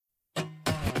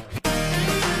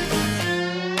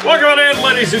Welcome on in,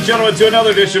 ladies and gentlemen, to another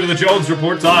edition of the Jones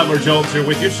Report. Tyler Jones here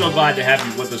with you. So glad to have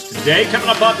you with us today. Coming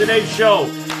up on today's show,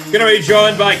 going to be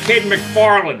joined by Cayden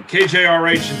McFarland,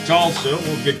 KJRH in Tulsa.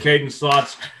 We'll get Cayden's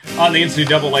thoughts on the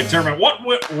NCAA tournament. What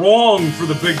went wrong for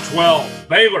the Big 12?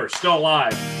 Baylor still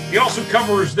alive. He also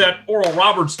covers that Oral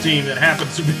Roberts team that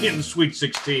happens to be in the Sweet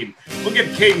 16. We'll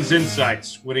get Cayden's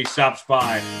insights when he stops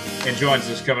by and joins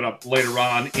us coming up later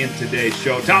on in today's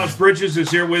show. Thomas Bridges is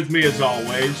here with me as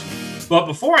always. But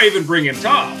before I even bring in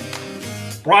Tom,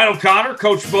 Brian O'Connor,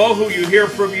 Coach Bo, who you hear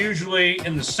from usually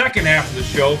in the second half of the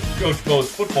show, Coach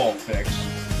Bo's football fix,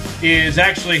 is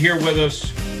actually here with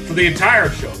us for the entire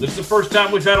show. This is the first time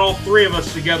we've had all three of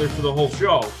us together for the whole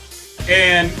show.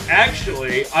 And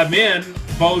actually, I'm in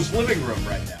Bo's living room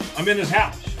right now. I'm in his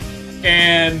house.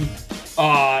 And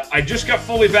I just got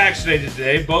fully vaccinated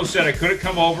today. Bo said I couldn't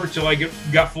come over till I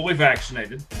got fully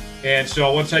vaccinated. And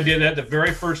so once I did that, the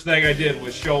very first thing I did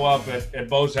was show up at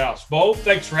Bo's house. Bo,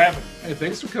 thanks for having me. Hey,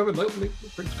 thanks for coming. Thanks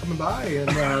for coming by.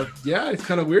 And yeah, it's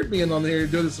kind of weird being on here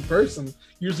doing this in person.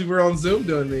 Usually we're on Zoom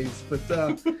doing these, but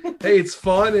hey, it's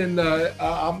fun, and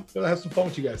I'm gonna have some fun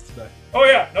with you guys today. Oh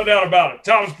yeah, no doubt about it.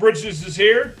 Thomas Bridges is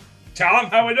here.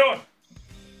 Tom, how we doing?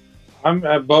 I'm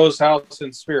at Bo's house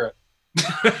in spirit.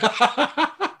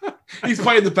 He's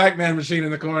playing the Pac-Man machine in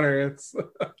the corner. It's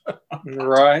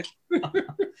right.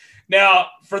 Now,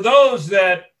 for those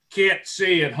that can't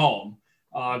see at home,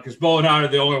 because Bo and I are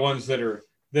the only ones that are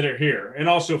here, and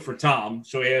also for Tom,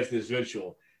 so he has this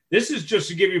visual. This is just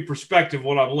to give you perspective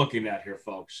what I'm looking at here,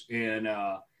 folks, in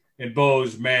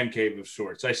Bo's man cave of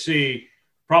sorts. I see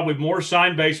probably more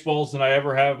signed baseballs than I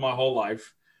ever have my whole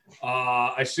life.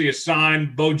 I see a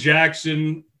signed Bo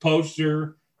Jackson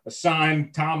poster, a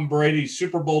signed Tom Brady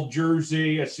Super Bowl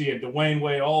jersey. I see a Dwayne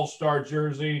Wade All-Star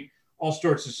jersey, all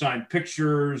sorts of signed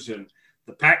pictures and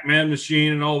the Pac-Man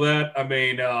machine and all that. I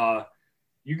mean,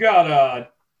 you got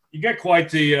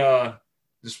quite the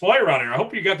display around here. I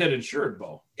hope you got that insured,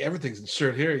 Bo. Everything's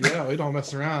insured here. Yeah, we don't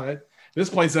mess around.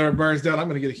 This place ever burns down, I'm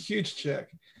going to get a huge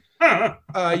check.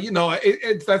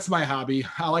 That's my hobby.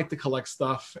 I like to collect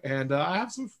stuff, and I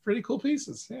have some pretty cool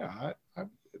pieces. Yeah,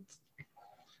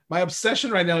 my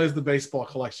obsession right now is the baseball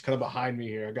collection, kind of behind me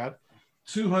here. I got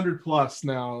 200 plus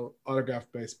now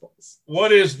autographed baseballs.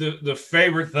 What is the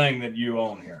favorite thing that you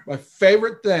own here? My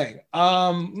favorite thing.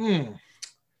 My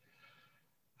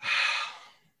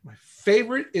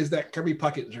favorite is that Kirby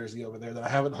Puckett jersey over there that I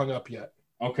haven't hung up yet.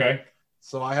 Okay.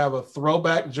 So I have a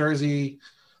throwback jersey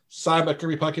signed by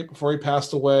Kirby Puckett before he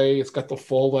passed away. It's got the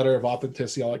full letter of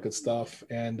authenticity, all that good stuff,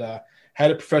 and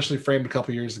had it professionally framed a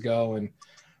couple years ago, and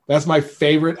that's my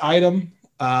favorite item.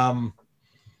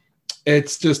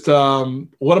 It's just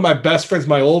one of my best friends,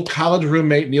 my old college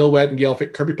roommate, Neil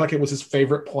Wettengale. Kirby Puckett was his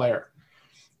favorite player.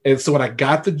 And so when I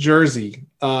got the jersey,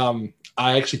 I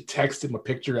actually texted him a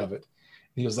picture of it.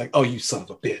 He was like, "Oh, you son of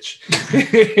a bitch."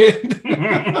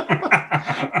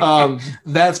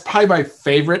 That's probably my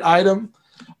favorite item.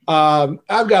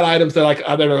 I've got items that I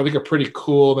think are pretty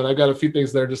cool. And I've got a few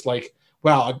things that are just like,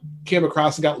 wow, I came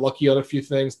across and got lucky on a few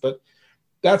things, but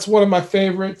that's one of my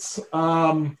favorites.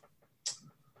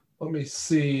 Let me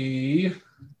see.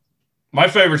 My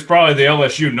favorite's probably the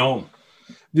LSU gnome.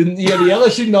 The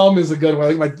LSU gnome is a good one.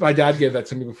 I think my dad gave that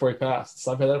to me before he passed,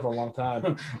 so I've had that for a long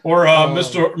time. Or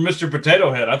Mr.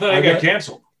 Potato Head. I thought he got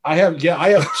canceled. I have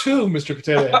two Mr.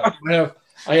 Potato Head.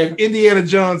 I have Indiana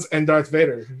Jones and Darth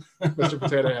Vader, Mr.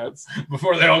 Potato Heads.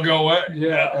 Before they all go away.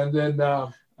 Yeah, and then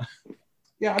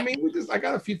I mean, I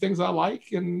got a few things I like,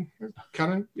 and it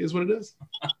kind of is what it is.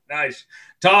 Nice.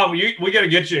 Tom, we got to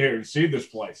get you here and see this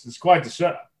place. It's quite the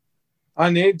setup. I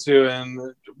need to.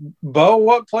 And Bo,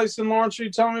 what place in Lawrence are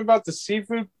you telling me about? The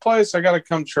seafood place? I got to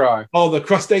come try. Oh, the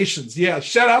crustaceans. Yeah.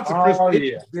 Shout out to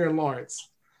Crustaceans here in Lawrence.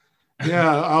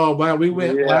 Yeah. Oh, wow. We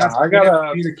went last week.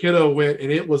 Peter Kiddo went,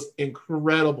 and it was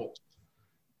incredible.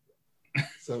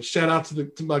 So shout out to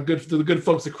the good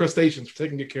folks at Crustaceans for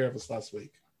taking good care of us last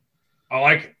week. I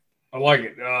like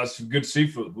it. Some good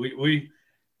seafood.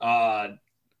 I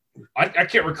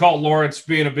can't recall Lawrence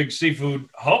being a big seafood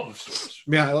hub of sorts.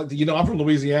 Yeah, I'm from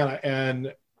Louisiana,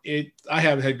 and I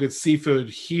haven't had good seafood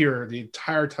here the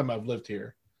entire time I've lived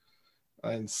here,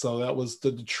 and so that was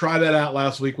to try that out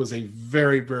last week was a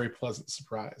very, very pleasant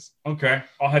surprise. Okay,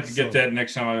 I'll have to get that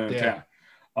next time I'm in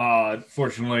town.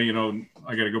 Fortunately,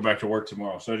 I got to go back to work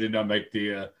tomorrow, so I did not make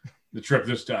the trip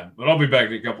this time, but I'll be back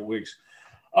in a couple of weeks.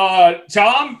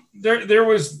 Tom, there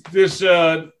was this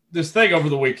thing over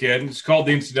the weekend. It's called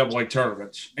the NCAA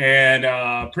tournament,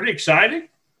 and pretty exciting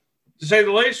to say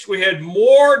the least. We had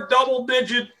more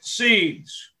double-digit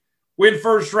seeds win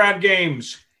first-round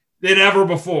games than ever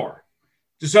before.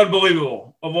 just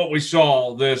unbelievable of what we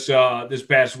saw this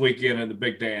past weekend in the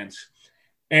Big Dance.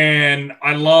 And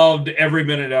I loved every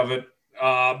minute of it.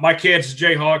 My Kansas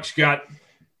Jayhawks got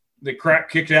the crap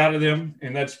kicked out of them,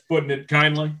 and that's putting it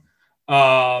kindly.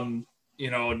 You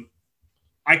know,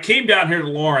 I came down here to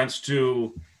Lawrence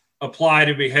to apply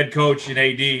to be head coach and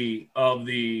AD of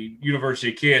the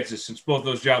University of Kansas since both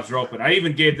those jobs are open. I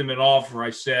even gave them an offer. I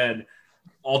said,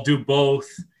 I'll do both.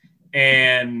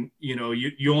 And, you know,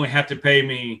 you only have to pay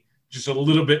me just a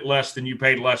little bit less than you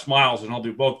paid Les Miles, and I'll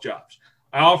do both jobs.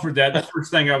 I offered that. The first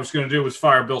thing I was going to do was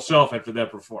fire Bill Self after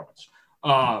that performance.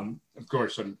 Of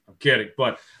course, I'm kidding.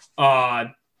 But,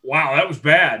 wow, that was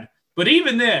bad. But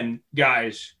even then,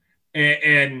 guys,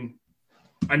 and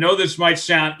I know this might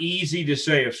sound easy to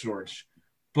say of sorts,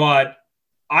 but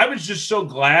I was just so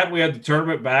glad we had the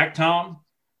tournament back, Tom,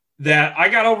 that I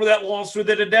got over that loss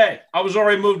within a day. I was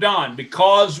already moved on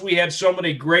because we had so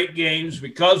many great games,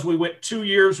 because we went 2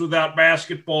 years without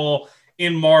basketball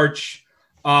in March,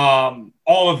 all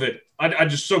of it. I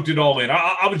just soaked it all in.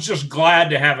 I was just glad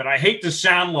to have it. I hate to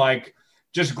sound like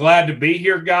just glad to be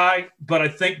here guy, but I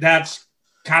think that's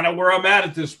kind of where I'm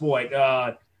at this point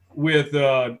with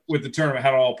the tournament,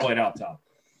 how it all played out, Tom.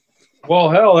 Well,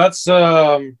 hell, that's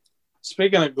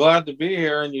speaking of glad to be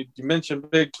here, and you mentioned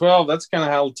Big 12, that's kind of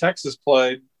how Texas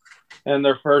played in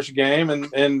their first game,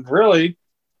 and really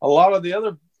a lot of the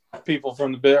other people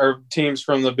from teams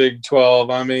from the Big 12.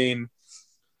 I mean,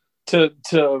 to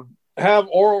have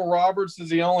Oral Roberts as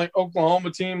the only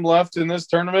Oklahoma team left in this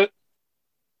tournament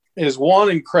is one,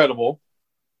 incredible.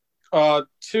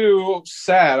 Two,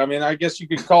 sad. I mean, I guess you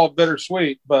could call it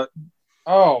bittersweet, but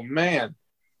oh man,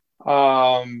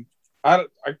 I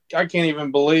can't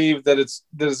even believe that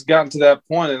it's gotten to that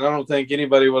point, and I don't think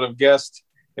anybody would have guessed.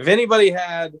 If anybody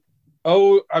had,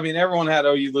 everyone had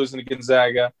OU losing to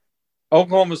Gonzaga,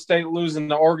 Oklahoma State losing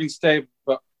to Oregon State,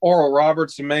 but Oral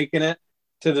Roberts making it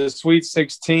to the Sweet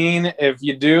 16. If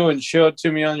you do and show it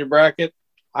to me on your bracket,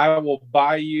 I will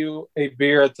buy you a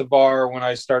beer at the bar when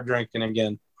I start drinking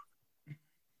again.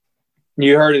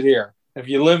 You heard it here. If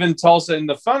you live in Tulsa, and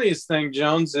the funniest thing,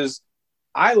 Jones, is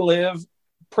I live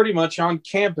pretty much on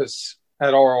campus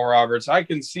at Oral Roberts. I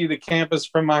can see the campus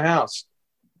from my house.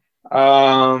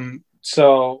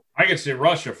 So I can see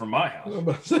Russia from my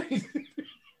house.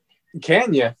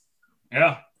 Can you?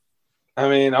 Yeah. I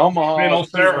mean, Omaha. I mean, old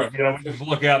Sarah, we just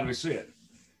look out and we see it.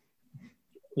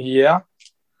 Yeah.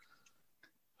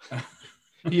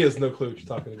 He has no clue what you're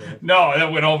talking about. No,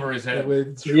 that went over his head.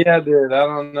 Yeah, dude. I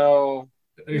don't know.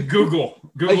 Google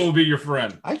will be your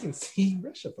friend. I can see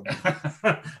Russia from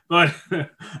But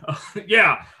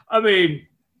yeah, I mean,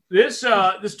 this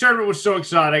tournament was so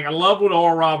exciting. I love what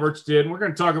Oral Roberts did. We're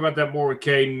going to talk about that more with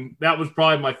Cayden. That was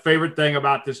probably my favorite thing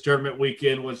about this tournament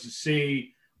weekend was to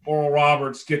see Oral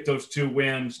Roberts get those 2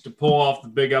 wins, to pull off the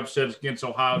big upsets against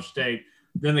Ohio State,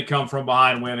 then the come from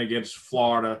behind win against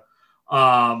Florida.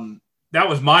 That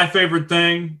was my favorite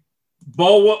thing.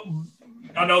 Bo,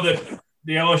 I know that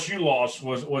the LSU loss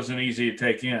wasn't easy to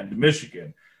take in to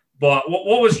Michigan, but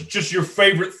what was just your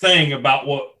favorite thing about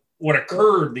what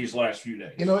occurred these last few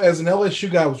days? You know, as an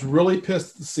LSU guy, I was really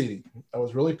pissed at the seeding. I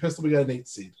was really pissed that we got an 8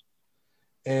 seed,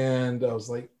 and I was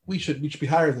like, we should be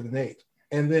higher than an 8.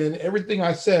 And then everything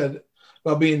I said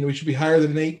about we should be higher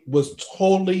than an 8 was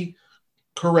totally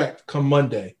correct. Come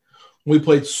Monday, we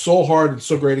played so hard and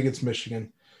so great against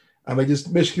Michigan. I mean,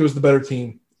 Michigan was the better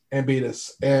team and beat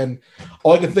us. And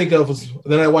all I could think of was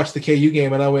then I watched the KU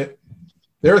game and I went,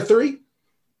 there are 3?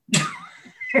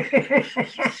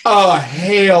 Oh,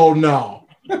 hell no.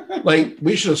 Like,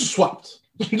 we should have swapped.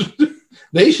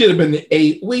 They should have been the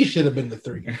 8. We should have been the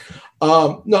 3.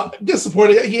 No,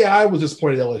 disappointed. Yeah, I was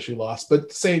disappointed LSU lost. But at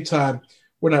the same time,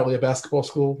 we're not really a basketball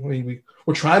school. I mean,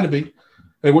 we're trying to be.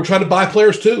 And we're trying to buy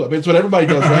players too. I mean, it's what everybody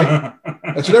does, right?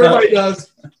 That's what everybody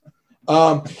does.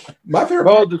 My favorite.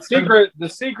 Well, the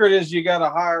secret is you got to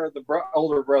hire the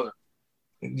older brother.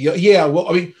 Yeah. Well,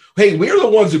 I mean, hey, we're the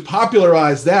ones who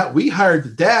popularized that. We hired the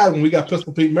dad when we got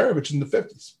Pistol Pete Maravich in the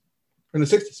 50s, or in the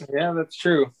 60s. Yeah, that's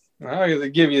true. I gotta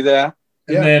give you that.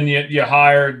 And then you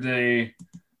hired the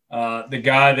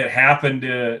guy that happened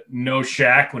to know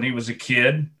Shaq when he was a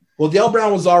kid. Well, Dale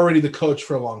Brown was already the coach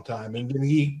for a long time, and then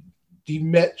he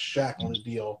met Shaq on the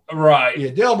deal. Right.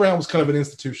 Yeah, Dale Brown was kind of an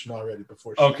institution already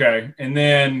before Shaq. Okay. And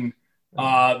then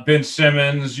Ben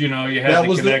Simmons, you had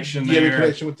the connection there. Yeah, the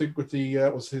connection with the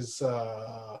was his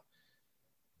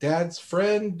dad's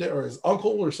friend or his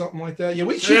uncle or something like that. Yeah,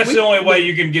 that's the only way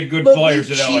you can get good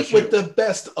players at LSU. With the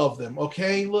best of them,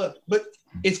 okay? Look, but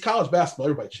it's college basketball.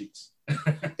 Everybody cheats.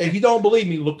 If you don't believe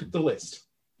me, look at the list.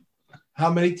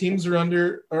 How many teams are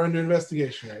under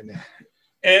investigation right now?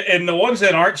 And the ones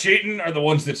that aren't cheating are the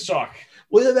ones that suck.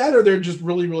 Well, that or they're just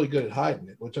really, really good at hiding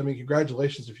it, which, I mean,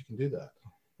 congratulations if you can do that.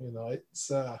 You know,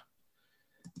 it's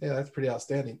that's pretty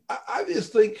outstanding. I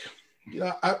just think, you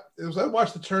know, as I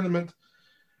watch the tournament,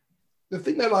 the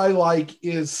thing that I like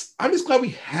is I'm just glad we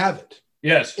have it.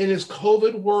 Yes. In this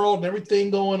COVID world and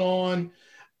everything going on,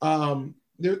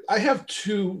 I have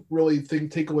two really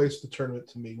takeaways to the tournament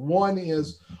to me. One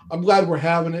is I'm glad we're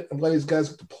having it. I'm glad these guys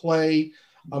get to play.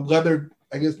 I'm glad they're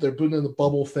putting in the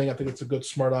bubble thing. I think it's a good,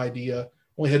 smart idea.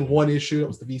 Only had one issue. It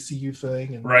was the VCU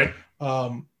thing. And, right.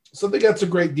 So I think that's a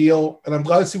great deal. And I'm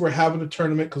glad to see we're having a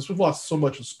tournament because we've lost so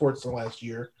much of sports in the last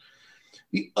year.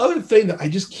 The other thing that I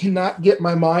just cannot get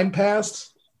my mind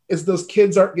past is those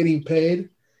kids aren't getting paid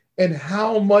and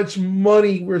how much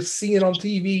money we're seeing on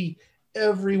TV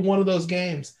every one of those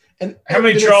games. And how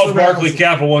many Charles Barkley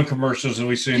Capital One commercials have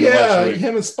we seen? Yeah,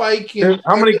 him and Spike.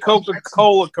 How many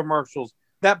Coca-Cola commercials?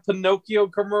 That Pinocchio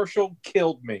commercial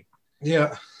killed me.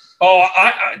 Yeah. Oh,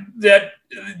 that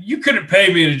you couldn't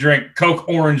pay me to drink Coke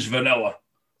Orange Vanilla.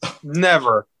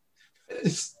 Never. I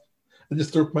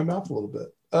just threw up my mouth a little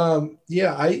bit.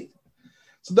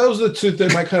 So those are the two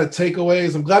things, my kind of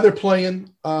takeaways. I'm glad they're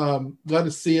playing. Glad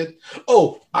to see it.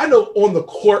 Oh, I know on the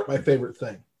court, my favorite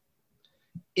thing.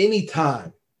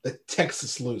 Anytime that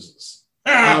Texas loses,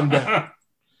 I'm down.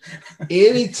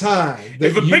 Anytime.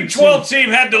 If a Big 12 team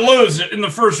had to lose it in the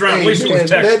first round, at least it was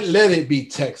Texas. Let it be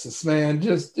Texas, man.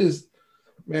 Just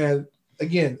man,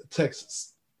 again,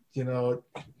 Texas, you know.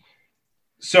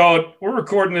 So we're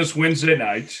recording this Wednesday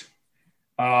night.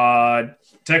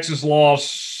 Texas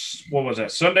lost, what was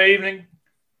that, Sunday evening?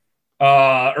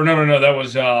 Or no, that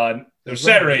was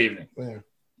Saturday evening. Yeah.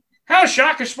 How is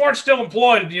Shaka Smart still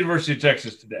employed at the University of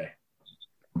Texas today?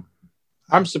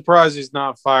 I'm surprised he's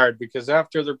not fired because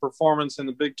after their performance in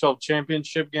the Big 12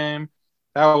 championship game,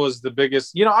 that was the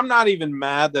biggest. You know, I'm not even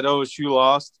mad that OSU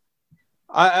lost.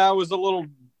 I was a little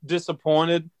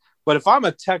disappointed, but if I'm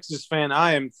a Texas fan,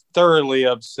 I am thoroughly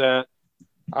upset.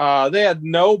 They had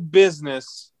no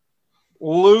business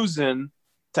losing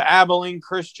to Abilene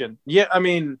Christian. Yeah, I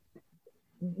mean,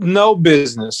 no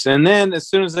business. And then as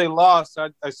soon as they lost,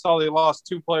 I saw they lost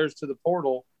two players to the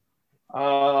portal.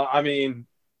 I mean,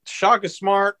 Shaka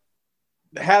Smart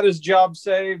had his job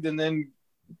saved and then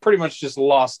pretty much just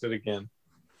lost it again.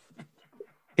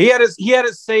 He had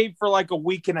it saved for like a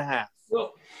week and a half.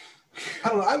 Well, I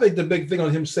don't know. I think the big thing on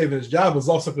him saving his job was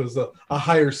also because a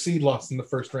higher seed lost in the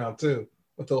first round too,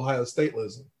 with Ohio State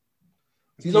losing.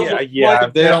 They don't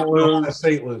lose. Ohio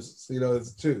State loses. You know,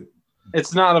 it's two.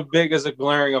 It's not as big as a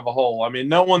glaring of a hole. I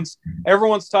mean,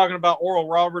 everyone's talking about Oral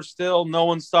Roberts still. No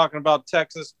one's talking about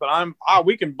Texas, but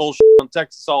we can bullshit on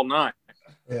Texas all night.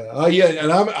 Yeah.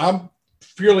 And I'm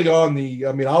purely on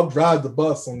I'll drive the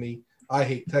bus on the I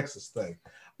hate Texas thing.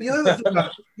 The other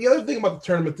thing about the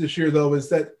tournament this year, though, is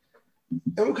that,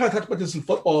 and we kind of talked about this in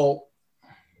football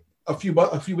a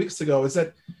few weeks ago, is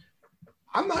that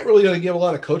I'm not really going to give a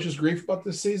lot of coaches grief about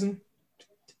this season.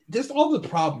 Just all the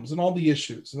problems and all the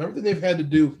issues and everything they've had to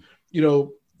do, you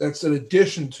know, that's in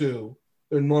addition to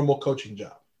their normal coaching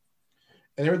job.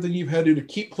 And everything you've had to do to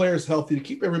keep players healthy, to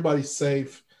keep everybody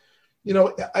safe. You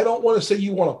know, I don't want to say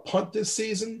you want to punt this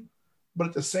season, but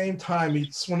at the same time,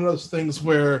 it's one of those things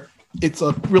where it's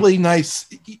a really nice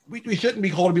 – we shouldn't be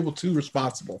holding people too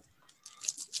responsible.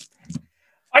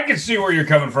 I can see where you're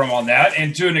coming from on that,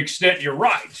 and to an extent, you're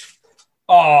right.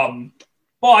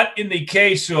 But in the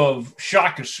case of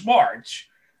Shaka Smart,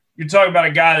 you're talking about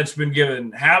a guy that's been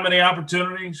given how many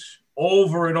opportunities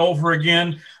over and over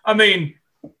again? I mean,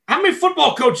 how many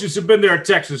football coaches have been there at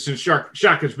Texas since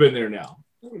Shaka's been there now?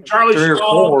 Charlie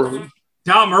Shaw,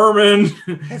 Tom Herman,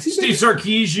 Steve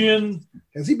Sarkisian.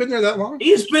 Has he been there that long?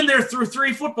 He's been there through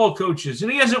 3 football coaches, and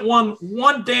he hasn't won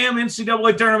one damn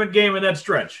NCAA tournament game in that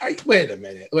stretch. Wait a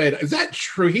minute. Is that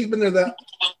true? He's been there that –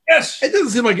 Yes. It doesn't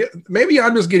seem like it. Maybe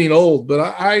I'm just getting old,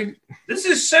 but This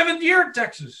is his 7th year at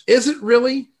Texas. Is it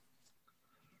really?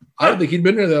 I don't think he'd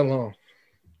been there that long.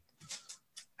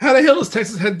 How the hell has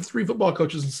Texas had 3 football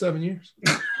coaches in 7 years?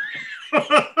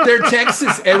 They're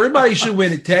Texas. Everybody should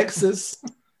win at Texas.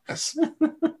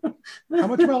 How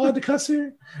much am I allowed to cuss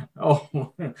here?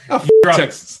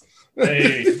 Texas.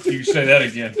 Hey, you say that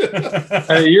again.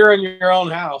 Hey, you're in your own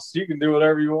house. You can do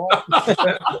whatever you want.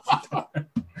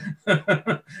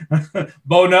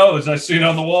 Bo knows. I see it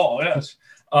on the wall. Yes.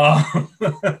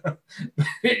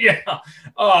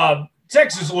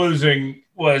 Texas losing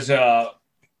was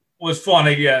fun,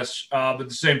 I guess, but at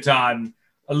the same time,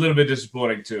 a little bit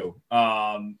disappointing too.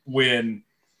 When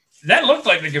that looked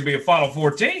like they could be a Final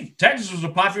Four team. Texas was a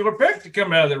popular pick to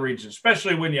come out of the region,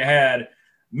 especially when you had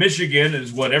Michigan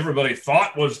is what everybody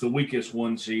thought was the weakest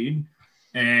 1 seed.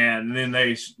 And then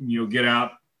they, get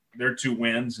out their 2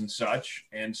 wins and such.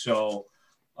 And so,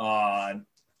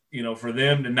 for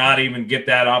them to not even get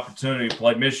that opportunity to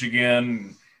play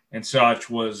Michigan and such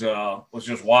was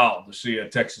just wild to see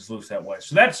Texas lose that way.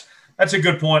 So that's a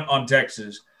good point on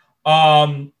Texas.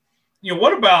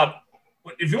 What about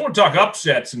if you want to talk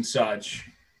upsets and such?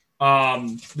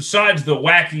 Besides the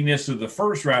wackiness of the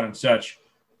first round and such,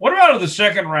 what about the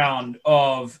second round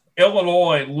of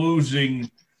Illinois losing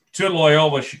to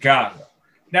Loyola Chicago?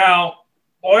 Now,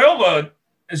 Loyola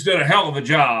has done a hell of a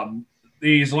job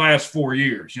these last 4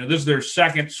 years. This is their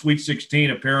second Sweet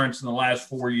 16 appearance in the last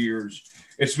 4 years.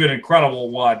 It's been incredible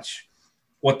to watch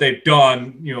what they've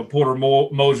done. Porter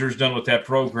Moser's done with that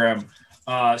program.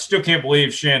 Still can't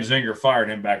believe Shan Zinger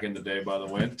fired him back in the day, by the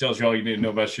way. It tells you all you need to know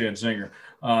about Shan Zinger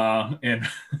and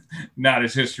not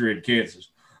his history at Kansas.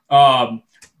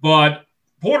 But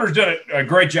Porter's done a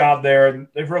great job there.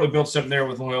 They've really built something there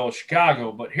with Loyola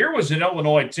Chicago. But here was an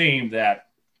Illinois team that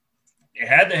you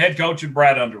had the head coach in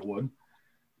Brad Underwood.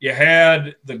 You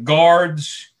had the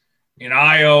guards in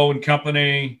Io and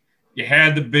company. You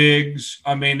had the bigs.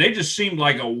 I mean, they just seemed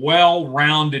like a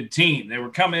well-rounded team. They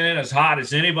were coming in as hot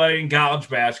as anybody in college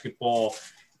basketball,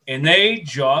 and they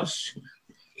just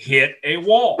hit a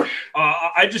wall.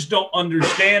 I just don't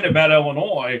understand about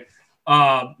Illinois.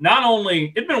 Not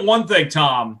only – it'd been one thing,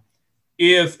 Tom,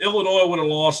 if Illinois would have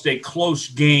lost a close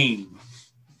game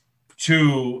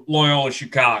to Loyola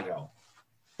Chicago.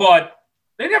 But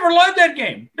they never led that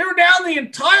game. They were down the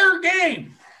entire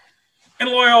game. And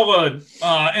Loyola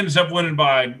ends up winning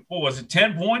by,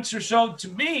 10 points or so? To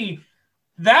me,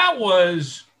 that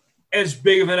was as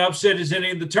big of an upset as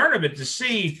any of the tournament to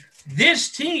see this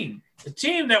team, a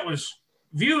team that was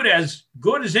viewed as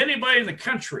good as anybody in the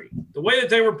country, the way that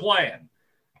they were playing,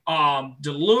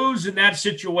 to lose in that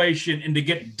situation and to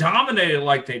get dominated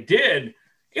like they did,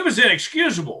 it was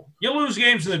inexcusable. You lose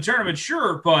games in the tournament,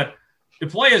 sure, but to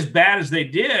play as bad as they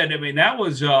did, I mean, that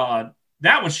was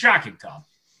shocking, Tom.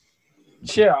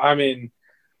 Yeah, I mean,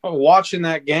 watching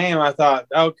that game, I thought,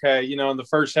 okay, in the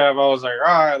first half, I was like,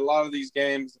 all right, a lot of these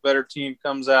games, the better team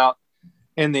comes out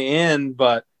in the end.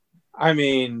 But, I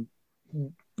mean,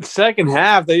 second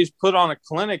half, they just put on a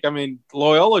clinic. I mean,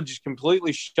 Loyola just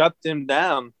completely shut them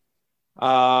down.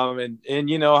 And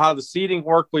how the seeding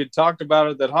worked, we talked about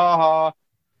it, that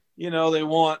they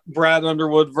want Brad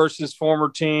Underwood versus former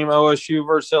team, OSU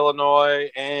versus Illinois.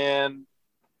 And,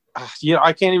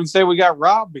 I can't even say we got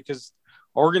robbed because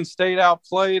Oregon State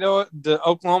outplayed the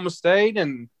Oklahoma State,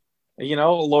 and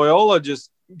Loyola just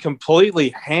completely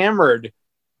hammered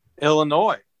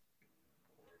Illinois.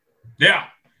 Yeah,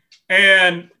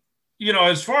 and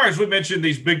as far as we mentioned,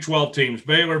 these Big 12 teams,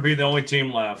 Baylor being the only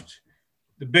team left.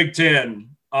 The Big 10,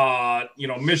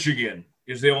 Michigan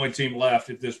is the only team left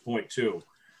at this point too.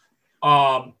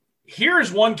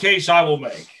 Here's one case I will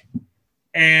make,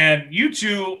 and you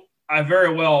two, I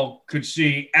very well could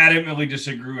see adamantly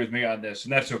disagree with me on this,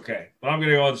 and that's okay. But I'm going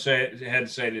to go ahead and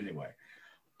say it anyway.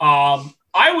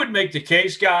 I would make the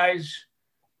case, guys,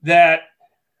 that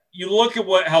you look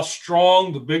at how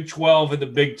strong the Big 12 and the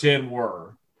Big 10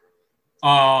 were,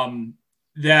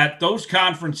 that those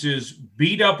conferences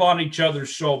beat up on each other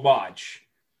so much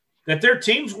that their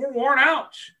teams were worn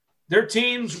out. Their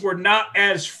teams were not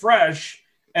as fresh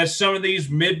as some of these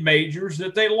mid-majors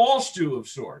that they lost to of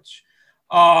sorts.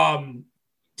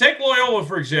 Take Loyola,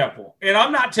 for example, and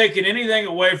I'm not taking anything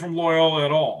away from Loyola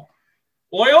at all.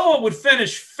 Loyola would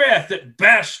finish 5th at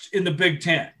best in the Big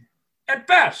 10. At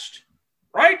best,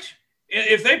 right?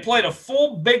 If they played a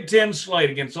full Big 10 slate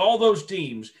against all those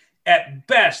teams, at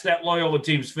best, that Loyola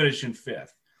team's finishing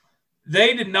 5th.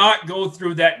 They did not go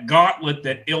through that gauntlet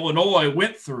that Illinois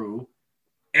went through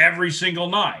every single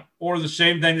night, or the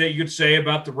same thing that you could say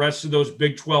about the rest of those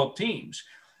Big 12 teams.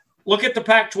 Look at the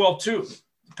Pac-12 too.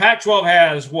 The Pac-12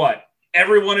 has what?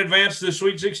 Everyone advanced to the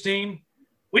Sweet 16.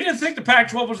 We didn't think the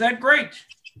Pac-12 was that great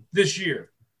this year.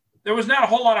 There was not a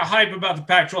whole lot of hype about the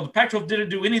Pac-12. The Pac-12 didn't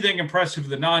do anything impressive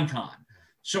with the non-con.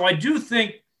 So I do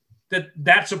think that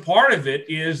that's a part of it,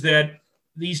 is that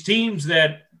these teams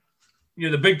that,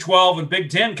 the Big 12 and Big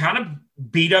 10 kind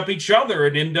of beat up each other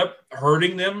and end up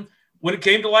hurting them when it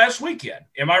came to last weekend.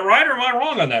 Am I right or am I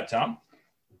wrong on that, Tom?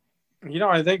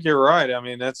 I think you're right. I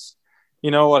mean, that's,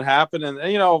 what happened.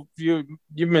 And,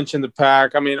 you mentioned the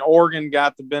Pac. I mean, Oregon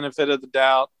got the benefit of the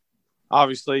doubt,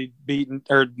 obviously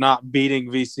not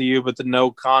beating VCU, but the no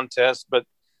contest. But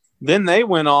then they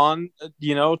went on,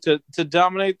 to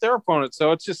dominate their opponent.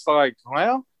 So it's just like,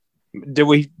 well, did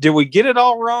we get it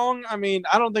all wrong? I mean,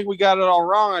 I don't think we got it all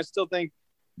wrong. I still think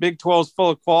Big 12 is full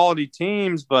of quality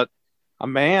teams, but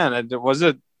Man, was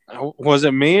it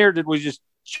me, or did we just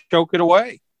choke it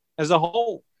away as a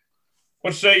whole?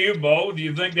 What say you, Bo? Do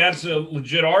you think that's a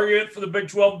legit argument for the Big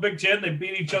 12 and Big 10? They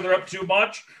beat each other up too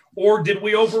much, or did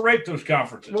we overrate those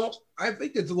conferences? Well, I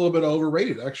think it's a little bit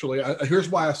overrated, actually. Here's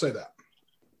why I say that.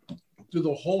 Through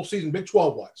the whole season, Big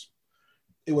 12-wise,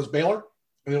 it was Baylor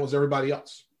and it was everybody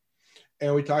else.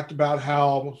 And we talked about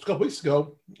how a couple weeks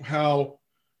ago, how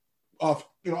off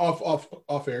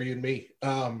air, you and me,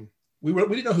 we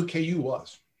didn't know who KU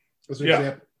was, as an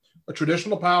example. A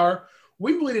traditional power.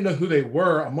 We really didn't know who they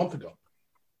were a month ago.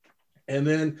 And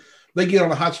then they get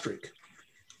on a hot streak.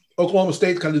 Oklahoma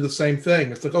State kind of do the same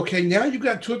thing. It's like, okay, now you've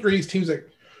got 2 or 3 of these teams that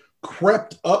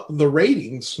crept up the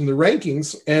ratings and the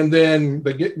rankings, and then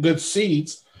they get good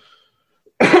seeds.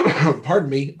 Pardon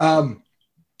me.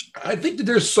 I think that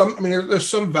there's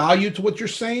some value to what you're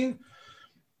saying,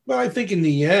 but I think in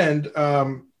the end,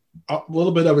 a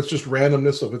little bit of it's just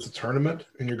randomness of it's a tournament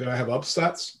and you're going to have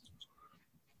upsets.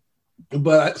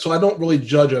 But so I don't really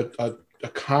judge a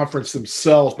conference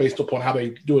themselves based upon how they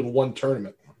do in one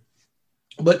tournament.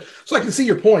 But so I can see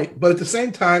your point, but at the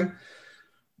same time,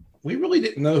 we really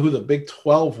didn't know who the Big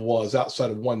 12 was outside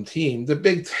of one team. The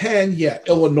Big 10,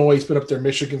 Illinois has been up there,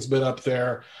 Michigan's been up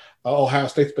there, Ohio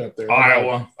State's been up there,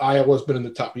 Iowa's been in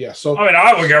the top. Yeah, so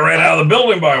Iowa got ran out of the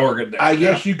building by Oregon. I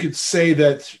guess you could say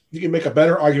that you can make a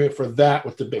better argument for that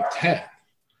with the Big 10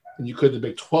 than you could the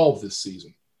Big 12 this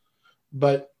season.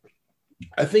 But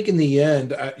I think in the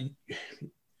end,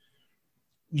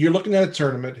 you're looking at a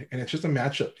tournament, and it's just a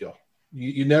matchup deal.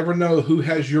 You never know who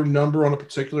has your number on a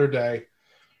particular day,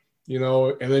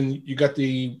 and then you got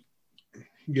the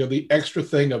extra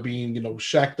thing of being,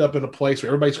 shacked up in a place where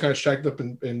everybody's kind of shacked up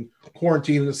in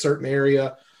quarantine in a certain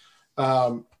area.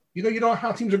 You don't know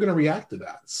how teams are going to react to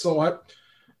that. So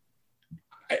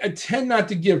I tend not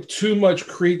to give too much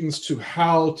credence to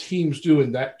how teams do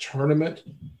in that tournament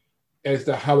as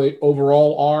to how they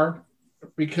overall are,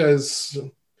 because,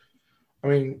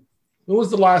 when was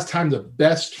the last time the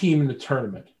best team in the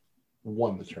tournament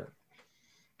won the tournament?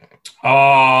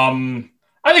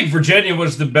 I think Virginia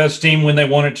was the best team when they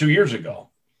won it 2 years ago.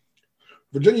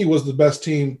 Virginia was the best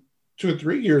team 2 or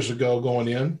 3 years ago going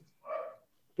in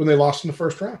when they lost in the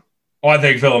first round. Oh, I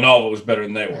think Villanova was better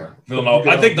than they were.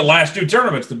 Villanova. I think the last 2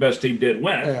 tournaments, the best team did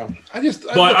win. Yeah,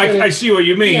 I see what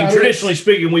you mean. Traditionally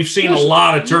speaking, we've seen a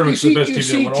lot of tournaments the best team did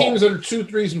win. You see teams that are 2,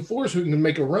 3s, and 4s who can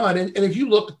make a run, and if you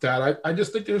look at that, I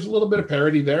just think there's a little bit of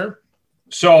parity there.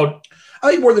 So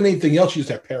I think more than anything else, you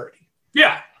just have parity.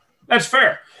 Yeah, that's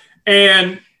fair.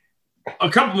 And a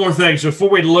couple more things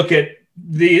before we look at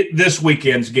this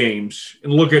weekend's games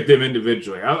and look at them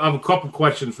individually. I have a couple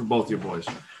questions for both of you boys.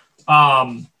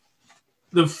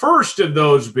 The first of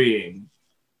those being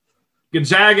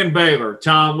Gonzaga and Baylor.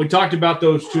 Tom, we talked about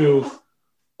those two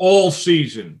all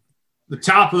season. The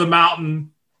top of the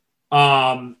mountain.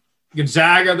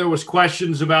 Gonzaga, there was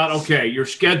questions about, okay, your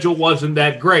schedule wasn't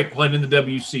that great playing in the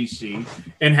WCC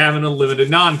and having a limited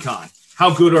non-con.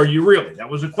 How good are you really? That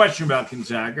was a question about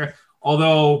Gonzaga.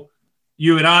 Although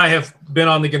you and I have been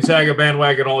on the Gonzaga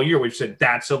bandwagon all year, we've said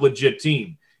that's a legit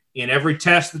team. In every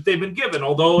test that they've been given,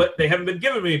 although they haven't been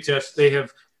given many tests, they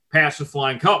have passed with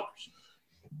flying colors.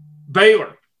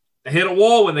 Baylor, they hit a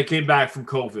wall when they came back from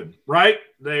COVID, right?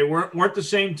 They weren't the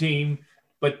same team,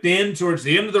 but then towards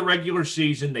the end of the regular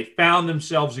season, they found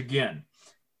themselves again.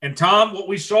 And Tom, what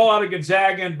we saw out of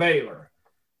Gonzaga and Baylor,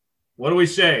 what do we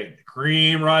say? The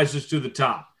cream rises to the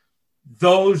top.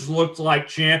 Those looked like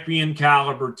champion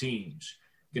caliber teams.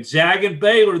 Gonzaga and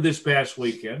Baylor this past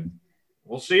weekend,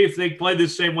 we'll see if they played the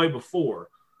same way before.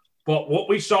 But what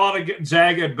we saw to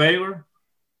Gonzaga and Baylor,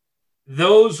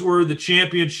 those were the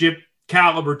championship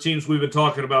caliber teams we've been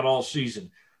talking about all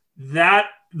season.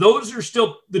 Those are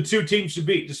still the 2 teams to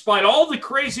beat. Despite all the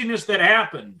craziness that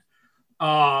happened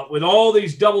with all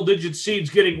these double-digit seeds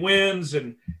getting wins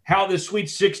and how this Sweet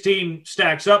 16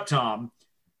 stacks up, Tom,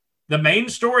 the main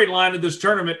storyline of this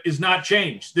tournament is not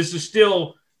changed. This is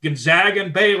still Gonzaga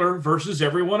and Baylor versus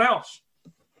everyone else.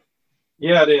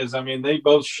 Yeah, it is. They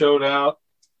both showed out.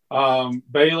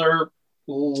 Baylor,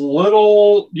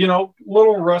 little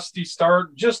rusty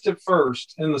start just at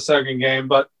first in the second game,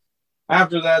 but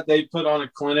after that they put on a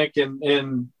clinic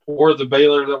and were the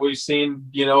Baylor that we've seen,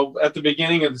 at the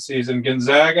beginning of the season.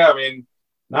 Gonzaga,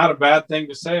 not a bad thing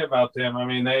to say about them.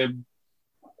 They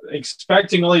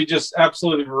expectingly just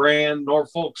absolutely ran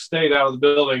Norfolk State out of the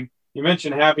building. You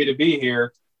mentioned happy to be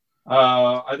here.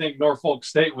 I think Norfolk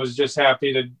State was just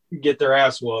happy to get their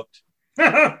ass whooped.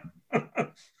 Yeah,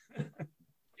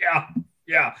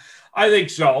 I think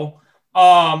so.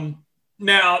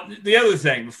 Now, the other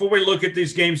thing, before we look at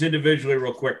these games individually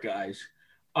real quick, guys,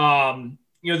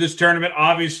 This tournament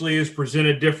obviously has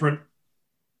presented different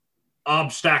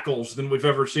obstacles than we've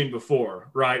ever seen before,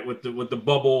 right? With the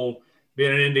bubble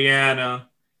being in Indiana,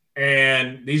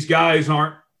 and these guys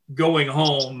aren't going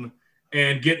home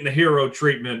and getting the hero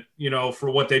treatment, for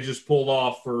what they just pulled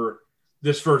off for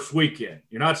this first weekend.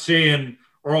 You're not seeing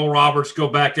Earl Roberts go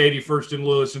back to 81st and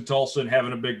Lewis in Tulsa and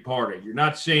having a big party. You're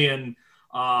not seeing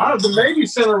the Navy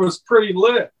Center was pretty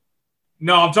lit.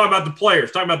 No, I'm talking about the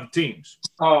players, talking about the teams.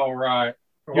 Oh, right.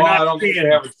 Well, I don't think they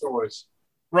have a choice.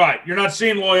 Right. You're not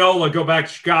seeing Loyola go back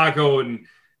to Chicago and,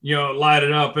 light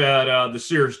it up at the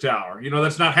Sears Tower.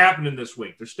 That's not happening this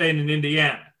week. They're staying in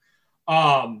Indiana.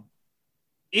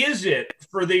 Is it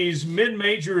for these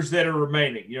mid-majors that are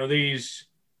remaining, these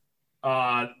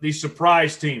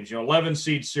surprise teams, 11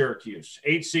 seed Syracuse,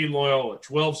 8 seed Loyola,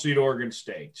 12 seed Oregon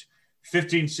State,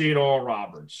 15 seed Oral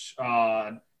Roberts,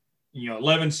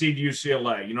 11 seed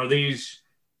UCLA,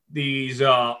 these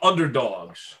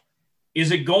underdogs.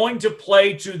 Is it going to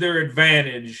play to their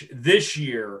advantage this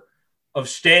year of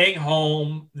staying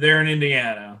home there in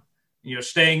Indiana,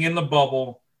 staying in the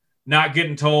bubble, not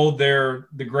getting told they're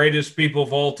the greatest people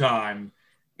of all time,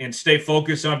 and stay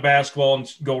focused on basketball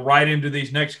and go right into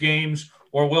these next games,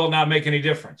 or will it not make any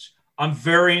difference? I'm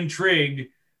very intrigued.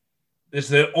 This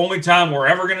is the only time we're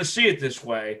ever going to see it this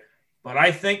way, but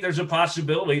I think there's a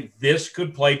possibility this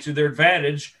could play to their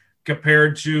advantage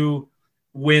compared to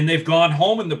when they've gone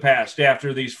home in the past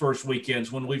after these first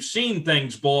weekends, when we've seen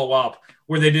things blow up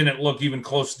where they didn't look even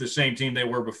close to the same team they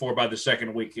were before by the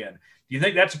second weekend. Do you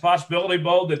think that's a possibility,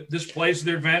 Bo, that this plays to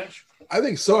their advantage? I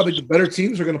think so. I think the better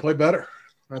teams are going to play better.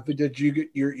 I think that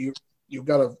you're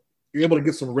able to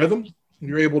get some rhythm.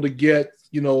 You're able to get,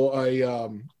 a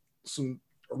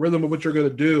rhythm of what you're going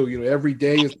to do. Every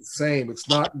day is the same. It's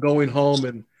not going home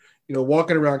and,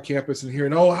 walking around campus and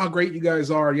hearing, oh, how great you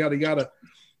guys are, yada, yada.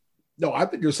 No, I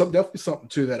think there's definitely something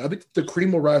to that. I think the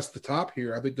cream will rise to the top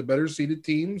here. I think the better seeded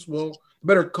teams the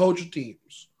better coached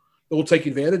teams will take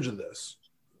advantage of this.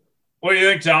 What do you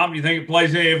think, Tom? Do you think it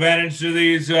plays any advantage to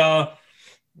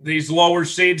these lower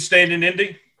seeds staying in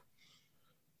Indy?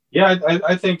 Yeah,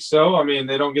 I think so. I mean,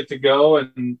 they don't get to go,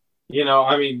 and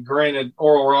granted,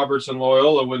 Oral Roberts and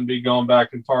Loyola wouldn't be going back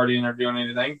and partying or doing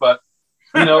anything, but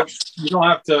you don't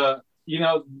have to.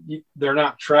 They're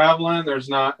not traveling. There's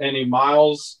not any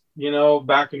miles,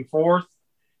 back and forth.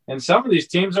 And some of these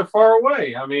teams are far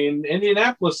away. I mean,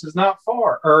 Indianapolis is not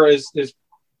far, or is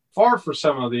far for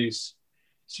some of these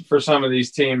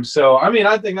teams. So, I mean,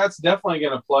 I think that's definitely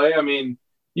going to play. I mean,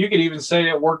 you could even say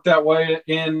it worked that way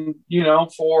in,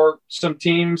 for some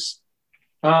teams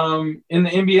in the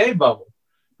NBA bubble.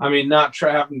 I mean, not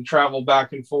having to travel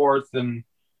back and forth and,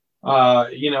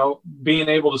 being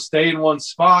able to stay in one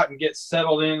spot and get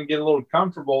settled in and get a little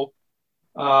comfortable,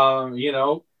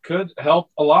 could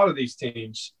help a lot of these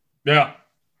teams. Yeah,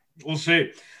 we'll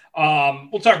see.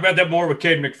 We'll talk about that more with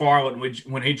Cayden McFarland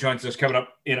when he joins us coming up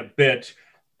in a bit.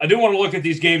 I do want to look at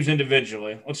these games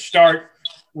individually. Let's start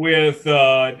with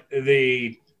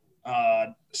the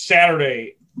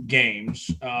Saturday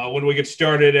games. When we get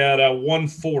started at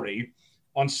 1:40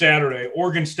 on Saturday,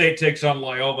 Oregon State takes on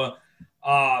Loyola.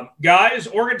 Guys,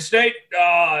 Oregon State,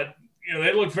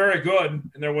 they look very good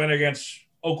in their win against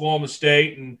Oklahoma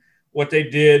State and what they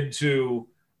did to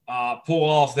pull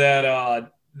off that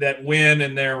win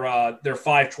in their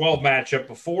 5-12 matchup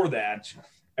before that,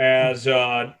 as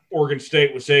Oregon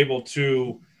State was able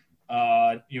to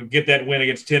get that win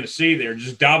against Tennessee there,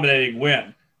 just dominating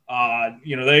win.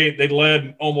 They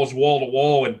led almost wall to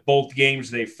wall in both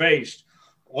games they faced.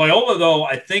 Loyola, though,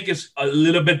 I think is a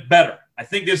little bit better. I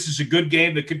think this is a good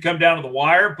game that could come down to the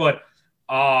wire, but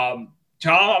Tom,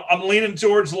 I'm leaning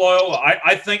towards Loyola.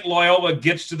 I think Loyola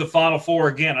gets to the Final Four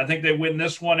again. I think they win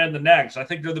this one and the next. I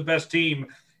think they're the best team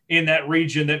in that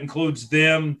region that includes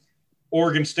them,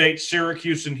 Oregon State,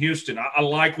 Syracuse, and Houston. I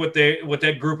like what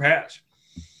that group has.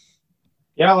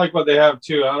 Yeah, I like what they have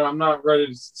too. I'm not ready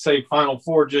to say Final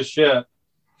Four just yet,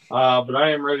 but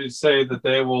I am ready to say that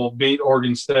they will beat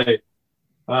Oregon State.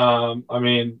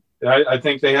 I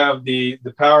think they have the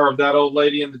power of that old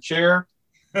lady in the chair.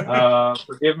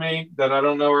 Forgive me that I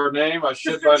don't know her name. I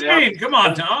should by now. Come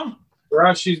on, Tom.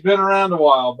 Right, she's been around a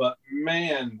while, but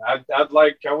man, I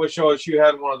wish OSU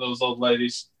had one of those old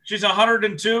ladies. She's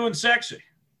 102 and sexy.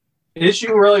 Is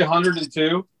she really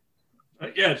 102?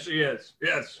 Yes, she is.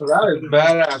 Yes. So that is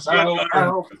badass.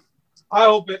 I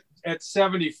hope it at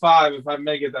 75, if I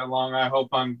make it that long, I hope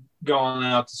I'm going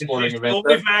out to sporting events. She's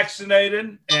fully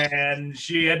vaccinated, and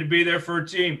she had to be there for her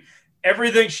team.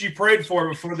 Everything she prayed for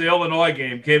before the Illinois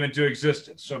game came into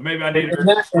existence. So maybe I need her.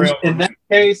 In that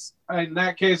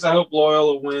case, I hope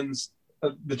Loyola wins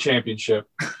the championship.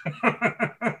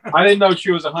 I didn't know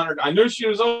she was 100. I knew she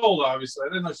was old, obviously. I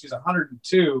didn't know she's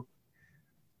 102.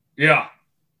 Yeah.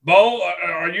 Bo,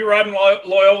 are you riding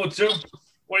Loyola too?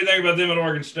 What do you think about them at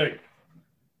Oregon State?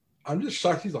 I'm just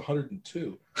shocked he's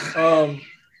 102. I'm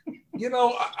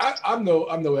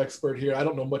no expert here. I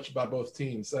don't know much about both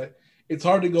teams. It's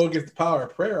hard to go against the power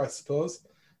of prayer, I suppose.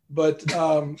 But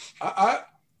I'm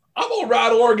gonna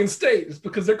ride Oregon State. It's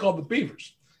because they're called the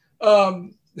Beavers.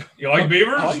 You like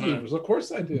Beavers? I like Beavers. Of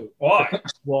course I do. Why?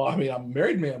 Well, I mean, I'm a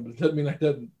married man, but it doesn't mean I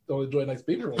don't enjoy a nice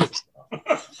Beaver one.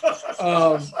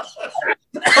 Oh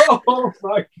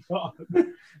my God.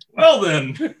 Well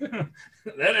then,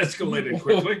 that escalated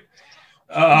quickly.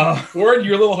 Word,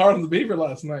 you're a little hard on the Beaver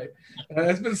last night.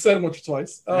 It's been said once or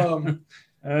twice. So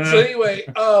anyway,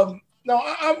 no,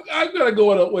 I'm gonna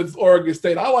go with Oregon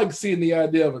State. I like seeing the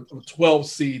idea of a 12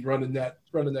 seed running that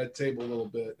table a little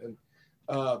bit, and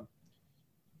I'm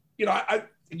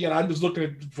just looking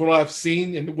at what I've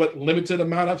seen and what limited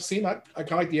amount I've seen. I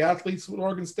kind of like the athletes with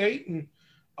Oregon State, and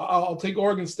I'll take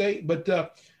Oregon State, but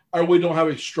I really don't have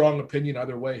a strong opinion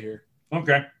either way here.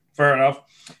 Okay, fair enough.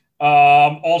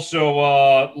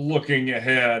 Also, looking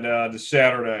ahead to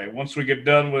Saturday, once we get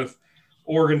done with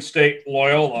Oregon State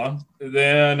Loyola,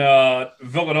 then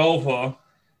Villanova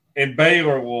and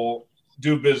Baylor will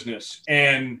do business.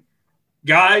 And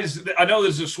guys, I know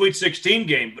this is a Sweet 16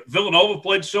 game, but Villanova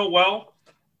played so well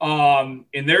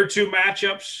in their two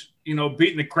matchups,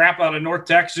 beating the crap out of North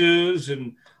Texas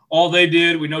and all they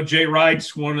did. We know Jay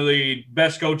Wright's one of the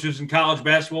best coaches in college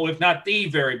basketball, if not the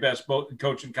very best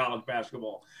coach in college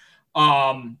basketball.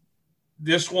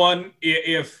 This one,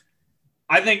 if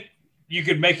I think you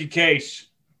could make a case,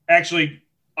 actually,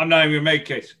 I'm not even going to make a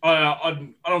case.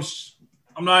 I'm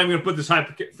not even going to put this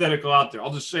hypothetical out there.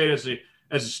 I'll just say it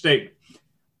as a statement.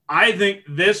 I think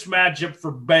this matchup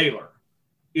for Baylor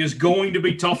is going to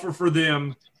be tougher for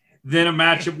them than a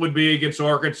matchup would be against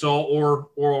Arkansas or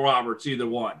Oral Roberts, either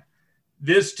one.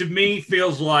 This, to me,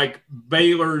 feels like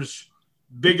Baylor's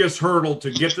biggest hurdle to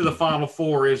get to the Final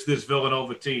Four is this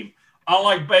Villanova team. I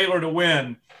like Baylor to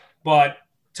win, but,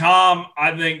 Tom,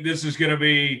 I think this is going to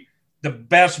be the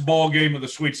best ball game of the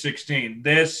Sweet 16.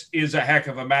 This is a heck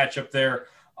of a matchup there.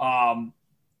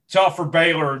 Tough for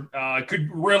Baylor.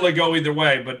 Could really go either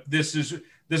way, but this is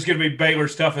going to be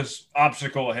Baylor's toughest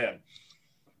obstacle ahead.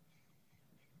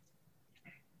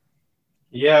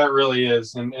 Yeah, it really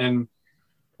is. And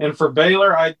for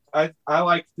Baylor, I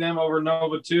like them over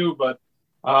Nova too, but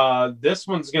this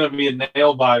one's going to be a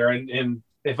nail biter. And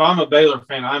if I'm a Baylor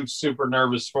fan, I'm super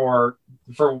nervous for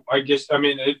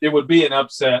it would be an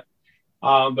upset.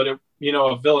 But if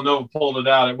Villanova pulled it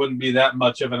out, it wouldn't be that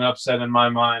much of an upset in my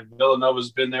mind.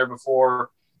 Villanova's been there before.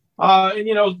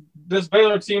 This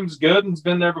Baylor team's good and's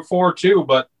been there before too.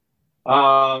 But,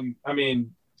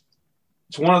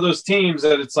 it's one of those teams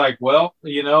that it's like, well,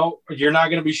 you're not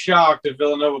going to be shocked if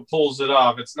Villanova pulls it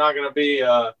off. It's not going to be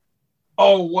a,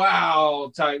 oh,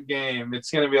 wow type game. It's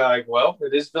going to be like, well,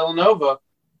 it is Villanova.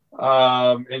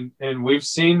 And we've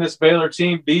seen this Baylor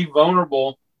team be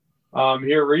vulnerable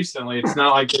here recently. It's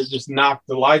not like they just knocked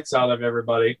the lights out of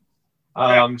everybody.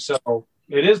 So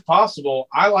it is possible.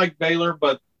 I like Baylor,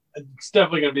 but it's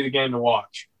definitely going to be the game to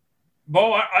watch.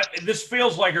 Bo, this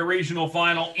feels like a regional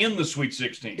final in the Sweet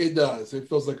 16. It does. It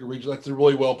feels like a regional. That's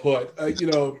really well put.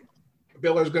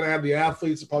 Baylor's going to have the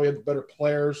athletes, probably have the better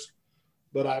players.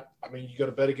 But, you got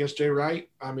to bet against Jay Wright.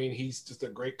 He's just a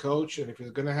great coach. And if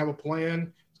he's going to have a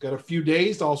plan, he's got a few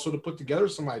days also to put together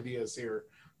some ideas here.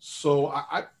 So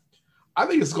I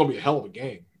think it's going to be a hell of a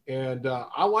game. And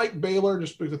I like Baylor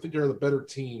just because I think they're the better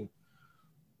team.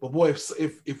 But, boy,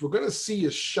 if we're going to see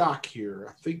a shock here,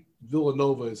 I think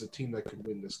Villanova is a team that can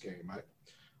win this game.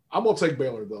 I'm going to take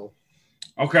Baylor, though.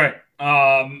 Okay.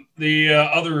 The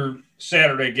other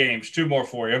Saturday games, two more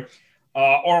for you.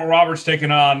 Oral Roberts taking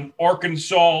on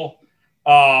Arkansas.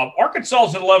 Arkansas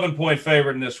is an 11-point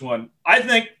favorite in this one. I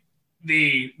think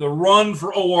the run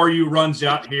for ORU runs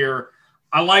out here.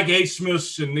 I like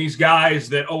Smiths and these guys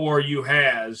that ORU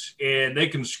has, and they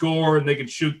can score and they can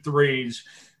shoot threes.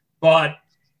 But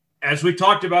as we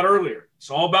talked about earlier,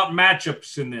 it's all about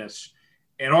matchups in this.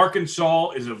 And Arkansas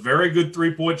is a very good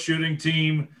three-point shooting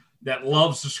team that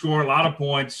loves to score a lot of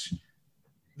points.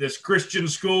 This Christian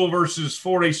school versus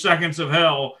 40 seconds of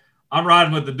hell, I'm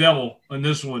riding with the devil in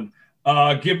this one.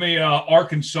 Give me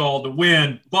Arkansas to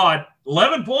win. But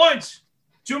 11 points,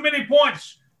 too many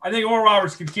points. I think Oral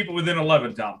Roberts can keep it within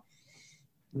 11, Tom.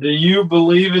 Do you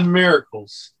believe in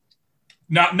miracles?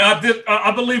 Not this.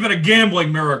 I believe in a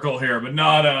gambling miracle here, but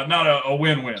not a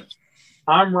win-win.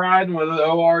 I'm riding with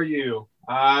ORU.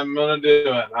 I'm going to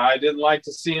do it. I didn't like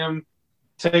to see him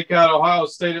take out Ohio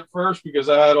State at first because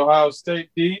I had Ohio State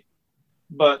beat.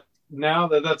 But now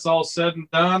that that's all said and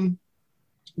done,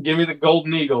 give me the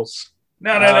Golden Eagles.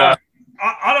 No.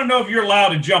 I don't know if you're allowed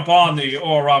to jump on the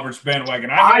Oral Roberts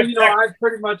bandwagon. I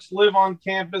pretty much live on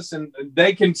campus, and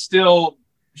they can still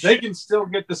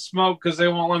get the smoke because they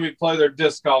won't let me play their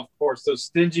disc golf course. Those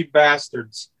stingy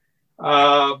bastards.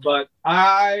 But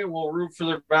I will root for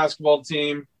their basketball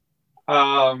team.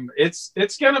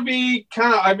 It's going to be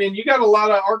kind of. I mean, you got a lot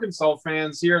of Arkansas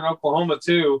fans here in Oklahoma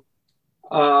too.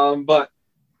 But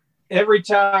every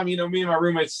time, me and my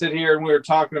roommates sit here and we were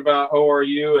talking about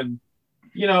ORU, and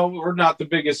we're not the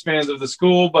biggest fans of the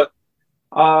school, but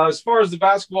as far as the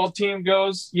basketball team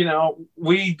goes,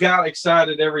 we got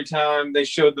excited every time they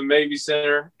showed the Mavy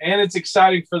Center, and it's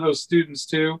exciting for those students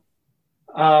too.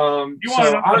 You want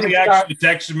to know what he actually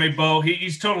texted me, Bo?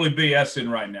 He's totally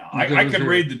BSing right now. I can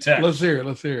read the text. Let's hear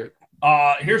it.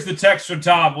 Here's the text from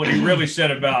Tom, what he really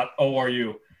said about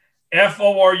ORU.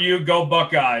 F-O-R-U, go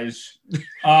Buckeyes.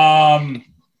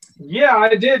 Yeah,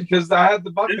 I did because I had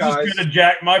the Buckeyes. This is going to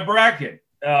jack my bracket.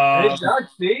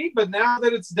 See, but now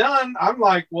that it's done, I'm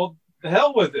like, well, the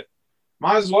hell with it.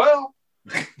 Might as well.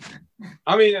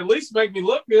 I mean, at least make me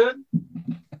look good.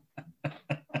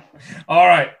 All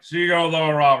right, so you go with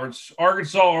Oral Roberts.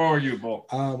 Arkansas or ORU, Bo?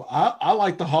 I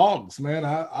like the Hogs, man.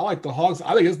 I like the Hogs.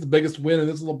 I think it's the biggest win in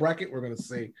this little bracket we're going to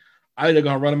see. I think they're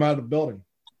going to run them out of the building.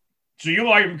 So you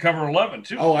like them cover 11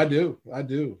 too? Oh, I do.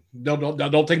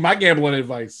 Don't take my gambling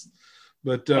advice.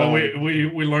 But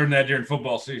we learned that during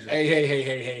football season.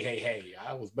 Hey!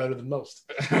 I was better than most.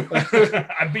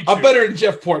 I beat you. I'm better than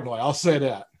Jeff Portnoy. I'll say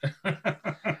that.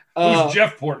 Who's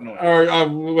Jeff Portnoy? Or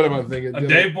what am I thinking?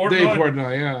 Dave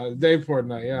Portnoy. Dave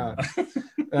Portnoy.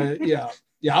 Yeah.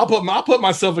 Yeah. I'll put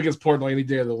myself against Portnoy any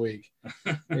day of the week.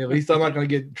 At least I'm not going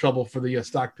to get in trouble for the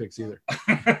stock picks either.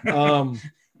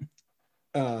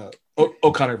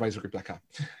 O'ConnorAdvisoryGroup.com.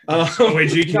 I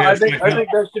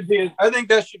think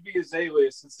that should be his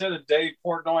alias instead of Dave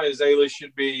Portnoy. His alias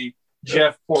should be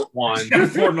Jeff Portwine.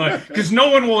 Jeff Portnoy, because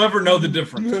no one will ever know the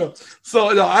difference. Yeah. So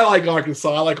I like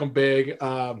Arkansas. I like them big.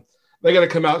 They got to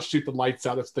come out and shoot the lights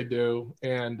out. That's what they do.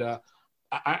 And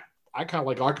I kind of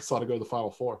like Arkansas to go to the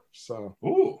Final Four. So,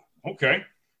 okay.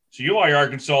 So you like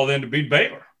Arkansas then to beat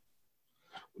Baylor?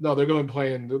 No, they're going to be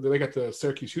playing. They got the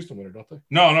Syracuse-Houston winner, don't they?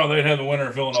 No, they had the winner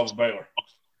of Villanova-Baylor.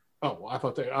 Oh, well, I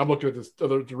thought I'm looking at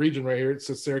the region right here. It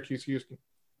says Syracuse-Houston.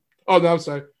 Oh, no, I'm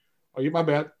sorry. Oh, my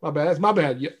bad. That's my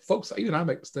bad. Yeah, folks, even I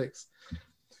make mistakes.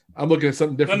 I'm looking at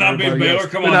something different. They're not beating Baylor.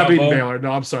 They're not beating Baylor.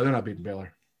 No, I'm sorry. They're not beating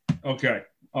Baylor. Okay.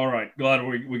 All right. Glad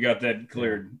we got that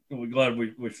cleared. We're glad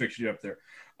we fixed you up there.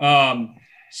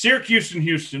 Syracuse and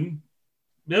Houston.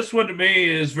 This one to me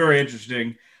is very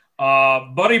interesting.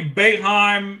 Buddy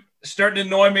Boeheim starting to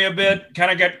annoy me a bit.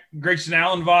 Kind of got Grayson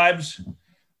Allen vibes.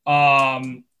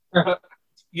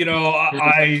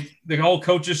 The whole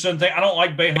coach's son thing. I don't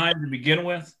like Boeheim to begin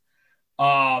with.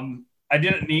 I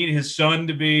didn't need his son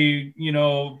to be,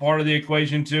 part of the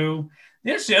equation too.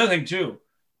 That's the other thing too.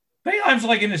 Boeheim's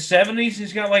like in his 70s.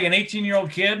 He's got like an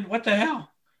 18-year-old kid. What the hell?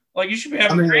 Like, you should be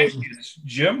having grandkids,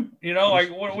 Jim.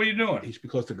 What are you doing? He should be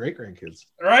close to great-grandkids.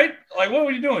 Right? Like, what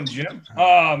are you doing, Jim?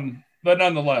 But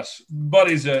nonetheless,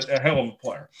 Buddy's a hell of a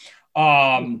player.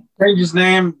 Change his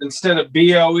name. Instead of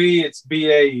B-O-E, it's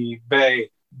B-A-E.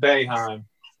 Boeheim.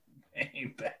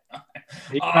 He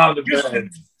found a bed.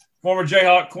 Former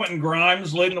Jayhawk Quentin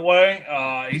Grimes leading the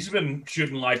way. He's been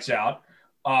shooting lights out.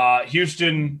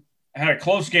 Houston had a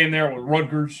close game there with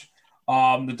Rutgers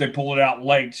that they pulled it out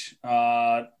late.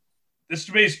 This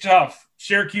to me is tough.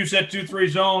 Syracuse at 2-3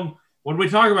 zone. What did we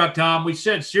talk about, Tom? We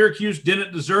said Syracuse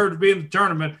didn't deserve to be in the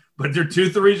tournament, but their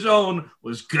 2-3 zone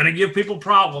was going to give people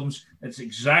problems. That's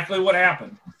exactly what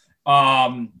happened.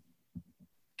 Kelvin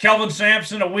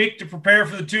Sampson, a week to prepare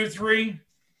for the 2-3.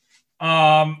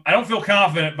 I don't feel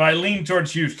confident, but I lean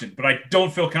towards Houston. But I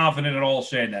don't feel confident at all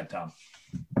saying that, Tom.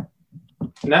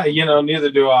 No, neither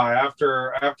do I.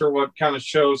 After what kind of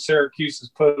show Syracuse has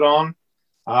put on,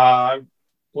 I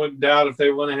wouldn't doubt if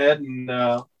they went ahead and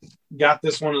got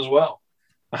this one as well.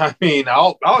 I mean,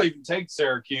 I'll even take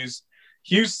Syracuse.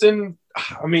 Houston,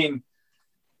 I mean,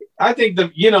 I think and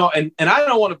I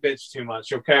don't want to bitch too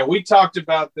much, okay? We talked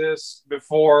about this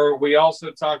before. We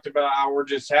also talked about how we're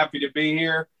just happy to be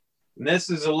here. And this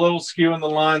is a little skew in the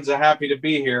lines of happy to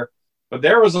be here. But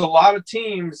there was a lot of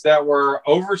teams that were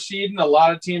overseeded and a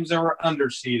lot of teams that were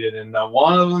underseeded. And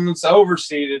one of them that's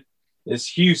overseeded is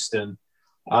Houston.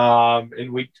 I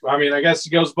guess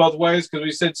it goes both ways because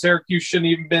we said Syracuse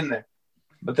shouldn't even been there.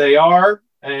 But they are,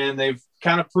 and they've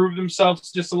kind of proved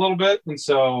themselves just a little bit. And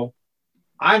so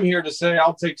I'm here to say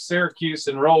I'll take Syracuse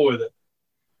and roll with it.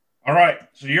 All right,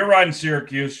 so you're riding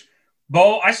Syracuse.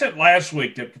 Bo, I said last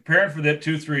week that preparing for that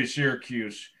 2-3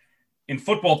 Syracuse, in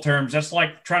football terms, that's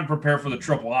like trying to prepare for the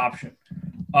triple option.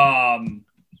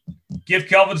 Give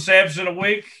Kelvin Sampson a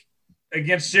week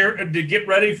against to get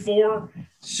ready for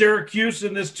Syracuse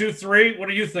in this 2-3. What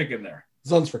are you thinking there?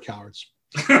 Zone's for cowards.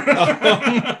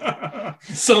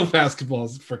 Some basketball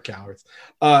is for cowards.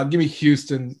 Give me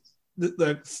Houston.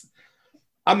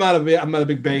 I'm not a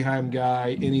big Boeheim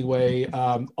guy anyway.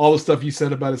 All the stuff you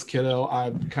said about his kiddo,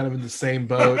 I'm kind of in the same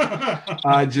boat.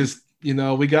 I just,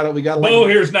 we got. Bo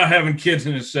here's not having kids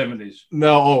in his 70s.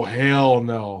 No, oh hell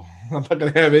no. I'm not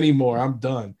gonna have any more. I'm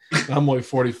done. I'm only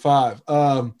 45.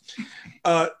 No,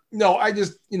 I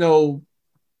just,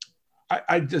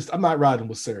 I'm not riding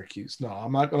with Syracuse. No,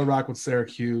 I'm not going to rock with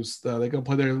Syracuse. They're going to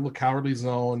play their little cowardly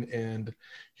zone, and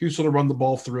Houston will run the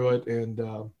ball through it, and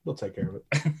they'll take care of it.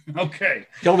 Okay.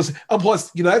 Kelvin,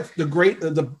 plus, that's the great.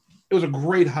 It was a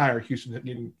great hire, Houston,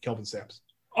 getting Kelvin Sampson.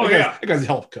 Oh, yeah. That guy's a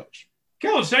hell of a coach.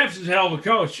 Kelvin Sampson's a hell of a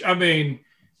coach. I mean,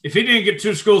 if he didn't get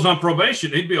 2 schools on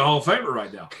probation, he'd be a Hall of Famer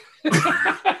right now.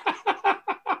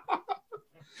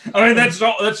 I mean, that's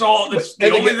all. That's the only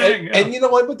thing. Yeah. And you know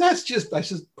what? But that's just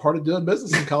part of doing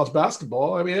business in college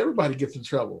basketball. I mean, everybody gets in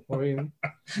trouble. I mean,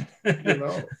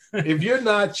 if you're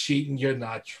not cheating, you're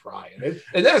not trying.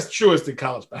 And that's truest in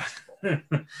college basketball.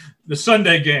 The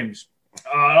Sunday games. It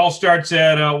all starts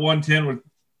at 1:10 with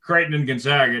Creighton and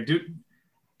Gonzaga. Do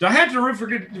I have to root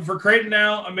for Creighton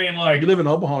now? I mean, like, you live in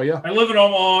Omaha, yeah. I live in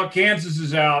Omaha. Kansas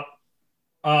is out.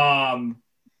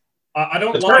 I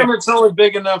don't the tournament's only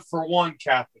big enough for one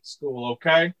Catholic school,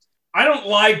 okay? I don't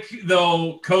like,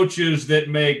 though, coaches that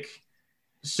make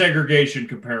segregation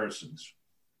comparisons.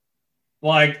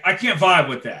 Like, I can't vibe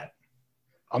with that.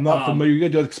 I'm not familiar. You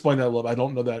got to explain that a little bit. I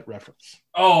don't know that reference.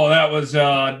 Oh, that was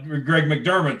Greg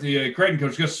McDermott, the Creighton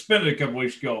coach, got suspended a couple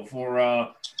weeks ago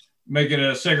for making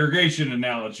a segregation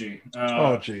analogy.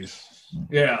 Oh, geez.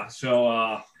 Yeah,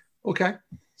 so okay.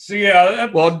 So, yeah.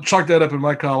 I'll chalk that up in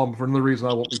my column for another reason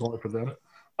I won't be going for them.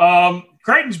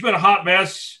 Creighton's been a hot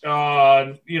mess,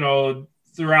 throughout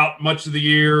much of the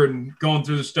year and going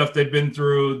through the stuff they've been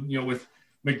through, with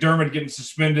McDermott getting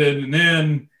suspended. And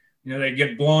then, they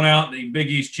get blown out in the Big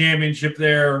East Championship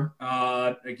there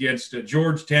against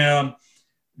Georgetown.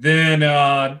 Then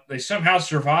they somehow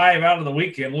survive out of the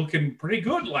weekend, looking pretty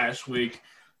good last week.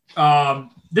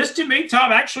 This, to me,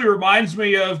 Tom, actually reminds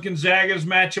me of Gonzaga's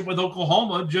matchup with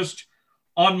Oklahoma just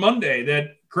on Monday,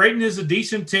 that Creighton is a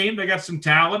decent team. They got some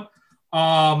talent.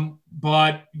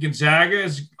 But Gonzaga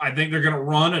I think they're going to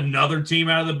run another team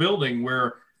out of the building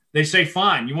where they say,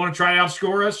 fine, you want to try to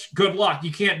outscore us? Good luck.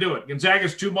 You can't do it.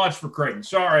 Gonzaga's too much for Creighton.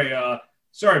 Sorry,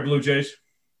 Blue Jays.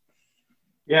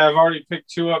 Yeah, I've already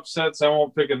picked 2 upsets. I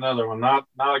won't pick another one. Not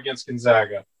against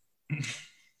Gonzaga.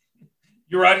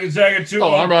 You're riding Gonzaga too?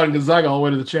 Oh, I'm riding Gonzaga all the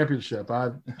way to the championship.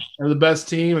 They're the best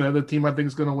team, and they're the team I think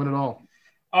is going to win it all.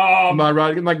 I'm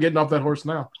not getting off that horse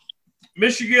now.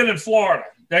 Michigan and Florida.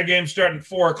 That game's starting at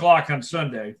 4:00 on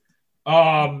Sunday.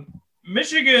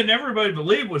 Michigan, everybody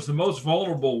believed, was the most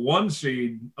vulnerable 1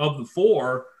 seed of the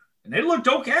 4, and they looked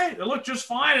okay. They looked just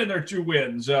fine in their 2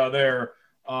 wins. Their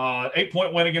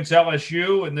 8-point win against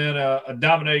LSU, and then a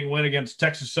dominating win against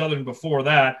Texas Southern before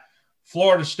that.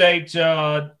 Florida State,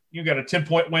 you got a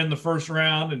 10-point win in the first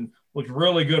round and looked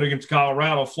really good against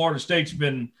Colorado. Florida State's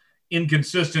been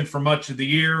inconsistent for much of the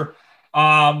year.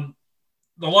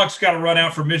 The luck's got to run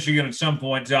out for Michigan at some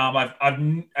point, Tom.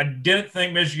 I didn't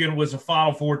think Michigan was a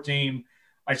Final Four team.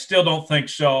 I still don't think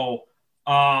so.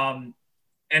 And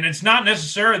it's not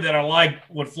necessary that I like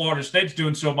what Florida State's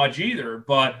doing so much either,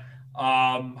 but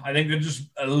I think they're just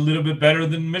a little bit better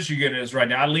than Michigan is right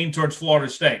now. I lean towards Florida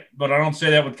State, but I don't say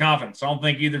that with confidence. I don't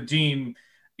think either team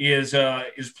is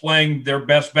playing their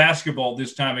best basketball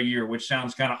this time of year, which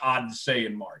sounds kind of odd to say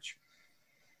in March.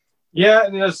 Yeah,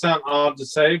 it does sound odd to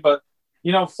say, but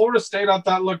Florida State I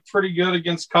thought looked pretty good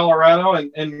against Colorado,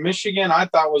 and Michigan I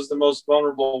thought was the most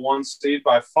vulnerable 1 seed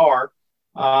by far.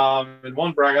 In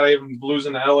one bracket, I even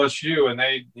losing to LSU, and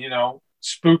they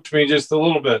spooked me just a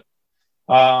little bit.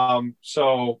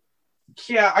 So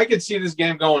yeah, I could see this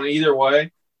game going either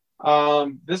way.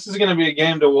 This is going to be a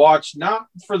game to watch, not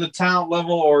for the talent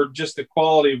level or just the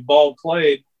quality of ball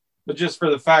played, but just for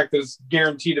the fact that it's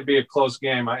guaranteed to be a close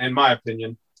game, in my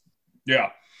opinion. Yeah.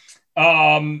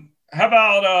 How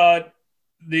about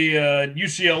the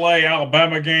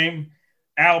UCLA-Alabama game?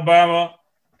 Alabama,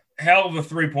 hell of a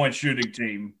 3-point shooting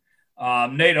team.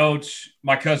 Nate Oates,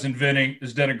 my cousin Vinny,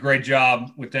 has done a great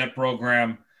job with that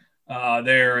program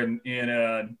there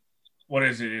in what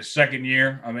is it, his 2nd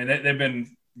year? I mean, they've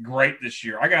been great this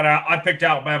year. I picked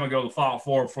Alabama to go to the Final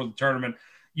Four for the tournament.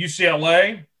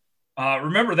 UCLA,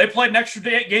 Remember, they played an extra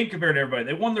game compared to everybody.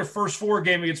 They won their first 4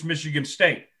 game against Michigan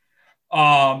State.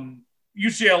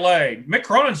 UCLA,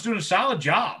 McFarland's doing a solid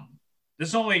job. This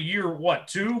is only year,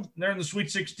 2? They're in the Sweet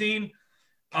 16.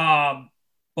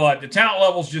 But the talent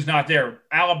level's just not there.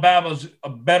 Alabama's a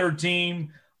better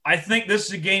team. I think this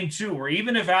is a game, too, where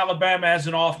even if Alabama has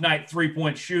an off night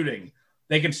 3-point shooting,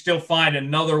 they can still find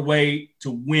another way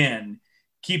to win,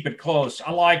 keep it close.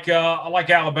 I like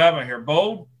Alabama here.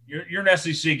 Bo, you're an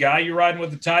SEC guy. You're riding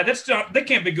with the Tide. They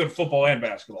can't be good at football and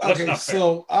basketball. That's not fair.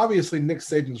 So obviously Nick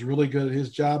Saban's really good at his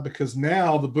job because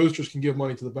now the boosters can give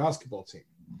money to the basketball team.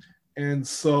 And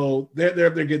so they're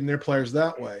getting their players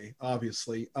that way,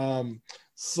 obviously.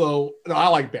 So no, I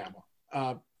like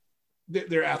Bama.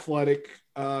 They're athletic.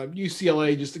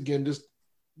 UCLA, just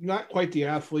not quite the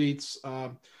athletes.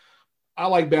 I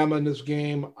like Bama in this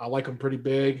game. I like them pretty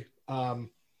big.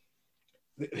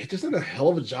 They just did a hell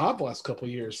of a job the last couple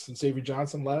of years since Avery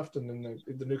Johnson left, and then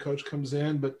the new coach comes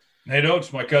in. But Nate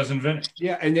Oates, my cousin Vinny.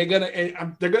 Yeah, and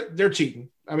they're cheating.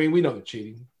 I mean, we know they're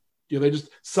cheating. They just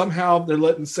somehow they're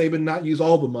letting Saban not use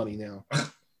all the money now, and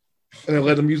they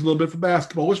let them use a little bit for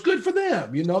basketball, which is good for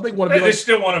them. They want to. They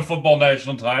still want a football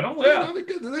national title. Yeah,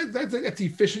 that's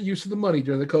efficient use of the money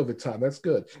during the COVID time. That's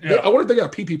good. Yeah. I wonder if they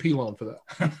got a PPP loan for that.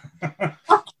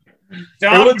 It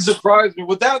wouldn't surprise me.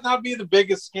 Would that not be the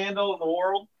biggest scandal in the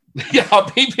world? Yeah, a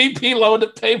PPP loan to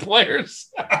pay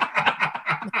players.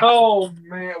 Oh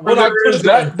man! Would it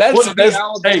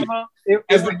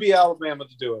be Alabama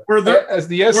to do it. Where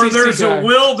there's a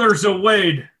Will, there's a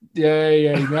Wade.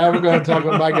 Yeah. Now we're going to talk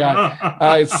about my guy. All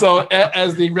right. So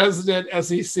as the resident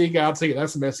SEC guy, I'll tell you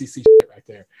that's some SEC shit right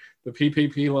there. The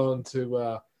PPP loan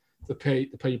to pay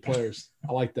your players.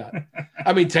 I like that.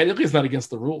 I mean, technically, it's not against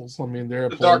the rules. I mean, they're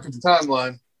the darkest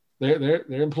timeline. They're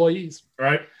employees,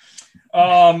 right?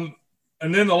 And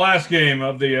then the last game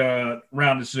of the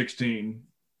round of 16,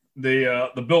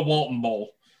 the Bill Walton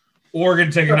Bowl,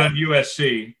 Oregon taking on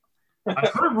USC. I've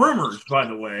heard rumors, by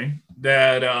the way,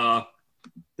 that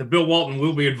the Bill Walton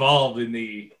will be involved in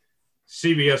the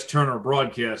CBS Turner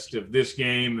broadcast of this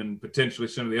game and potentially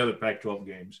some of the other Pac-12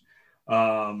 games.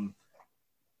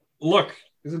 Look,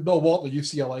 isn't Bill Walton a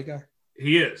UCLA guy?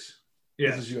 He is.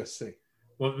 Yes. This is USC.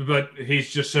 Well, but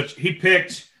he's just he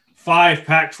picked 5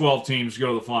 Pac-12 teams to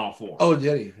go to the Final Four. Oh,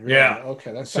 did he? Really? Yeah.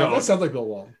 Okay, that sounds like Bill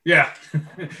Walton. Yeah,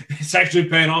 it's actually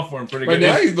paying off for him pretty good.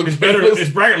 Now he looks better. His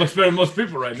bracket looks better than most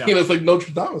people right now. He looks like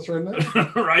Notre Dame right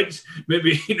now. Right?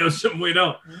 Maybe he knows something we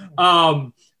don't.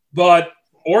 But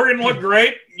Oregon looked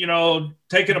great.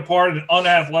 Taking apart an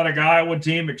unathletic Iowa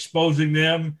team, exposing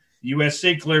them.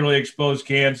 USC clearly exposed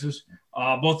Kansas.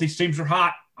 Both these teams are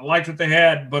hot. I liked what they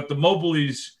had, but the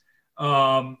Moblies.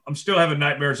 I'm still having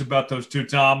nightmares about those two,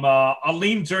 Tom. I'll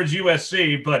lean towards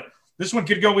USC, but this one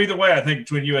could go either way, I think,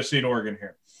 between USC and Oregon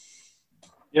here.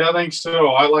 Yeah, I think so.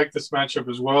 I like this matchup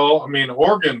as well. I mean,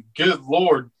 Oregon, good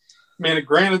Lord. I mean,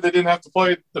 granted, they didn't have to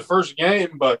play the first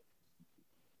game, but,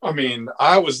 I mean,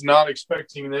 I was not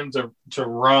expecting them to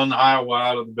run Iowa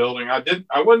out of the building. I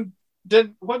wasn't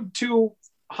too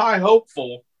high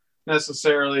hopeful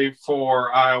necessarily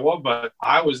for Iowa, but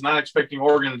I was not expecting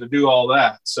Oregon to do all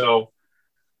that. So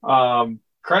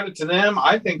credit to them.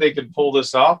 I think they could pull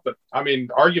this off, but I mean,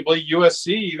 arguably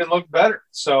USC even looked better.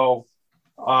 So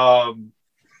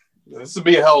this would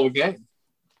be a hell of a game.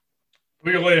 Who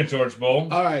are you leaning towards, Bo?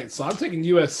 All right, so I'm taking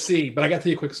USC, but I got to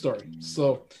tell you a quick story.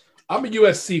 So I'm a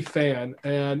USC fan,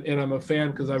 and I'm a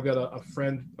fan because I've got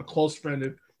a close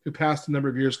friend who passed a number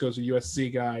of years ago as a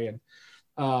USC guy,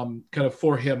 and kind of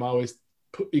for him, I always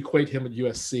equate him with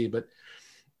USC. But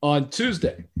on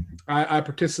Tuesday, I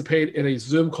participate in a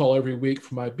Zoom call every week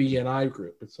for my BNI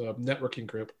group. It's a networking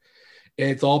group,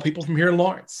 and it's all people from here in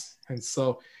Lawrence. And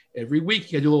so every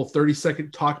week, you do a little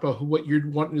 30-second talk about what you're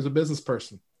wanting as a business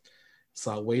person.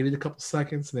 So I waited a couple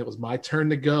seconds, and it was my turn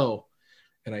to go.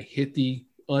 And I hit the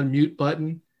unmute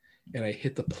button, and I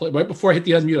hit the play. Right before I hit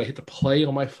the unmute, I hit the play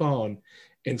on my phone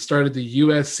and started the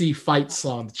USC fight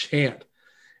song, the chant.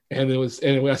 And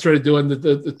I started doing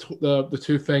the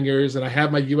two fingers, and I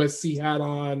had my USC hat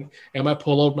on and my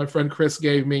pullover my friend Chris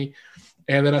gave me.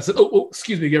 And then I said, oh,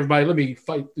 excuse me, everybody, let me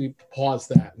pause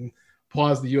that and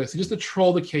pause the USC just to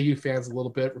troll the KU fans a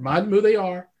little bit, remind them who they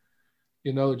are.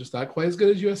 They're just not quite as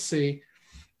good as USC.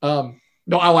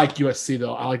 No, I like USC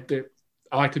though. I like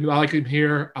them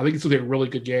here. I think it's going to be a really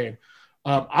good game.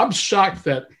 I'm shocked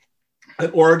that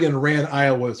Oregon ran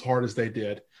Iowa as hard as they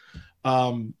did.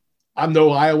 I'm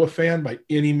no Iowa fan by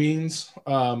any means,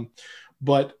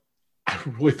 but I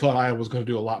really thought Iowa was going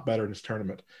to do a lot better in this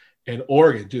tournament, and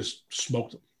Oregon just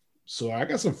smoked them. So I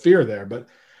got some fear there, but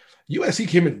USC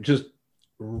came in and just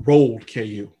rolled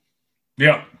KU.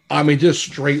 Yeah. I mean, just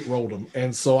straight rolled them.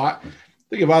 And so I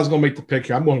think if I was going to make the pick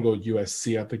here, I'm going to go with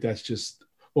USC. I think that's just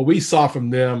what we saw from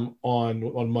them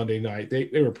on Monday night. They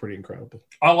were pretty incredible.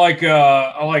 I like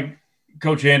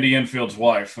Coach Andy Enfield's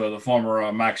wife, the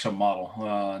former Maxim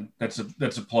model. That's a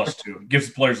 +2. Gives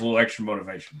the players a little extra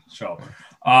motivation. So,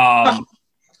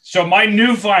 so my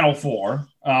new Final Four.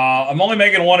 I'm only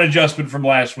making one adjustment from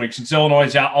last week since Illinois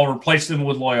is out. I'll replace them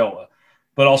with Loyola,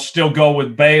 but I'll still go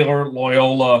with Baylor,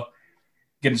 Loyola,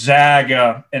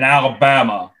 Gonzaga, and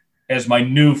Alabama as my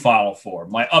new Final Four.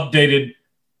 My updated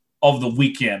of the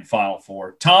weekend Final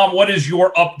Four. Tom, what is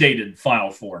your updated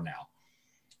Final Four now?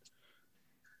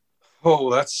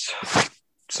 Oh, that's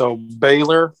so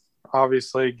Baylor,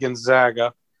 obviously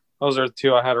Gonzaga. Those are the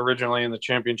two I had originally in the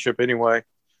championship anyway.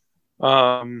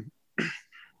 Yeah,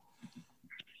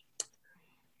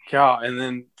 and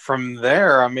then from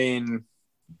there, I mean,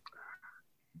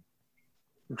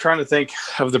 I'm trying to think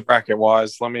of the bracket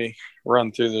wise. Let me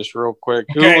run through this real quick.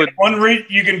 Okay,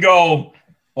 you can go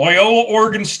Loyola,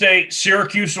 Oregon State,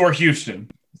 Syracuse, or Houston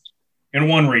in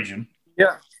one region.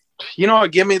 Yeah. You know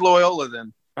what? Give me Loyola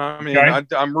then. I mean,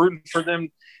 okay. I'm rooting for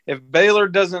them. If Baylor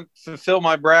doesn't fulfill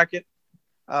my bracket,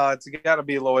 it's got to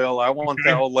be Loyola. I want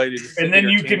that old lady to and then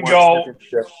you can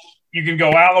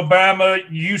go Alabama,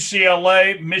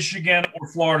 UCLA, Michigan, or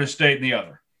Florida State in the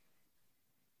other.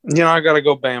 You know, I got to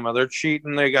go Bama. They're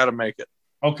cheating. They got to make it.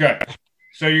 Okay.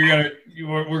 So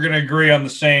we're gonna agree on the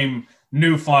same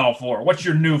new Final Four. What's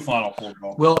your new Final Four,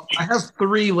 Bo? Well, I have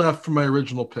 3 left from my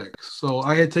original pick. So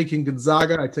I had taken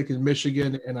Gonzaga, I had taken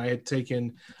Michigan, and I had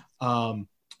taken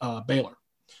Baylor.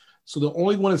 So the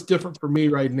only one that's different for me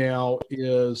right now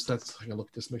is I gotta look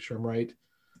at this, make sure I'm right.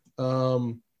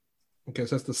 Okay,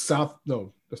 so that's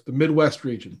that's the Midwest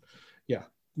region. Yeah,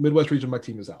 Midwest region, my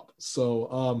team is out.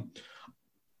 So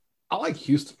I like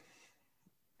Houston.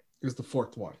 Is the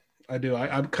 4th one. I do.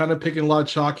 I'm kind of picking a lot of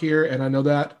chalk here, and I know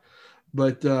that.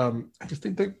 But I just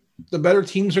think that the better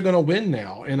teams are going to win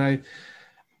now. And I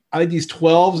think these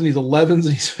 12s and these 11s and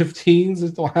these 15s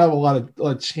just don't have a lot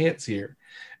of chance here.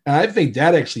 And I think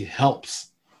that actually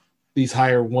helps these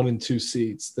higher 1 and 2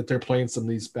 seeds that they're playing some of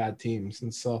these bad teams.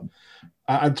 And so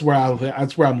that's where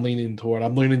I'm leaning toward.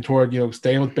 I'm leaning toward,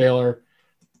 staying with Baylor,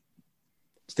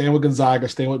 staying with Gonzaga,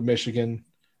 staying with Michigan,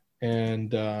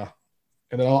 and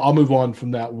then I'll move on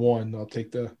from that one. I'll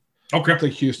take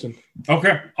Houston.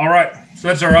 Okay. All right. So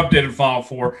that's our updated Final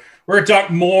Four. We're going to talk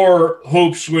more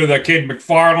hoops with Cayden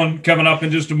McFarland coming up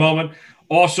in just a moment.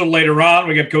 Also later on,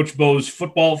 we got Coach Bo's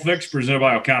Football Fix presented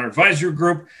by O'Connor Advisory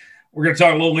Group. We're going to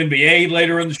talk a little NBA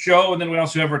later in the show, and then we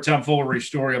also have our tomfoolery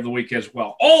story of the week as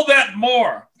well. All that and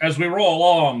more as we roll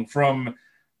along from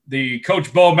the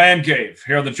Coach Bo Man Cave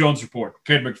here on the Jones Report.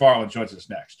 Cayden McFarland joins us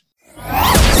next.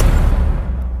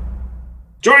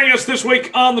 Joining us this week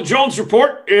on the Jones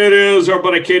Report, it is our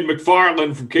buddy Cayden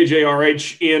McFarland from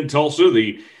KJRH in Tulsa,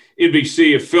 the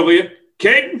NBC affiliate.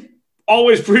 Cayden,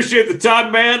 always appreciate the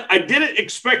time, man. I didn't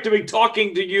expect to be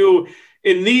talking to you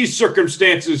in these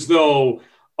circumstances, though,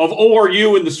 of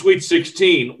ORU in the Sweet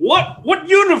 16. What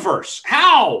universe?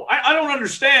 How? I don't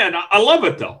understand. I love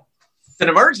it, though. It's an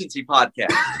emergency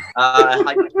podcast.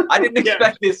 I didn't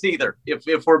expect this either,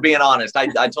 if we're being honest.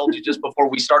 I told you just before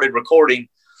we started recording,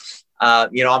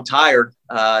 I'm tired.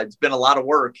 It's been a lot of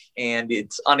work, and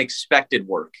it's unexpected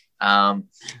work. But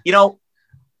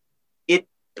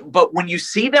when you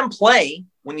see them play,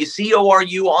 when you see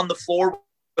ORU on the floor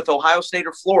with Ohio State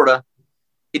or Florida,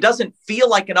 it doesn't feel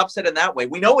like an upset in that way.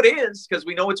 We know it is because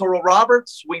we know it's Oral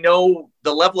Roberts. We know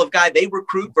the level of guy they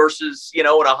recruit versus, an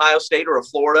Ohio State or a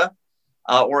Florida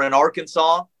or an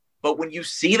Arkansas. But when you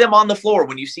see them on the floor,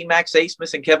 when you see Max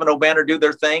Asmus and Kevin O'Banner do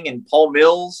their thing and Paul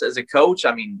Mills as a coach,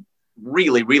 I mean,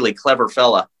 really, really clever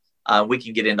fella. We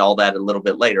can get into all that a little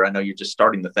bit later. I know you're just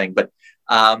starting the thing, but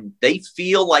they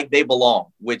feel like they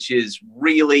belong, which is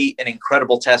really an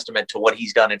incredible testament to what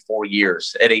he's done in 4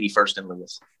 years at 81st and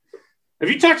Lewis. Have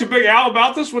you talked to Big Al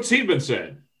about this? What's he been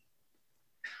saying?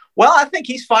 Well, I think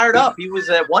he's fired up. He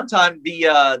was at one time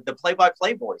the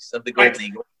play-by-play voice of the Golden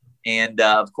Eagles. And,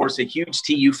 of course, a huge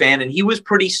TU fan. And he was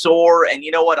pretty sore. And you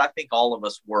know what? I think all of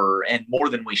us were, and more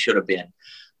than we should have been,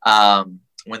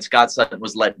 when Scott Sutton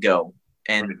was let go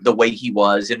and the way he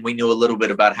was. And we knew a little bit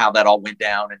about how that all went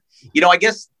down. And, I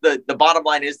guess the bottom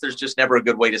line is there's just never a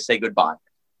good way to say goodbye.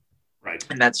 Right.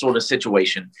 In that sort of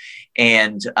situation.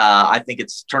 And I think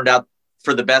it's turned out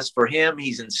for the best for him.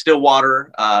 He's in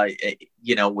Stillwater,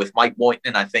 with Mike Boynton.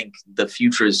 And I think the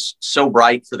future is so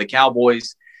bright for the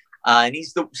Cowboys. And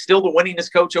he's still the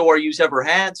winningest coach ORU's ever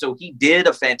had. So he did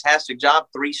a fantastic job,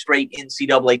 3 straight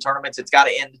NCAA tournaments. It's got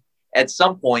to end at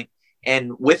some point.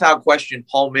 And without question,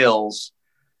 Paul Mills,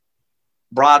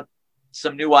 brought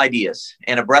some new ideas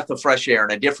and a breath of fresh air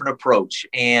and a different approach.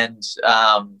 And,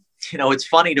 it's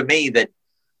funny to me that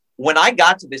when I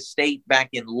got to this state back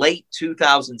in late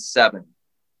 2007,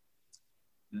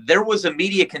 there was a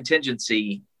media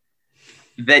contingency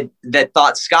that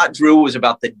thought Scott Drew was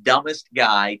about the dumbest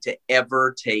guy to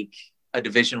ever take a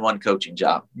Division I coaching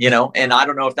job, and I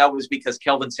don't know if that was because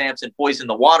Kelvin Sampson poisoned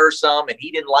the water some and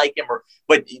he didn't like him,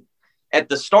 but at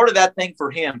the start of that thing for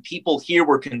him, people here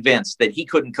were convinced that he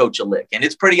couldn't coach a lick. And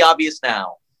it's pretty obvious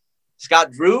now.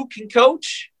 Scott Drew can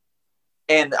coach.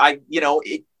 And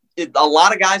a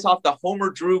lot of guys off the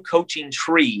Homer Drew coaching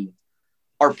tree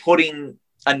are putting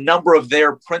a number of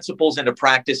their principles into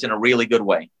practice in a really good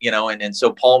way, and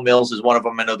so Paul Mills is one of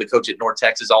them. I know the coach at North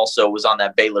Texas also was on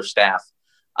that Baylor staff.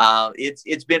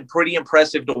 It's been pretty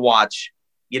impressive to watch.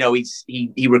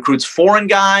 He recruits foreign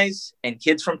guys and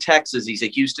kids from Texas. He's a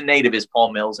Houston native, is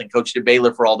Paul Mills, and coached at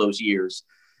Baylor for all those years.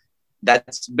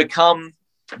 That's become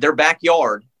their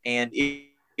backyard, and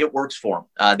it works for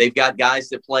them. They've got guys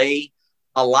that play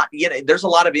a lot. There's a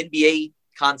lot of NBA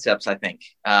concepts, I think,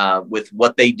 with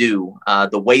what they do,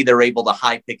 the way they're able to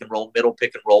high pick and roll, middle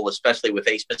pick and roll, especially with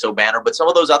Ace Banner, but some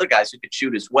of those other guys who could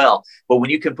shoot as well. But when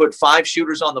you can put 5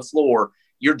 shooters on the floor,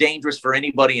 you're dangerous for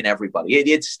anybody and everybody.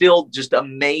 It still just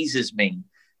amazes me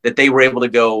that they were able to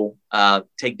go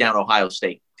take down Ohio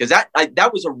State, because that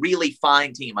was a really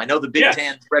fine team. I know the Big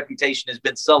Ten's reputation has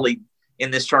been sullied in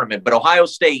this tournament, but Ohio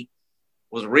State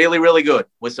was really, really good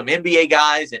with some NBA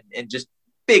guys and just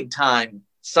big time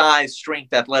size,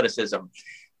 strength, athleticism.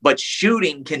 But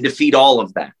shooting can defeat all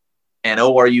of that, and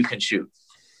ORU can shoot.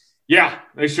 Yeah,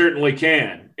 they certainly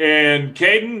can. And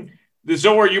Cayden, this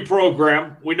ORU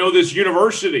program, we know this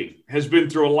university has been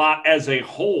through a lot as a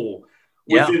whole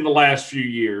within the last few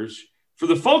years. For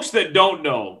the folks that don't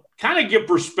know, kind of give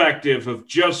perspective of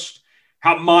just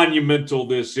how monumental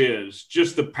this is,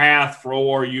 just the path for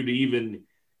ORU to even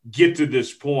get to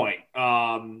this point.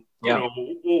 What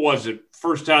was it?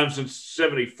 First time since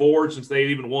 74, since they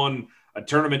even won a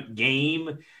tournament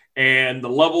game, and the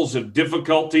levels of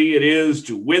difficulty it is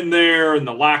to win there and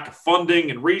the lack of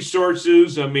funding and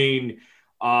resources. I mean,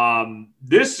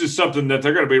 this is something that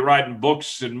they're going to be writing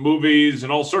books and movies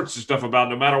and all sorts of stuff about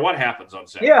no matter what happens on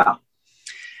Saturday. Yeah.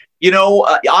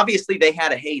 Obviously they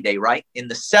had a heyday, right? In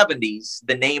the 70s,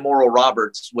 the name Oral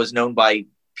Roberts was known by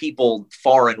people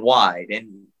far and wide.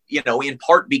 And, in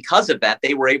part because of that,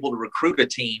 they were able to recruit a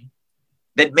team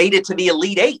that made it to the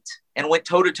Elite Eight and went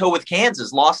toe-to-toe with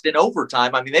Kansas, lost in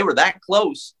overtime. I mean, they were that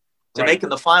close to making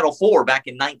the Final Four back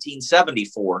in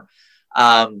 1974.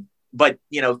 But,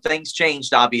 things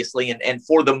changed, obviously, and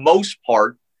for the most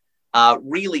part,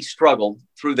 really struggled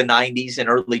through the 90s and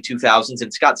early 2000s,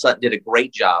 and Scott Sutton did a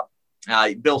great job.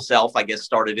 Bill Self, I guess,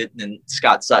 started it, and then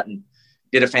Scott Sutton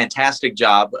did a fantastic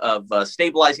job of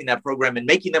stabilizing that program and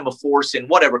making them a force in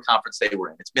whatever conference they were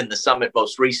in. It's been the Summit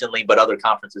most recently, but other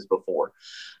conferences before.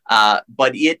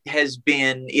 But it had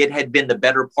been the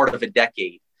better part of a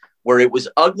decade where it was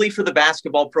ugly for the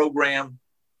basketball program.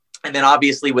 And then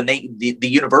obviously when the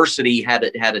university had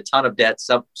a ton of debt,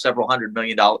 several $100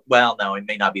 million. Well, no, it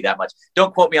may not be that much.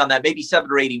 Don't quote me on that. Maybe $7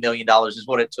 or $80 million is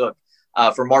what it took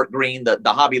for Mark Green, the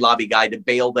Hobby Lobby guy, to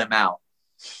bail them out.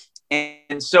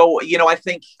 And so, I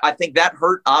think that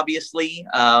hurt, obviously.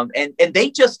 And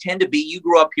they just tend to be, you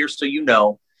grew up here, so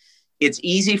it's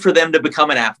easy for them to become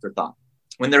an afterthought.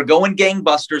 When they're going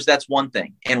gangbusters, that's one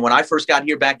thing. And when I first got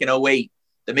here back in 2008,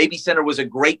 the Mabee Center was a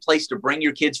great place to bring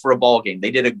your kids for a ball game.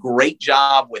 They did a great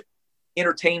job with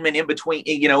entertainment in between,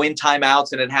 in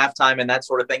timeouts and at halftime and that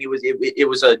sort of thing. It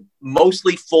was a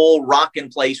mostly full rocking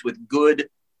place with good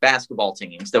basketball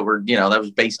teams that were, that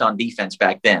was based on defense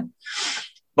back then.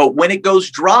 But when it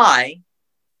goes dry,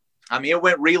 it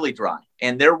went really dry.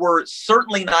 And there were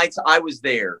certainly nights I was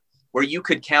there where you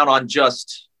could count on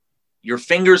just your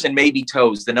fingers and maybe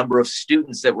toes the number of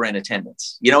students that were in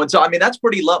attendance. And so, that's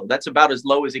pretty low. That's about as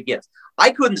low as it gets.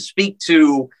 I couldn't speak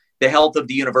to the health of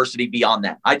the university beyond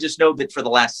that. I just know that for the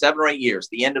last 7 or 8 years,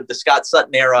 the end of the Scott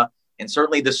Sutton era, and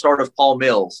certainly the start of Paul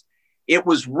Mills, it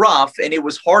was rough, and it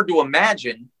was hard to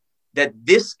imagine that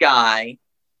this guy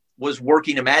was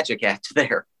working a magic act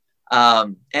there.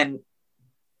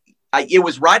 It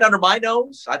was right under my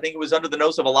nose. I think it was under the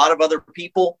nose of a lot of other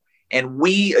people. And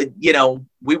we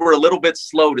were a little bit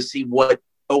slow to see what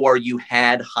ORU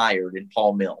had hired in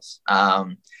Paul Mills.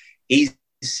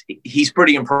 He's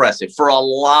pretty impressive for a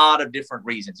lot of different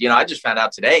reasons. I just found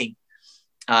out today,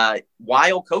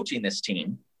 while coaching this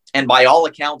team, and by all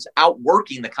accounts,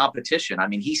 outworking the competition.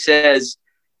 He says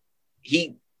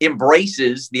he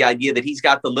embraces the idea that he's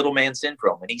got the little man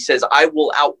syndrome, and he says, "I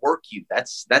will outwork you."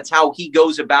 That's how he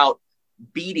goes about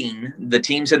beating the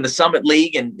teams in the Summit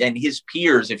League and his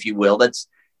peers, if you will. That's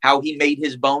how he made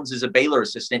his bones as a Baylor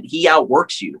assistant. He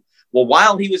outworks you. Well,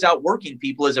 while he was outworking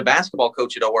people as a basketball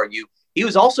coach at ORU, he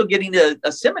was also getting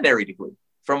a seminary degree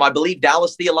from, I believe,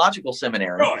 Dallas Theological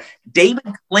Seminary. Really? David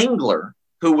Klingler,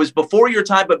 who was before your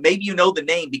time, but maybe you know the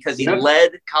name because he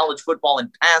led college football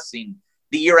in passing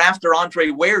the year after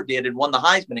Andre Ware did and won the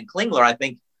Heisman. And Klingler, I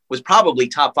think, was probably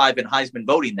top 5 in Heisman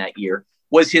voting that year,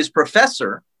 was his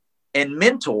professor and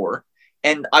mentor.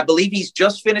 And I believe he's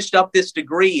just finished up this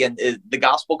degree. And the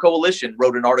Gospel Coalition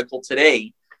wrote an article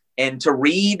today. And to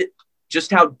read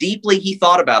just how deeply he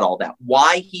thought about all that,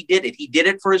 why he did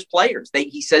it for his players.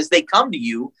 He says they come to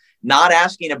you not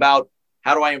asking about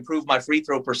how do I improve my free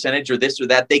throw percentage or this or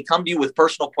that. They come to you with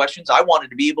personal questions. I wanted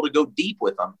to be able to go deep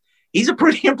with them. He's a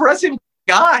pretty impressive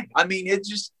guy. I mean, it's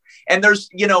just, and there's,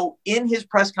 in his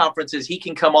press conferences, he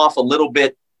can come off a little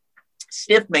bit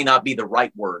stiff, may not be the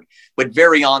right word, but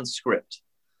very on script.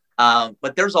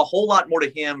 But there's a whole lot more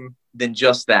to him than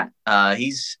just that.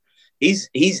 He's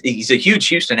a huge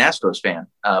Houston Astros fan,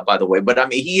 by the way. But I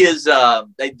mean, he is.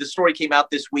 The story came out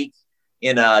this week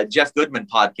in a Jeff Goodman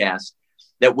podcast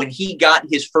that when he got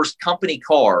his first company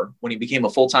car, when he became a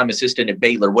full-time assistant at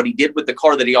Baylor, what he did with the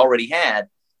car that he already had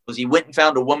was he went and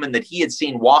found a woman that he had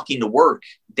seen walking to work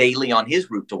daily on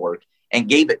his route to work and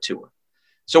gave it to her.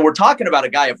 So we're talking about a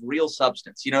guy of real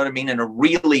substance, you know what I mean? And a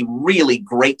really, really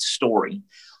great story.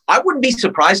 I wouldn't be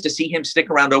surprised to see him stick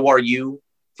around ORU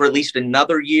for at least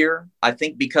another year. I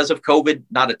think because of COVID,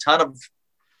 not a ton of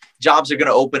jobs are going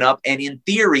to open up. And in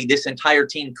theory, this entire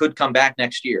team could come back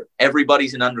next year.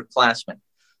 Everybody's an underclassman.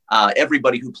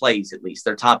 Everybody who plays, at least,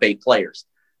 their top 8 players.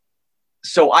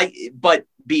 But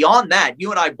beyond that,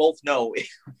 you and I both know,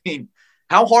 I mean,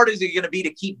 how hard is it going to be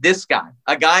to keep this guy,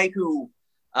 a guy who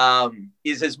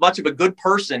is as much of a good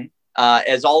person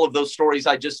as all of those stories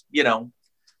I just,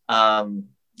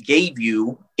 gave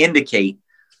you indicate,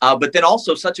 but then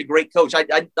also such a great coach.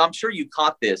 I'm sure you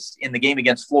caught this in the game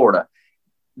against Florida.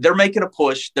 They're making a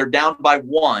push. They're down by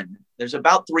 1. There's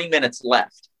about 3 minutes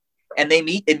left. And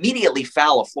they immediately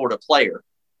foul a Florida player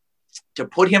to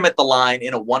put him at the line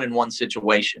in a 1-on-1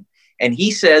 situation. And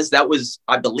he says that was,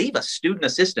 I believe, a student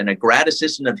assistant, a grad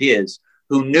assistant of his,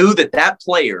 who knew that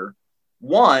player,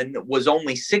 one, was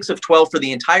only 6 of 12 for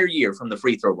the entire year from the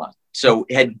free throw line. So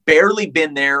had barely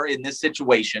been there in this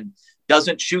situation,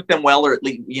 doesn't shoot them well, or at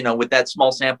least, with that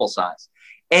small sample size.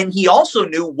 And he also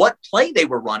knew what play they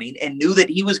were running and knew that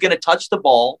he was going to touch the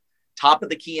ball top of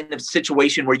the key in a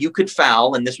situation where you could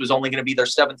foul. And this was only going to be their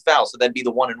 7th foul. So that'd be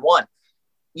the 1-and-1.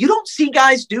 You don't see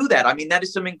guys do that. I mean, that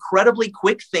is some incredibly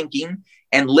quick thinking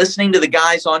and listening to the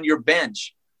guys on your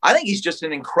bench. I think he's just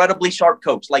an incredibly sharp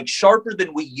coach, like sharper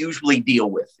than we usually deal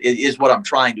with is what I'm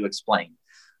trying to explain.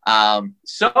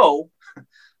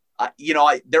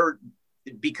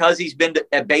 Because he's been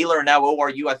at Baylor and now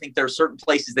ORU, I think there are certain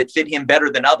places that fit him better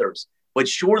than others, but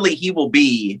surely he will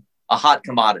be a hot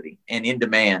commodity and in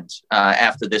demand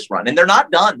after this run. And they're not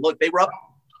done. Look, they were up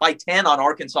by 10 on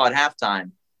Arkansas at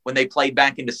halftime when they played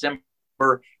back in December,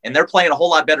 and they're playing a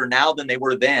whole lot better now than they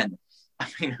were then. I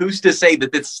mean, who's to say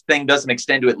that this thing doesn't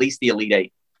extend to at least the Elite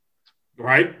 8?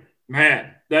 Right,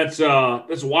 man. That's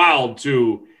wild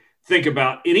to think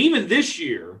about. And even this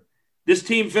year, this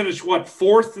team finished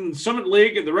 4th in the Summit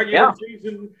League in the regular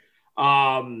season.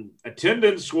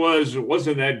 Attendance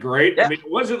wasn't that great. Yeah. I mean,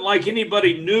 it wasn't like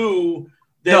anybody knew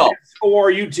that this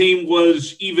ORU team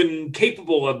was even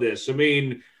capable of this. I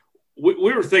mean,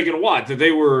 we were thinking that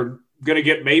they were going to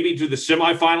get maybe to the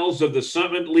semifinals of the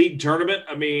Summit League tournament.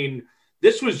 I mean,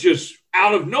 this was just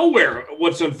out of nowhere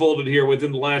what's unfolded here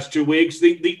within the last 2 weeks.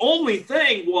 The only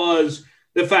thing was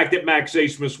the fact that Max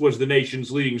Asmus was the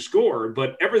nation's leading scorer,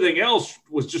 but everything else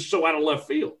was just so out of left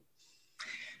field.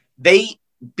 They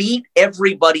beat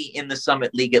everybody in the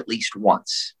Summit League at least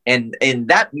once. And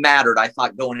that mattered, I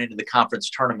thought, going into the conference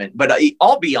tournament. But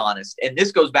I'll be honest, and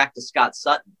this goes back to Scott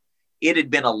Sutton, it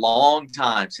had been a long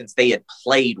time since they had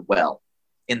played well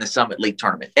in the Summit League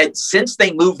tournament. And since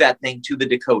they moved that thing to the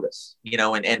Dakotas,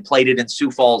 and played it in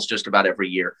Sioux Falls just about every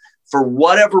year, for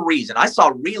whatever reason, I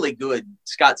saw really good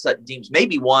Scott Sutton teams,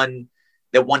 maybe one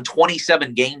that won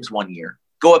 27 games one year,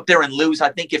 go up there and lose, I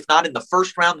think, if not in the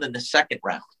first round, then the second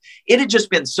round. It had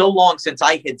just been so long since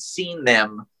I had seen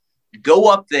them go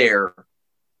up there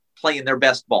playing their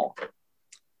best ball.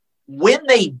 When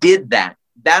they did that,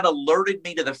 that alerted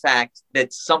me to the fact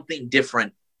that something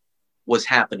different was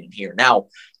happening here. Now,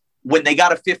 when they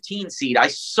got a 15 seed, I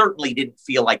certainly didn't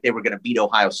feel like they were going to beat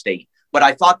Ohio State, but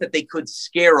I thought that they could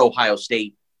scare Ohio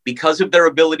State because of their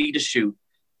ability to shoot,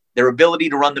 their ability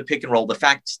to run the pick and roll, the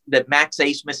fact that Max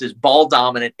Asmus is ball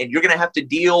dominant, and you're going to have to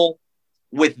deal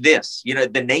with this,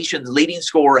 the nation's leading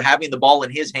scorer having the ball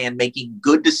in his hand, making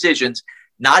good decisions,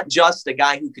 not just a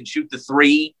guy who can shoot the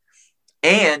three,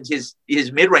 and his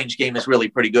mid-range game is really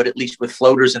pretty good, at least with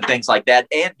floaters and things like that,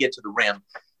 and get to the rim.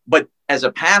 But as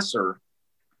a passer,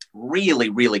 really,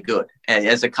 really good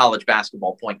as a college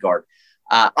basketball point guard.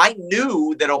 I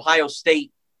knew that Ohio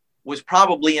State was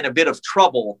probably in a bit of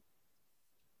trouble,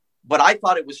 but I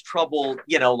thought it was trouble,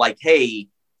 like, hey,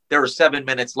 there are 7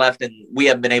 minutes left and we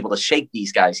haven't been able to shake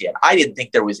these guys yet. I didn't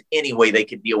think there was any way they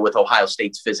could deal with Ohio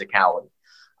State's physicality.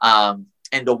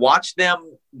 And to watch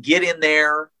them get in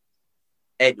there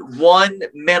and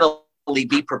mentally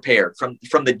be prepared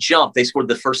from the jump. They scored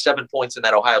the first 7 points in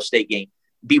that Ohio State game.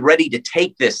 Be ready to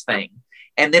take this thing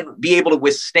and then be able to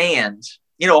withstand.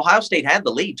 Ohio State had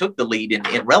the lead, took the lead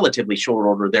in relatively short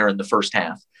order there in the first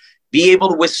half. Be able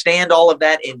to withstand all of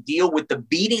that and deal with the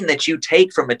beating that you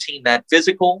take from a team that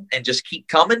physical and just keep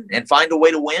coming and find a way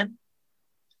to win.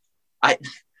 I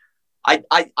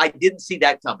didn't see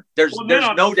that coming. There's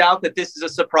no doubt that this is a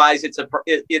surprise.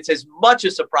 It's as much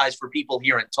a surprise for people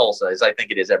here in Tulsa as I think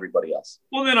it is everybody else.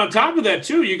 Well, then on top of that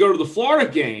too, you go to the Florida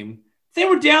game. They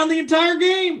were down the entire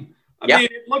game. I mean,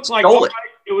 it looks like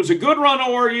it was a good run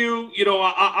ORU.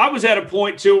 I was at a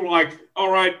point too, like,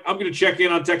 all right, I'm going to check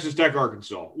in on Texas Tech,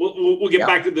 Arkansas. We'll get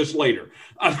back to this later.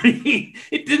 I mean,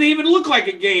 it didn't even look like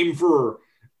a game for,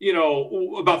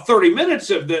 about 30 minutes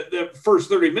of the first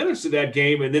 30 minutes of that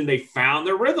game. And then they found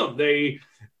their rhythm. They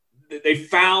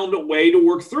found a way to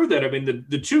work through that. I mean,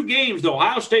 the two games, the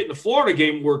Ohio State and the Florida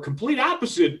game, were complete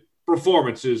opposite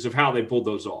performances of how they pulled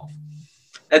those off.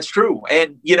 That's true.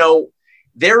 And,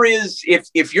 there is,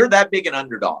 if you're that big an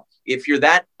underdog, if you're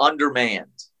that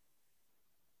undermanned,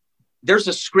 there's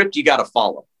a script you got to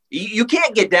follow. You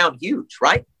can't get down huge,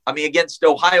 right? I mean, against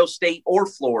Ohio State or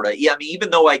Florida. Yeah, I mean, even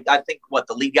though I think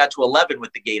the lead got to 11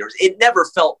 with the Gators, it never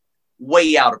felt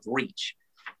way out of reach.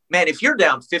 Man, if you're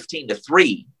down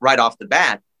 15-3 right off the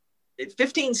bat,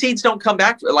 15 seeds don't come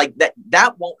back like that.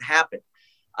 That won't happen.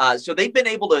 So they've been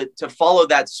able to follow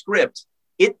that script.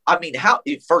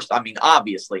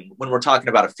 Obviously, when we're talking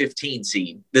about a 15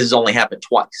 seed, this has only happened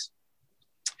twice.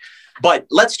 But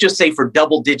let's just say for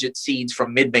double-digit seeds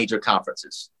from mid-major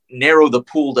conferences, narrow the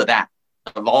pool to that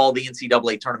of all the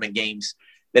NCAA tournament games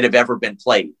that have ever been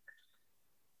played.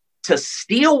 To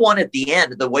steal one at the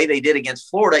end the way they did against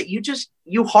Florida,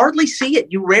 you hardly see it.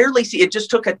 You rarely see it. It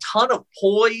just took a ton of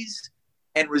poise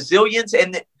and resilience.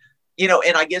 And,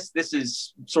 and I guess this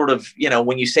is sort of,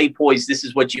 when you say poise, this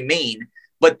is what you mean.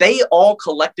 But they all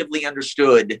collectively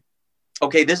understood,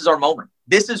 okay, this is our moment.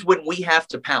 This is when we have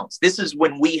to pounce. This is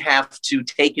when we have to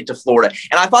take it to Florida.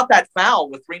 And I thought that foul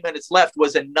with 3 minutes left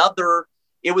was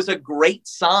it was a great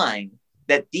sign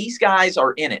that these guys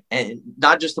are in it. And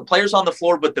not just the players on the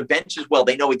floor, but the bench as well.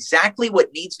 They know exactly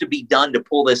what needs to be done to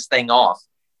pull this thing off.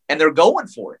 And they're going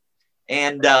for it.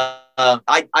 And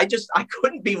I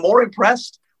couldn't be more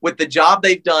impressed with the job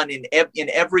they've done in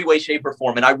every way, shape, or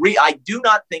form. And I do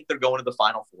not think they're going to the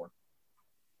Final Four.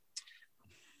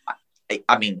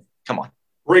 I mean, come on.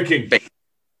 Breaking.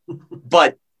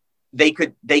 But they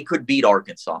could beat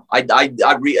Arkansas.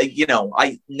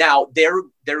 Now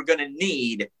they're going to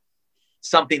need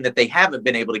something that they haven't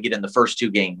been able to get in the first two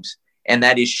games, and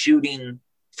that is shooting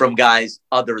from guys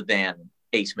other than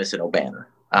Asmus and O'Banner.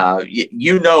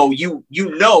 You know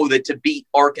that to beat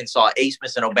Arkansas,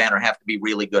 Asmus and O'Banner have to be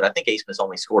really good. I think Asmus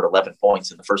only scored 11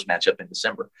 points in the first matchup in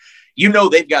December.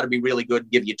 They've got to be really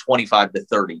good, give you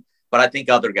 25-30. But I think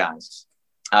other guys,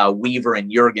 Weaver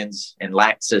and Juergens and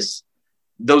Laxis,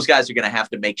 those guys are going to have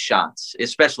to make shots,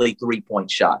 especially 3-point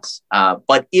shots.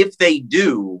 But if they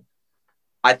do,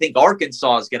 I think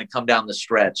Arkansas is going to come down the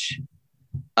stretch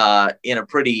in a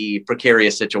pretty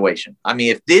precarious situation. I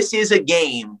mean, if this is a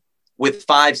game with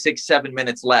 5, 6, 7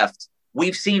 minutes left,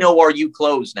 we've seen ORU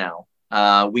close now.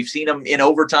 We've seen them in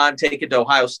overtime take it to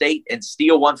Ohio State and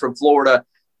steal one from Florida.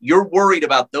 You're worried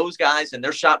about those guys and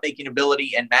their shot-making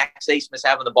ability and Max Asmus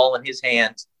having the ball in his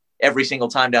hands every single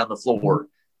time down the floor.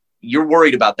 You're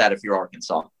worried about that if you're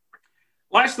Arkansas.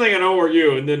 Last thing on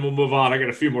ORU, and then we'll move on. I got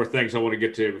a few more things I want to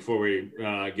get to before we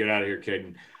get out of here,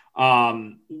 Cayden.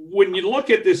 When you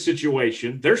look at this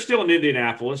situation, they're still in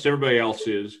Indianapolis. Everybody else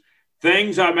is.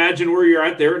 Things, I imagine, where you're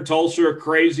at there in Tulsa are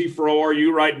crazy for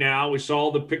ORU right now. We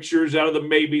saw the pictures out of the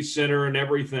Mabee Center and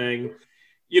everything.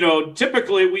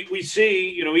 Typically we see,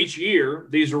 each year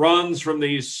these runs from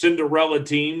these Cinderella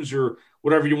teams or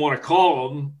whatever you want to call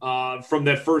them from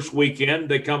that first weekend.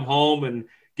 They come home and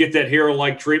get that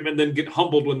hero-like treatment, then get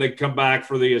humbled when they come back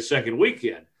for the second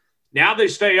weekend. Now they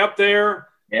stay up there,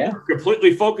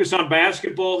 completely focused on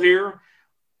basketball here.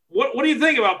 What do you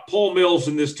think about Paul Mills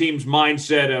and this team's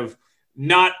mindset of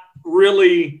not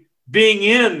really being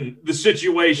in the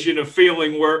situation of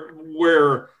feeling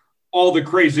where all the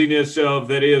craziness of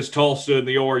that is Tulsa and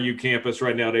the ORU campus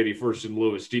right now at 81st and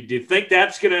Lewis. Do you think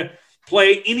that's going to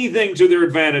play anything to their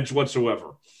advantage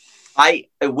whatsoever?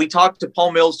 We talked to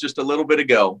Paul Mills just a little bit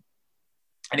ago,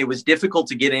 and it was difficult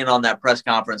to get in on that press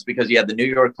conference because you had the New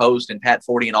York Post and Pat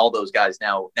Forty and all those guys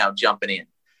now jumping in.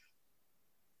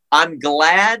 I'm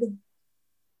glad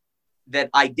that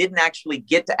I didn't actually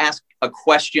get to ask a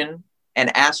question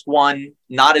and ask one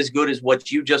not as good as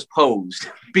what you just posed,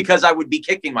 because I would be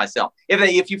kicking myself.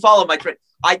 If you follow my trend,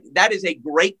 that is a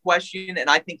great question, and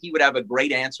I think he would have a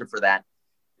great answer for that.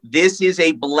 This is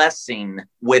a blessing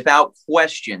without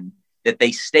question that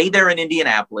they stay there in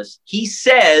Indianapolis. He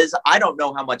says, I don't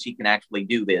know how much he can actually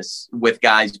do this with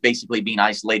guys basically being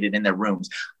isolated in their rooms.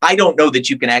 I don't know that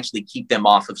you can actually keep them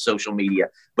off of social media,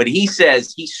 but he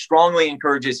says he strongly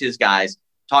encourages his guys,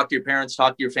 talk to your parents,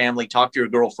 talk to your family, talk to your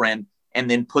girlfriend, and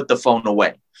then put the phone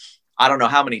away. I don't know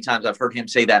how many times I've heard him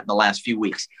say that in the last few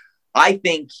weeks. I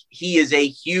think he is a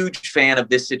huge fan of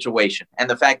this situation and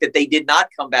the fact that they did not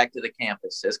come back to the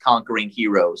campus as conquering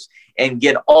heroes and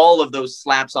get all of those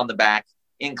slaps on the back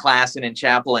in class and in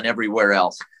chapel and everywhere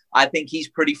else. I think he's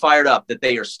pretty fired up that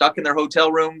they are stuck in their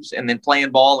hotel rooms and then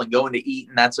playing ball and going to eat,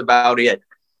 and that's about it.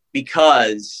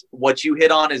 Because what you hit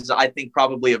on is, I think,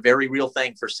 probably a very real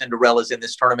thing for Cinderellas in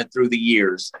this tournament through the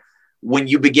years. When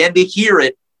you begin to hear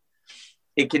it,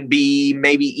 it can be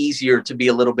maybe easier to be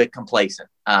a little bit complacent.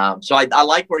 So I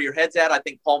like where your head's at. I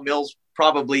think Paul Mills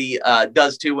probably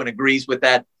does too and agrees with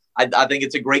that. I think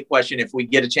it's a great question. If we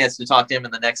get a chance to talk to him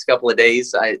in the next couple of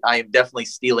days, I am definitely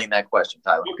stealing that question,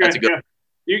 Tyler. Okay. That's a good.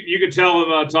 You can tell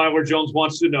him Tyler Jones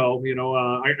wants to know.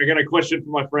 I got a question for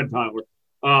my friend Tyler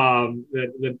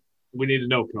that we need to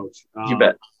know, Coach. You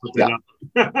bet. Yeah.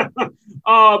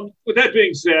 With that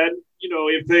being said,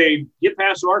 if they get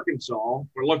past Arkansas,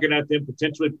 we're looking at them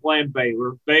potentially playing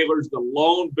Baylor. Baylor's the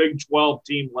lone Big 12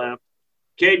 team left.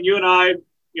 Cayden, you and I,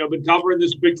 been covering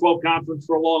this Big 12 conference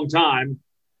for a long time.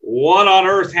 What on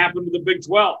earth happened to the Big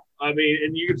 12? I mean,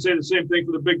 and you can say the same thing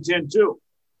for the Big 10 too.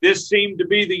 This seemed to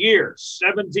be the year.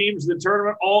 7 teams in the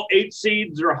tournament, all 8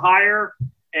 seeds or higher.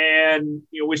 And,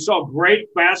 we saw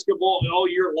great basketball all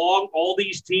year long. All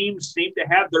these teams seem to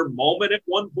have their moment at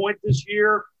one point this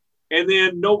year. And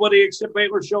then nobody except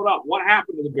Baylor showed up. What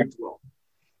happened to the Big 12?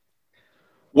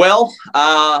 Well,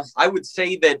 I would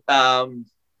say that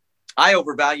I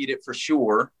overvalued it for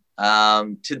sure.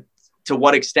 To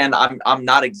what extent, I'm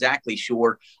not exactly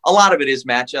sure. A lot of it is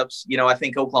matchups. I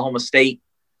think Oklahoma State,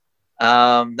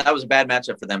 that was a bad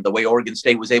matchup for them, the way Oregon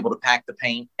State was able to pack the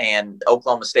paint. And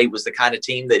Oklahoma State was the kind of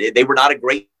team that they were not a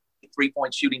great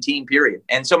 3-point shooting team, period.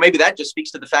 And so maybe that just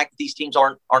speaks to the fact that these teams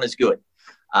aren't as good.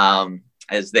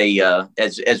 As they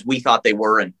as we thought they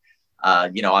were, and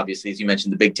obviously, as you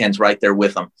mentioned, the Big Ten's right there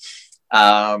with them.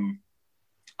 I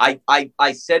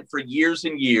said for years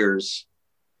and years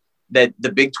that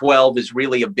the Big 12 is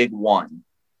really a Big One,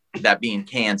 that being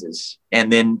Kansas, and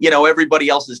then everybody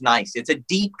else is nice. It's a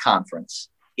deep conference.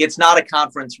 It's not a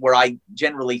conference where I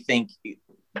generally think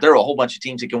there are a whole bunch of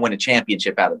teams that can win a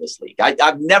championship out of this league.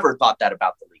 I've never thought that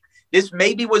about the league. This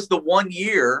maybe was the one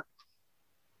year.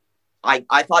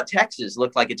 I thought Texas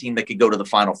looked like a team that could go to the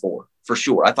Final Four for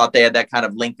sure. I thought they had that kind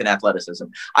of length and athleticism.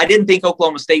 I didn't think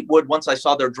Oklahoma State would once I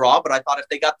saw their draw, but I thought if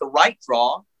they got the right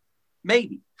draw,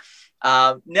 maybe.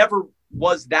 Never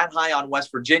was that high on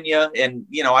West Virginia, and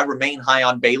I remain high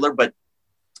on Baylor. But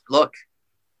look,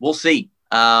 we'll see.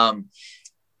 I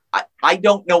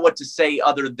don't know what to say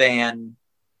other than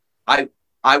I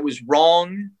was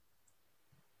wrong.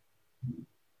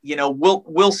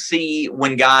 We'll see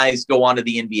when guys go on to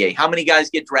the NBA. How many guys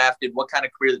get drafted? What kind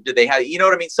of career do they have? You know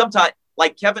what I mean? Sometimes,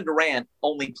 like Kevin Durant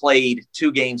only played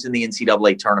 2 games in the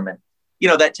NCAA tournament.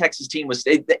 That Texas team was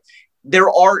there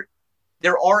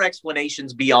are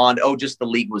explanations beyond, just the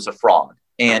league was a fraud.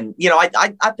 And,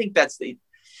 I think that's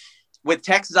with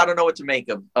Texas, I don't know what to make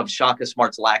of Shaka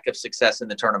Smart's lack of success in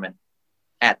the tournament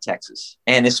at Texas.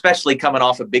 And especially coming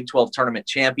off a Big 12 tournament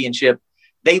championship.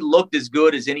 They looked as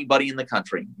good as anybody in the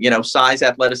country, size,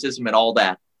 athleticism, and all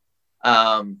that.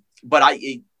 But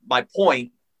my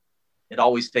point, it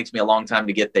always takes me a long time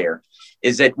to get there,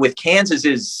 is that with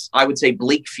Kansas's, I would say,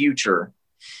 bleak future,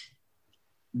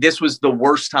 this was the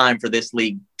worst time for this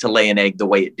league to lay an egg the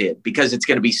way it did, because it's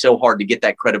going to be so hard to get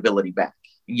that credibility back.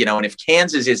 And if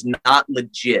Kansas is not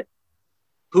legit,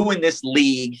 who in this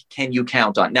league can you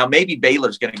count on? Now, maybe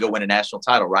Baylor's going to go win a national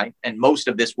title, right? And most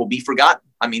of this will be forgotten.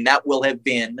 I mean, that will have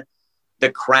been the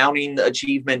crowning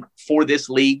achievement for this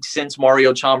league since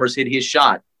Mario Chalmers hit his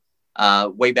shot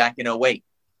way back in 2008.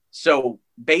 So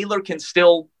Baylor can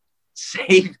still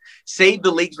save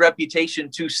the league's reputation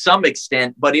to some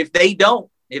extent. But if they don't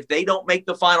make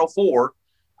the Final Four,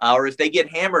 or if they get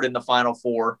hammered in the Final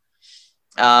Four,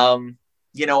 it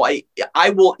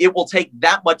will take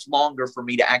that much longer for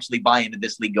me to actually buy into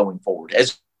this league going forward.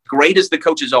 As great as the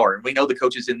coaches are, and we know the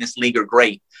coaches in this league are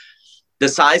great, the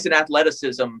size and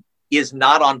athleticism is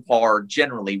not on par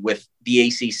generally with the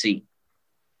ACC,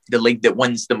 the league that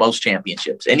wins the most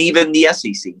championships, and even the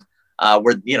SEC,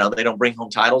 where they don't bring home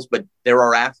titles, but there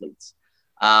are athletes.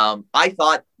 I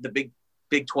thought the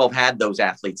Big 12 had those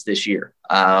athletes this year,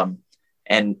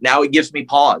 and now it gives me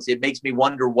pause. It makes me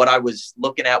wonder what I was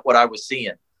looking at, what I was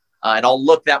seeing, and I'll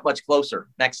look that much closer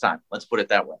next time. Let's put it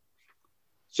that way.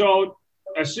 So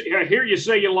I hear you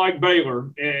say you like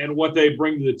Baylor and what they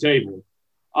bring to the table.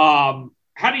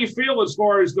 How do you feel as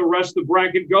far as the rest of the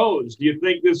bracket goes? Do you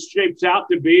think this shapes out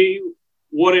to be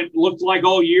what it looked like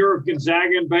all year of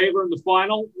Gonzaga and Baylor in the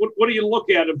final? What do you look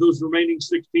at of those remaining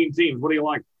 16 teams? What do you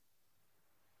like?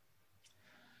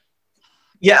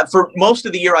 Yeah, for most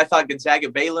of the year, I thought Gonzaga,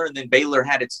 Baylor, and then Baylor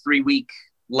had its 3-week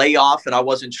layoff, and I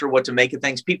wasn't sure what to make of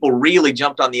things. People really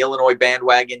jumped on the Illinois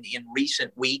bandwagon in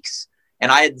recent weeks,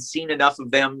 and I hadn't seen enough of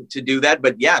them to do that.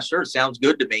 But yeah, sure, sounds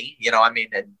good to me.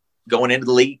 Going into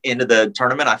the league, into the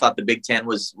tournament, I thought the Big Ten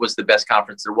was the best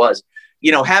conference there was.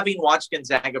 Having watched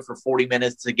Gonzaga for 40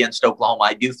 minutes against Oklahoma,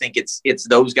 I do think it's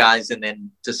those guys, and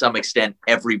then to some extent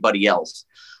everybody else.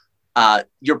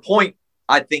 Your point,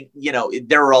 I think,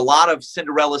 there are a lot of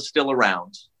Cinderellas still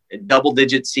around,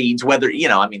 double-digit seeds, whether,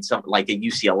 something like a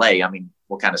UCLA.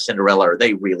 What kind of Cinderella are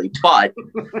they really? But,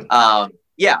 are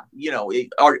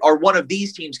one of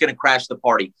these teams going to crash the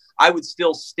party? I would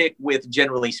still stick with,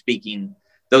 generally speaking,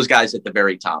 those guys at the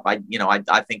very top. I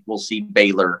think we'll see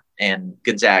Baylor and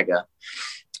Gonzaga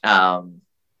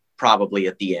probably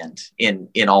at the end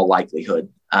in all likelihood.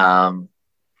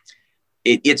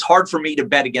 It's hard for me to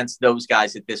bet against those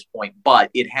guys at this point, but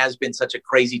it has been such a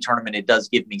crazy tournament. It does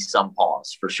give me some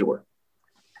pause for sure.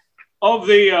 Of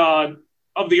the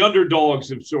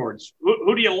underdogs of sorts,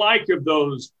 who do you like of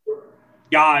those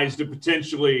guys to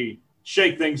potentially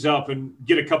shake things up and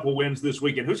get a couple wins this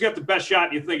weekend? Who's got the best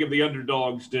shot, you think, of the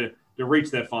underdogs to reach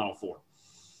that Final Four?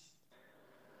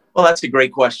 Well, that's a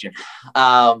great question.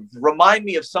 Remind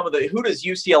me of who does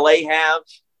UCLA have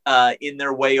in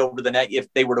their way over the net if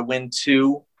they were to win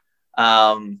 2?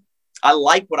 I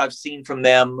like what I've seen from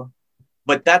them,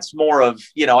 but that's more of,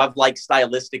 I've liked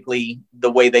stylistically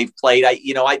the way they've played.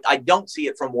 I don't see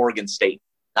it from Oregon State.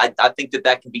 I think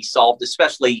that can be solved,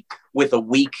 especially with a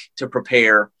week to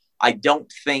prepare. I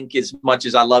don't think, as much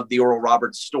as I love the Oral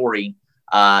Roberts story,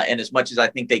 and as much as I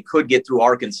think they could get through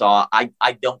Arkansas,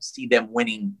 I don't see them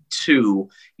winning 2.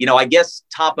 I guess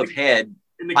top of head,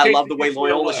 I love the way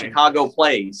Loyola Chicago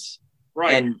plays.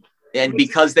 Right. And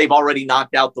because they've already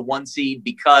knocked out the 1 seed,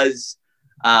 because,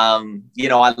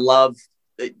 I love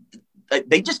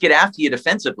they just get after you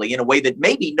defensively in a way that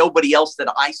maybe nobody else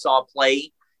that I saw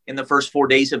play in the first 4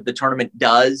 days of the tournament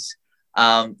does.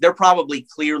 They're probably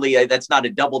clearly that's not a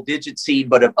double-digit seed,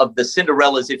 but of the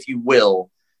Cinderellas, if you will,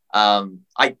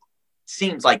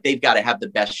 seems like they've got to have the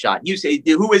best shot. Who is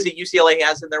it UCLA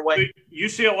has in their way?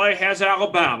 UCLA has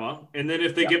Alabama, and then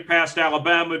if they get past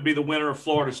Alabama, it'd be the winner of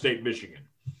Florida State, Michigan.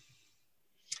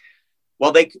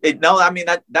 Well,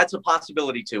 that's a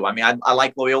possibility too. I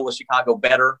like Loyola Chicago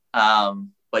better,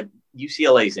 but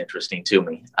UCLA is interesting to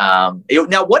me.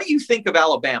 Now, what do you think of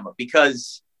Alabama?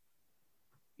 Because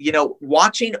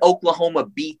watching Oklahoma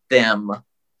beat them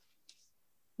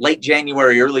late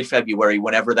January, early February,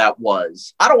 whenever that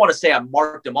was, I don't want to say I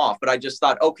marked them off, but I just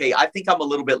thought, okay, I think I'm a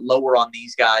little bit lower on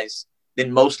these guys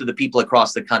than most of the people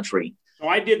across the country. So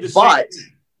I did the same.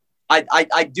 But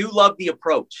I do love the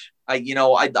approach. I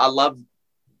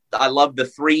love the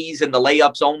threes and the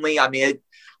layups only. I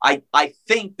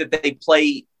think that they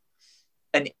play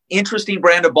an interesting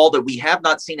brand of ball that we have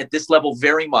not seen at this level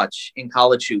very much in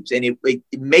college hoops. And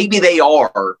maybe they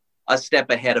are a step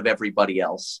ahead of everybody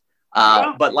else.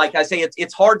 But like I say,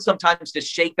 it's hard sometimes to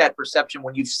shake that perception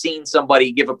when you've seen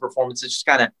somebody give a performance. It's just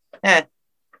kind of,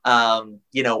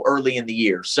 early in the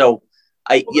year. So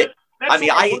I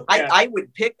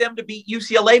would pick them to beat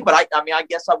UCLA, but I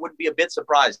guess I wouldn't be a bit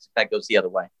surprised if that goes the other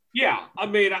way. Yeah,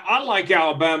 I like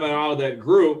Alabama out of that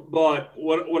group, but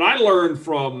what I learned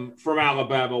from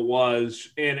Alabama was,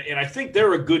 and I think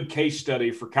they're a good case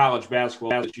study for college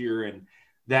basketball this year, and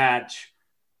that,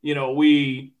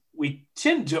 we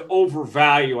tend to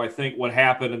overvalue, I think, what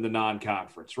happened in the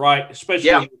non-conference, right? Especially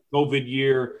in the COVID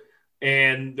year,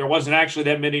 and there wasn't actually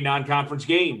that many non-conference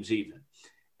games even.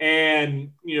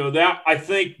 And, that, I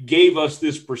think, gave us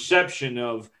this perception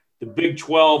of the Big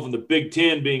 12 and the Big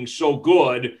 10 being so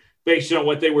good based on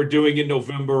what they were doing in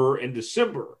November and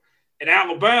December. And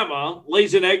Alabama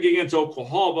lays an egg against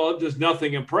Oklahoma, does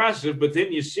nothing impressive. But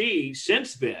then you see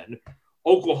since then,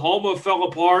 Oklahoma fell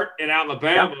apart and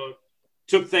Alabama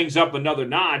took things up another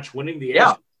notch, winning the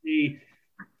SEC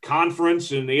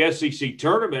conference and the SEC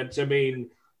tournament. I mean,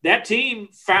 that team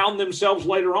found themselves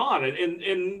later on.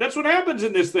 And that's what happens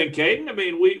in this thing, Cayden. I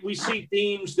mean, we see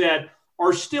teams that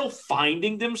are still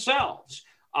finding themselves.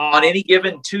 On any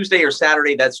given Tuesday or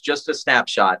Saturday, that's just a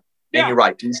snapshot. And you're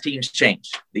right. These teams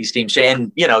change.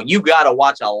 And, you got to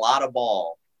watch a lot of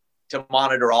ball to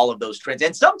monitor all of those trends.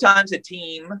 And sometimes a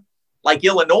team like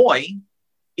Illinois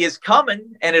is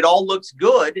coming and it all looks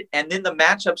good. And then the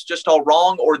matchup's just all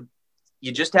wrong, or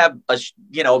you just have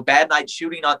a bad night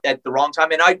shooting at the wrong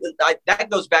time. And that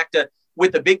goes back to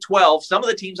with the Big 12. Some of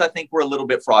the teams I think were a little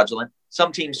bit fraudulent.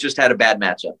 Some teams just had a bad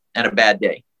matchup and a bad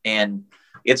day. And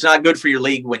it's not good for your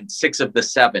league when 6 of the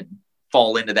 7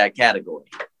 fall into that category.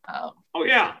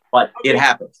 But it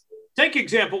happens. Take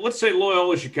example. Let's say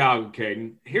Loyola Chicago,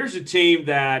 Cayden. Here's a team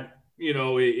that,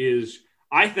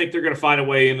 I think they're going to find a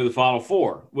way into the Final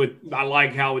Four. I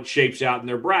like how it shapes out in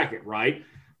their bracket, right?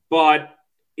 But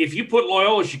if you put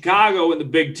Loyola Chicago in the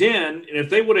Big Ten, and if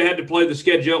they would have had to play the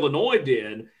schedule Illinois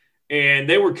did, and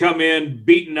they were come in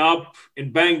beaten up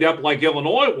and banged up like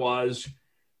Illinois was,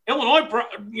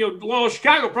 Loyola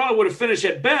Chicago probably would have finished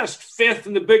at best 5th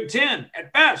in the Big Ten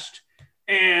at best.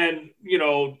 And,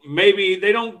 maybe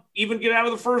they don't even get out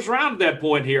of the first round at that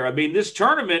point here. I mean, this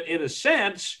tournament, in a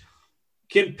sense,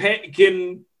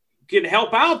 can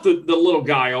help out the little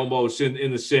guy almost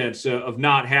in the sense of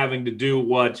not having to do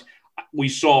what we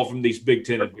saw from these Big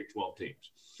Ten and Big 12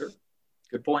 teams. Sure.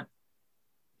 Good point.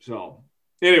 So,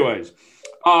 anyways,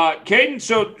 Cayden,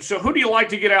 so who do you like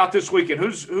to get out this weekend?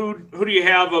 Who do you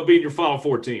have being your Final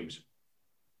Four teams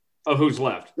of who's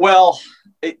left? Well,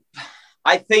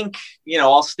 I think,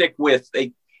 I'll stick with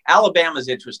Alabama's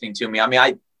interesting to me. I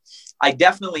mean, I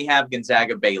definitely have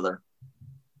Gonzaga, Baylor,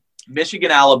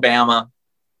 Michigan, Alabama.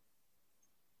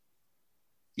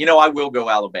 I will go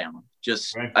Alabama.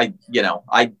 Just, right.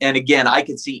 And again, I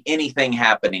could see anything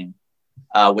happening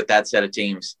with that set of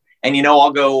teams. And,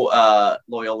 I'll go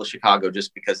Loyola Chicago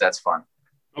just because that's fun.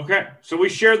 Okay. So we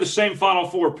share the same Final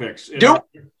Four picks in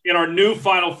our new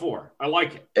Final Four. I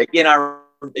like it.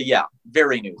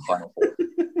 Very new Final Four.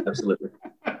 Absolutely.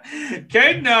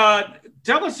 Cayden,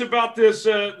 tell us about this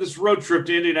road trip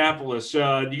to Indianapolis.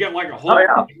 You got like a whole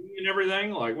team and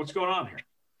everything? Like, what's going on here?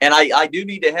 And I do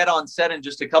need to head on set in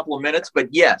just a couple of minutes, but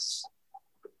yes,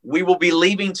 we will be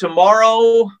leaving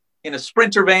tomorrow in a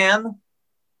Sprinter van,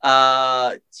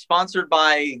 sponsored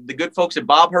by the good folks at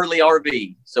Bob Hurley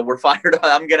RV. So we're fired up.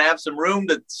 I'm going to have some room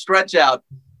to stretch out.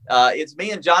 It's me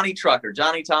and Johnny Trucker,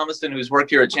 Johnny Thomaston, who's worked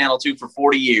here at Channel 2 for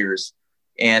 40 years.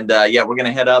 And, we're going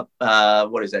to head up,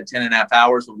 10.5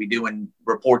 hours. We'll be doing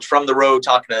reports from the road,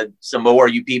 talking to some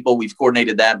ORU people. We've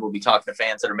coordinated that. We'll be talking to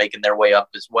fans that are making their way up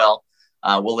as well.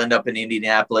 We'll end up in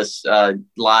Indianapolis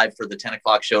live for the 10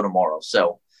 o'clock show tomorrow.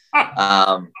 So,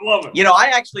 I love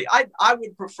it. I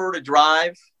would prefer to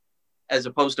drive as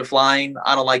opposed to flying.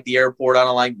 I don't like the airport. I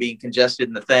don't like being congested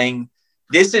in the thing.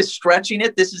 This is stretching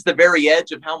it. This is the very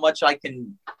edge of how much I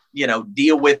can,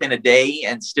 deal with in a day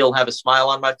and still have a smile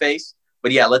on my face.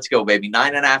 But yeah, let's go, baby.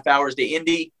 9.5 hours to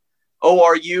Indy.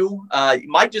 ORU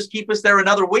might just keep us there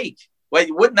another week. Wait,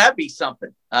 wouldn't that be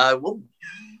something? We'll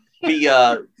be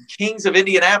kings of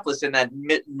Indianapolis in that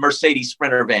Mercedes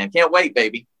Sprinter van. Can't wait,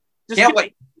 baby. Can't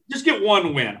wait. Just get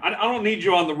one win. I don't need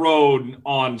you on the road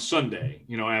on Sunday,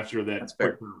 after that. That's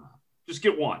fair. Just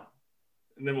get one.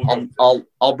 And then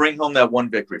I'll bring home that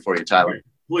one victory for you, Tyler. Okay.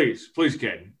 Please,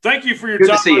 Cayden. Thank you for your time.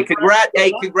 Good to see you.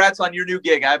 Congrats on your new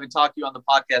gig. I haven't talked to you on the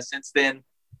podcast since then.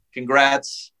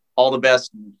 Congrats. All the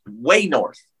best. Way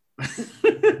north.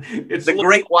 It's the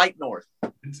Great White North.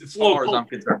 It's as far as I'm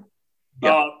concerned.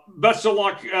 Yeah. Best of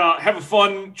luck. Have a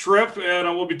fun trip,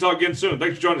 and we'll be talking again soon.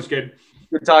 Thanks for joining us, Cayden.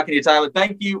 Good talking to you, Tyler.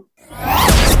 Thank you.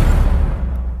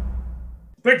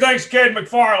 Big thanks to Cayden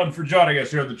McFarland for joining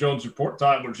us here at the Jones Report.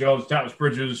 Tyler Jones, Thomas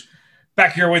Bridges,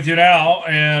 back here with you now,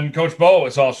 and Coach Bo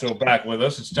is also back with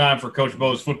us. It's time for Coach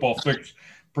Bo's Football Fix,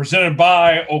 presented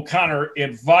by O'Connor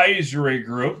Advisory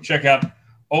Group. Check out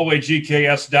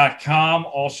oagks.com,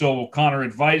 also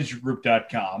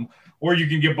o'connoradvisorygroup.com, or you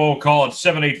can give Bo a call at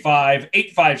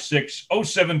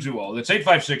 785-856-0720. That's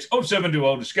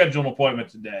 856-0720 to schedule an appointment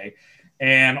today.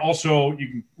 And also, you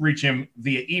can reach him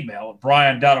via email at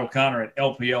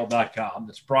brian.o'connor@lpl.com.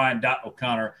 That's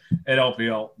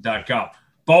brian.o'connor@lpl.com.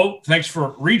 Bo, thanks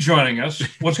for rejoining us.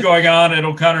 What's going on at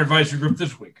O'Connor Advisory Group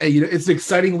this week? Hey, it's an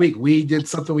exciting week. We did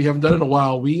something we haven't done in a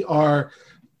while. We are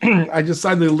I just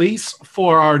signed the lease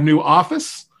for our new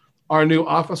office. Our new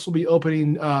office will be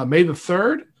opening May the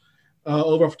 3rd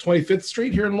over off 25th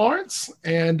Street here in Lawrence.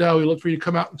 And we look for you to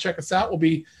come out and check us out. We'll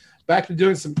be back to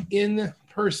doing some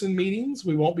in-person meetings.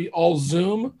 We won't be all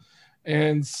Zoom.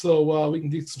 And so we can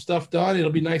get some stuff done.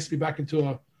 It'll be nice to be back into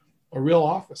a real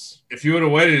office. If you would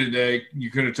have waited today,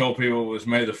 you could have told people it was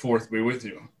May the 4th be with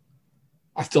you.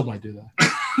 I still might do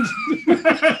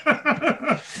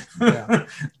that. Yeah.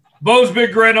 Bo's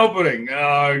big grand opening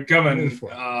coming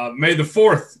May the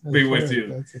 4th be with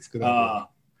you. That's good idea.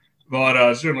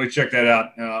 But certainly check that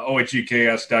out,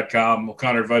 oheks.com,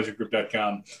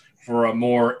 o'connoradvisorygroup.com for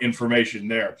more information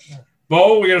there.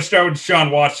 Bo, we got to start with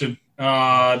Deshaun Watson.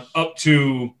 Up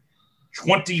to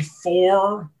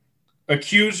 24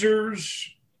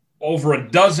 accusers, over a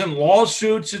dozen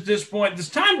lawsuits at this point. This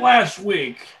time last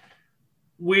week,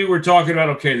 we were talking about,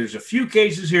 okay, there's a few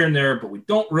cases here and there, but we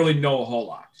don't really know a whole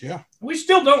lot. Yeah. We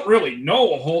still don't really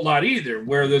know a whole lot either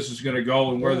where this is going to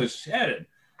go and where this is headed.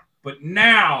 But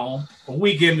now, a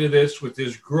week into this, with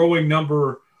this growing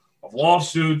number of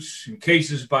lawsuits and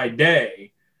cases by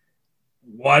day,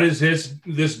 what has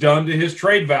this done to his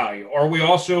trade value? Are we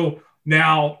also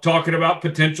now talking about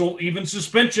potential even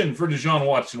suspension for Deshaun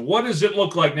Watson? What does it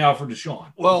look like now for Deshaun?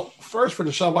 Well, first for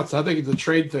Deshaun Watson, I think the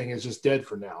trade thing is just dead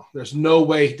for now. There's no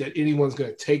way that anyone's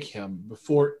going to take him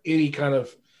before any kind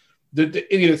of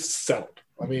any of it's settled.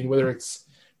 I mean, whether it's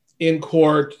in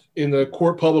court, in the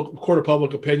court of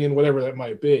public opinion, whatever that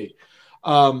might be.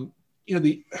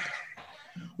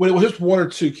 When it was just one or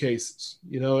two cases,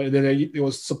 and then it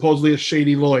was supposedly a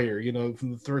shady lawyer,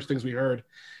 from the first things we heard.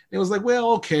 It was like,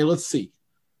 well, okay, let's see.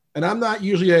 And I'm not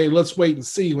usually let's wait and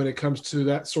see when it comes to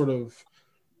that sort of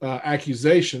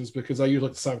accusations, because I usually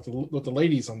like to side with the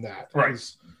ladies on that. Right.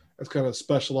 That's kind of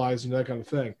specialized in that kind of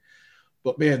thing.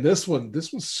 But man, this one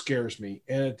scares me.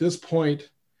 And at this point,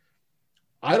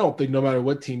 I don't think no matter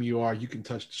what team you are, you can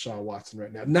touch Deshaun Watson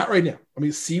right now. Not right now. I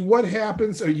mean, see what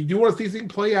happens. You do want to see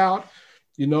things play out.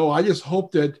 I just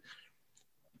hope that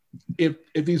if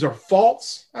these are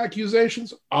false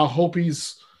accusations, I hope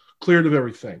he's cleared of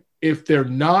everything. If they're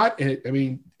not,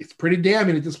 it's pretty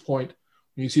damning at this point.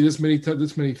 When you see this many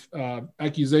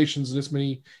accusations and this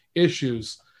many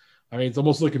issues, it's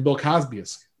almost looking Bill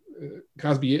Cosby-ish.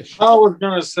 I was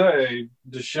gonna say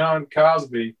Deshaun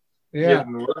Cosby. Yeah,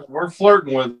 we're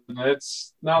flirting with it.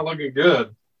 It's not looking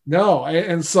good. No,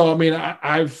 and so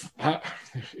if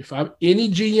I'm any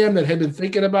GM that had been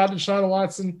thinking about Deshaun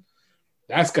Watson,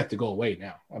 that's got to go away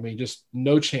now. Just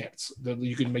no chance that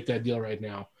you can make that deal right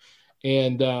now.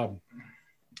 And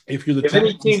if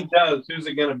any team does, who's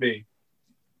it going to be?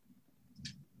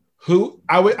 Who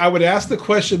I would ask the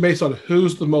question based on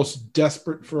who's the most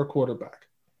desperate for a quarterback.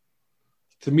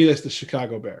 To me, that's the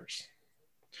Chicago Bears.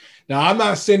 Now, I'm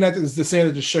not saying that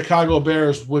the Chicago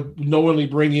Bears would knowingly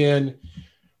bring in,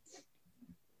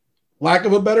 lack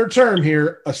of a better term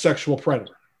here, a sexual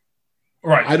predator.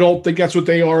 Right. I don't think that's what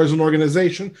they are as an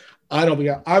organization.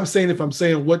 I'm saying if I'm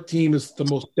saying what team is the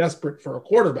most desperate for a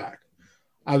quarterback,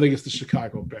 I think it's the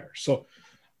Chicago Bears. So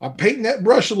I'm painting that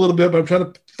brush a little bit, but I'm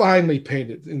trying to finally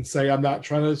paint it and say I'm not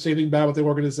trying to say anything bad about the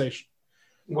organization.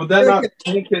 Would that not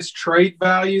tank his trade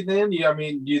value then? Do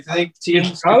you think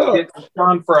teams could get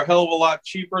Deshaun for a hell of a lot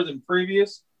cheaper than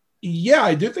previous? Yeah,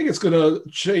 I do think it's going to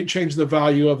change the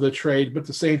value of the trade, but at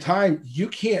the same time, you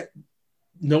can't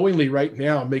knowingly right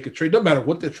now make a trade. Doesn't matter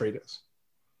what the trade is.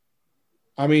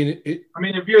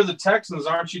 If you're the Texans,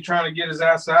 aren't you trying to get his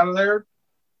ass out of there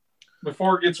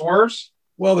before it gets worse?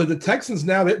 Well, the Texans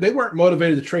now, they weren't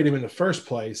motivated to trade him in the first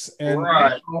place. And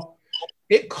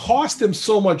it cost them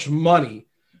so much money.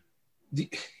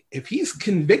 If he's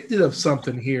convicted of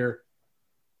something here,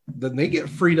 then they get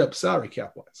freed up salary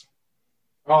cap wise.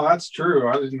 Oh, that's true.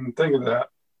 I didn't even think of that.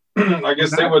 I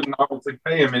guess they wouldn't obviously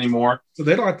pay him anymore. So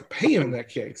they don't have to pay him in that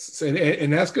case.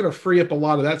 And that's going to free up a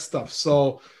lot of that stuff.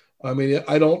 So,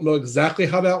 I don't know exactly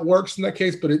how that works in that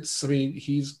case, but it's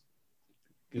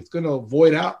going to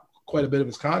void out quite a bit of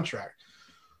his contract.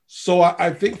 So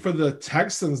I think for the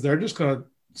Texans, they're just going to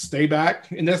stay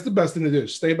back. And that's the best thing to do.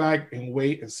 Stay back and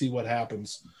wait and see what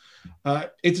happens.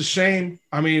 It's a shame.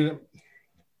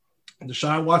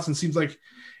 Deshaun Watson seems like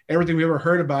everything we ever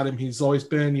heard about him, he's always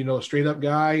been, a straight up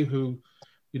guy who,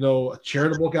 a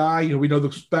charitable guy. We know the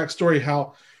backstory,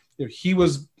 how he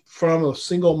was from a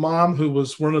single mom who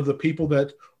was one of the people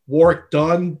that Warwick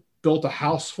Dunn built a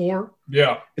house for.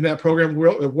 Yeah. In that program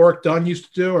Warwick Dunn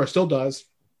used to do, or still does.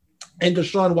 And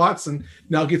Deshaun Watson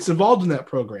now gets involved in that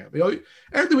program.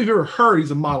 Everything we've ever heard,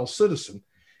 he's a model citizen.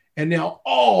 And now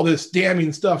all this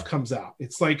damning stuff comes out.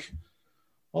 It's like,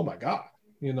 oh my God,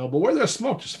 but where there's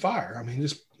smoke, there's fire.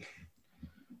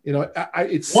 You know,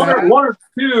 it's one or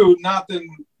two. Not that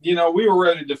we were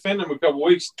ready to defend him a couple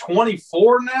weeks.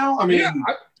 24 now. I mean,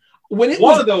 when it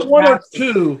was 1 or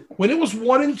 2, when it was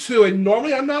 1 and 2, and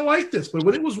normally I'm not like this, but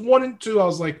when it was 1 and 2, I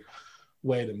was like,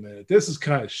 wait a minute, this is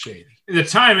kind of shady. The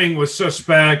timing was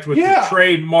suspect with the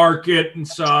trade market and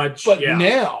such. But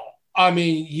now, I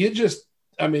mean,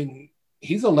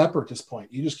 he's a leper at this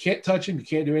point. You just can't touch him. You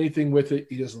can't do anything with it.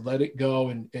 You just let it go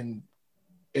and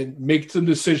make some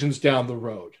decisions down the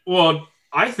road. Well,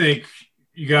 I think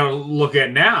you got to look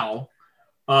at now.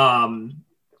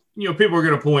 People are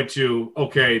going to point to,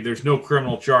 okay, there's no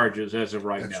criminal charges as of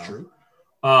right now. That's true.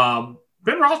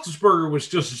 Ben Roethlisberger was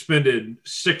still suspended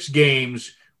 6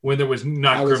 games when there was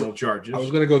criminal charges. I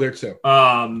was going to go there too.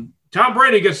 Tom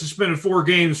Brady gets suspended 4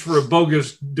 games for a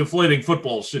bogus deflating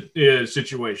football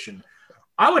situation.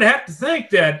 I would have to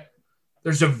think that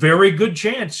there's a very good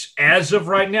chance as of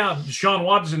right now, Deshaun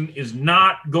Watson is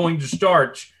not going to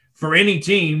start for any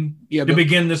team to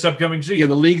begin this upcoming season. Yeah,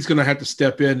 the league's going to have to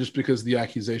step in just because of the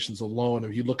accusations alone.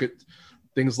 If you look at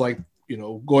things like,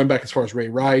 going back as far as Ray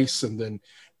Rice and then,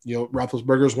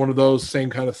 Roethlisberger is one of those same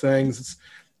kind of things.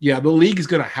 The league is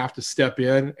going to have to step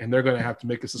in and they're going to have to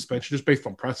make a suspension just based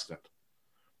on precedent.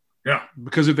 Yeah.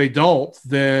 Because if they don't,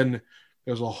 then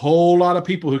there's a whole lot of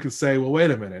people who can say, well,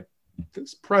 wait a minute,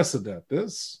 this precedent, you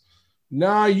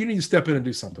need to step in and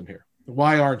do something here.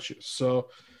 Why aren't you? So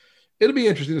it'll be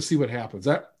interesting to see what happens.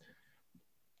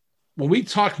 When we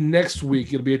talk next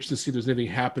week, it'll be interesting to see if there's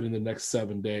anything happen in the next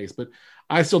 7 days. But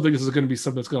I still think this is going to be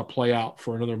something that's going to play out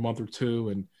for another month or two.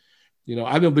 And,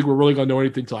 I don't think we're really going to know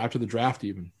anything until after the draft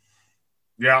even.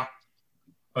 Yeah.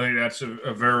 I think that's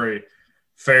a very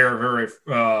fair, very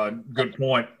good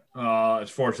point as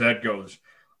far as that goes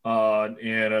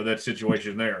in that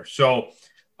situation there. So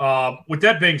with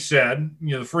that being said,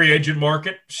 the free agent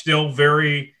market still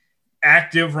very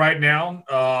active right now.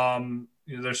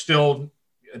 There's still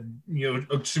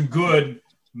some good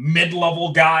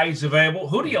mid-level guys available.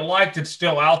 Who do you like that's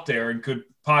still out there and could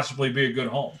possibly be a good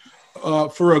home?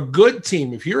 For a good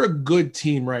team, if you're a good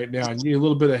team right now and you need a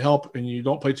little bit of help and you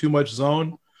don't play too much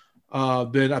zone,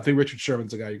 then I think Richard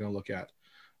Sherman's the guy you're going to look at.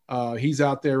 He's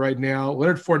out there right now.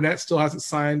 Leonard Fournette still hasn't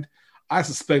signed. I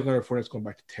suspect Leonard Fournette's going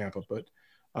back to Tampa, but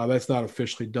that's not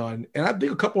officially done. And I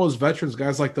think a couple of those veterans,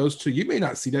 guys like those two, you may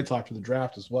not see that until after the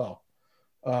draft as well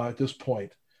at this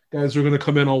point. Guys are going to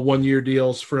come in on 1-year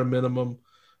deals for a minimum,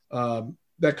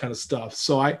 that kind of stuff.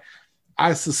 So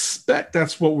I suspect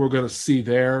that's what we're going to see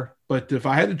there. But if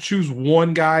I had to choose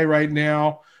one guy right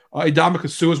now, Adama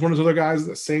Kasu is one of those other guys in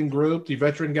the same group, the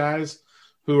veteran guys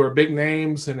who are big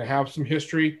names and have some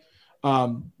history.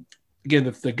 Again,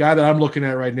 the guy that I'm looking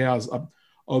at right now is a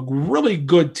really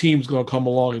good team's going to come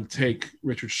along and take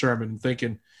Richard Sherman,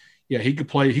 thinking, he could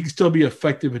play. He could still be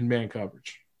effective in man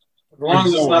coverage. As long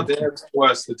as it's not the NFC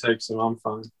West that takes him, I'm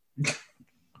fine.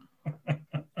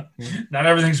 Not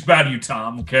everything's bad to you,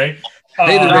 Tom, okay?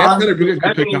 Hey, the Rams had a good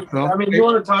pickup, though. You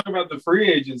want to talk about the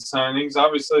free agent signings.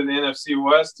 Obviously, the NFC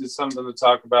West is something to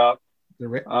talk about.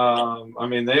 They've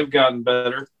gotten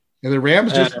better. And the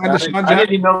Rams just signed Deshaun Jackson. I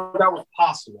didn't even know that was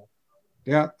possible.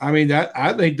 Yeah, I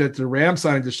think that the Rams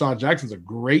signing Deshaun Jackson is a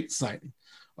great signing.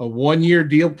 A 1-year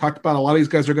deal. Talked about a lot of these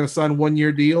guys are going to sign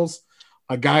 1-year deals.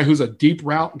 A guy who's a deep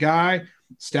route guy.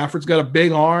 Stafford's got a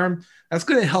big arm. That's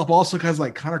going to help also guys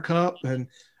like Cooper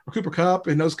Kupp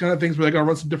and those kind of things where they're going to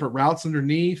run some different routes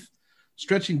underneath,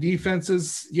 stretching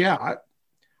defenses. Yeah,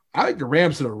 I think the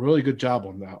Rams did a really good job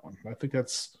on that one. I think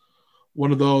that's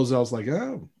one of those I was like,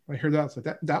 oh, I hear that. It's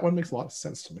like that one makes a lot of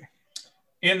sense to me.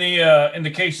 In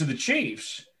the case of the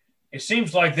Chiefs, it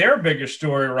seems like their biggest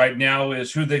story right now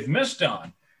is who they've missed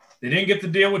on. They didn't get the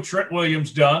deal with Trent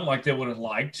Williams done like they would have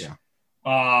liked. Yeah.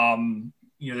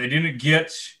 They didn't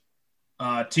get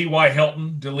T.Y.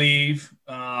 Hilton to leave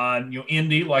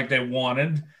Indy like they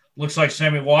wanted. Looks like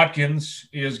Sammy Watkins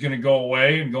is going to go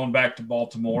away and going back to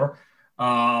Baltimore.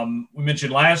 We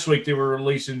mentioned last week they were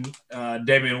releasing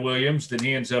Damian Williams, then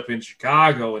he ends up in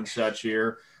Chicago and such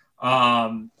here.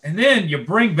 And then you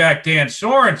bring back Dan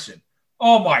Sorensen.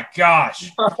 Oh, my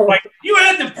gosh. Like, you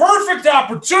had the perfect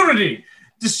opportunity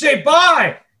to say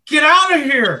bye. Get out of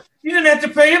here. You didn't have to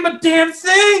pay him a damn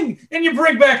thing. And you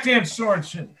bring back Dan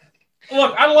Sorensen.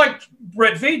 Look, I like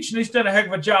Brett Veach, and he's done a heck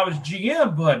of a job as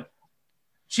GM, but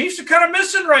Chiefs are kind of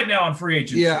missing right now on free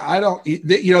agency. Yeah, I don't –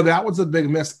 that was a big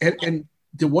miss. And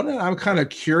the one that I'm kind of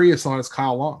curious on is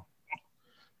Kyle Long.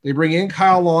 They bring in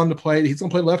Kyle Long to play. He's going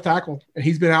to play left tackle, and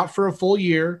he's been out for a full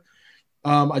year.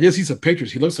 I just see some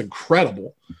pictures. He looks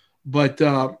incredible. But,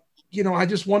 I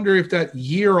just wonder if that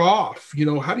year off,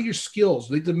 how do your skills –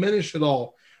 they diminish at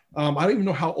all I don't even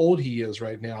know how old he is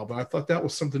right now, but I thought that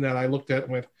was something that I looked at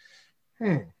and went,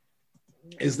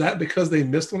 is that because they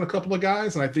missed on a couple of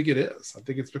guys? And I think it is. I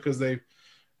think it's because they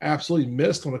absolutely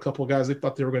missed on a couple of guys they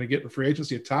thought they were going to get in free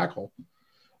agency at tackle.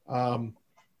 I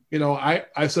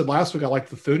said last week I liked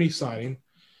the Thuney signing.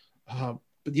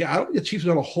 But yeah, I don't think the Chiefs have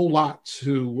done a whole lot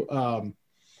to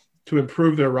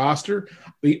improve their roster.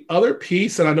 The other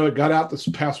piece, and I know it got out this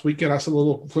past weekend, I said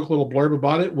a quick little blurb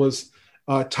about it, was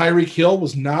Tyreek Hill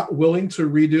was not willing to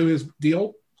redo his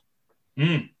deal.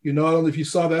 I don't know if you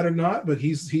saw that or not, but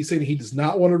he's saying he does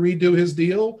not want to redo his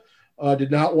deal, did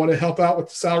not want to help out with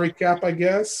the salary cap, I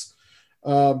guess.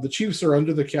 The Chiefs are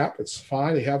under the cap. It's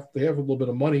fine. They have a little bit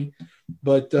of money.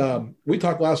 But we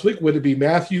talked last week, would it be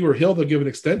Matthew or Hill they'll give an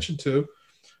extension to?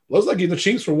 Looks like the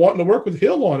Chiefs were wanting to work with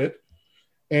Hill on it,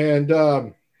 and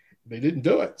they didn't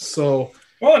do it. So,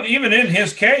 well, and even in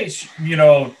his case,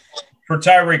 for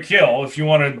Tyreek Hill, if you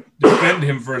want to defend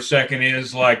him for a second,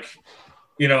 is like,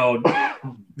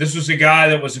 this was a guy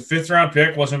that was a 5th-round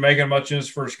pick, wasn't making much in his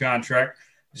first contract.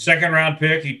 2nd-round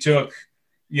pick, he took,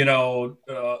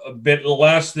 a bit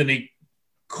less than he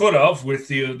could have with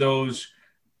those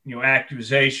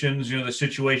accusations, the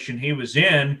situation he was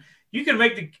in. You can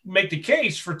make the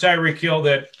case for Tyreek Hill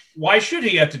that why should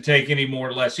he have to take any more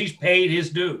or less? He's paid his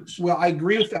dues. Well, I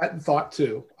agree with that thought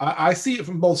too. I see it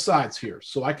from both sides here.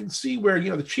 So I can see where,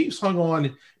 the Chiefs hung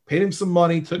on, paid him some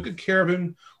money, took good care of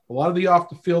him, a lot of the off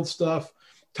the field stuff.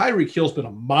 Tyreek Hill's been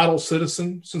a model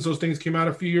citizen since those things came out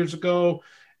a few years ago,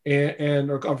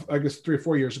 or I guess 3 or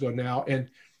 4 years ago now. And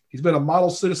he's been a model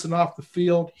citizen off the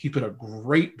field. He's been a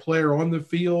great player on the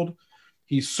field.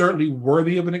 He's certainly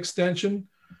worthy of an extension.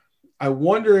 I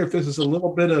wonder if this is a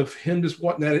little bit of him just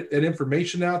wanting that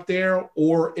information out there,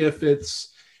 or if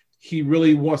it's he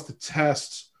really wants to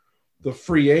test the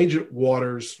free agent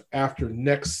waters after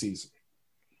next season,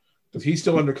 because he's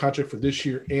still under contract for this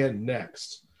year and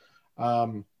next.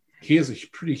 He has a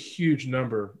pretty huge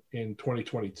number in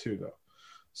 2022, though.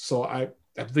 So I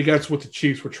think that's what the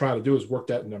Chiefs were trying to do, is work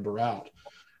that number out.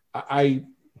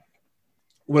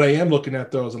 What I am looking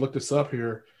at, though, is I looked this up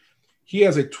here. He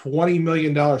has a $20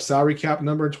 million salary cap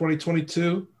number in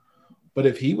 2022, but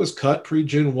if he was cut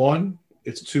pre-June 1,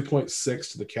 it's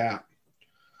 2.6 to the cap.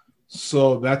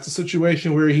 So that's a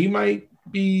situation where he might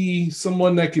be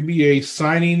someone that could be a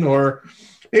signing, or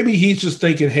maybe he's just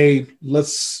thinking, hey,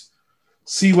 let's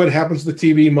see what happens to the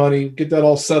TV money, get that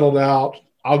all settled out.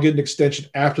 I'll get an extension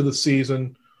after the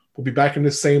season. We'll be back in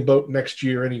the same boat next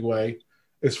year anyway.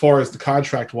 As far as the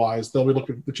contract-wise,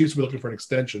 the Chiefs will be looking for an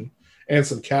extension and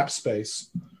some cap space.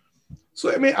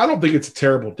 So, I don't think it's a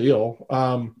terrible deal.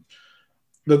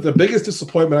 The biggest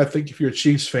disappointment, I think, if you're a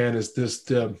Chiefs fan, is this.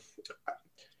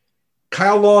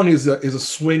 Kyle Long is a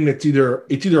swing that's either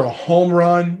a home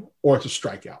run or it's a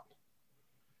strikeout.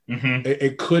 Mm-hmm.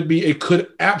 It could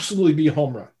absolutely be a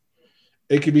home run.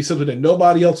 It could be something that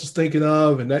nobody else is thinking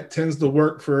of, and that tends to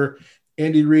work for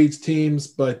Andy Reid's teams.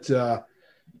 But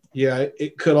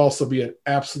it could also be an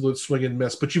absolute swing and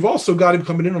miss. But you've also got him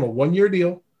coming in on a 1-year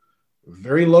deal,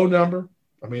 very low number.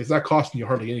 It's not costing you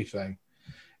hardly anything.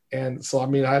 And so,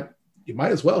 you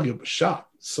might as well give him a shot.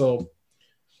 So,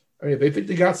 if they think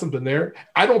they got something there,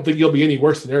 I don't think he'll be any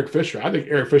worse than Eric Fisher. I think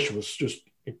Eric Fisher was just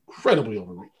incredibly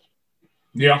overrated.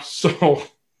 Yeah. So,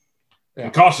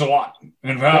 it costs a lot,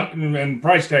 and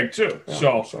price tag too.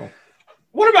 Yeah, so,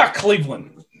 what about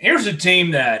Cleveland? Here's a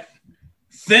team that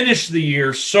finished the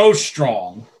year so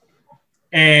strong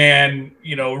and,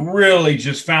 really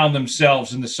just found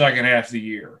themselves in the second half of the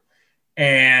year.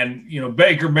 And,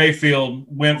 Baker Mayfield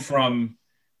went from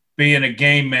being a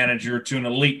game manager to an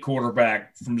elite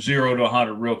quarterback from 0 to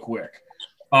 100 real quick.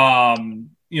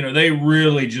 They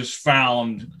really just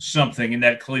found something in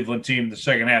that Cleveland team in the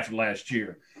second half of last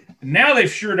year. And now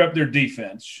they've shored up their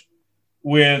defense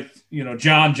with,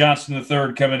 John Johnson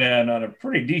III coming in on a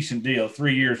pretty decent deal,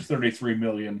 3 years, $33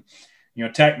 million.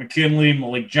 Tack McKinley,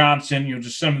 Malik Johnson,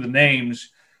 just some of the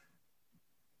names.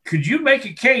 Could you make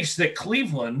a case that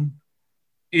Cleveland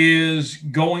is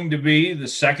going to be the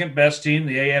second best team in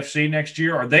the AFC next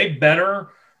year? Are they better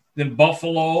than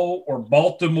Buffalo or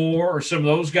Baltimore or some of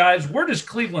those guys? Where does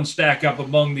Cleveland stack up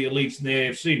among the elites in the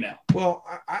AFC now? Well,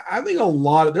 I think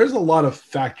there's a lot of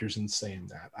factors in saying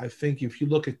that. I think if you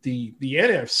look at the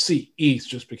NFC East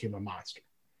just became a monster.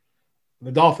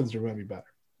 The Dolphins are going to be better.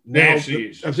 Now, the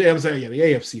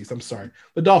AFC East. I'm sorry.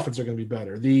 The Dolphins are going to be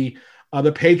better. The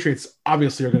Patriots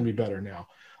obviously are going to be better now.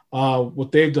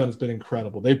 What they've done has been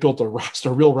incredible. They've built a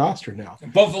real roster now.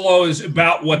 Buffalo is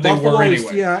about what they were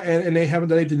anyway. Yeah, and they haven't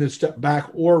done anything to step back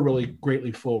or really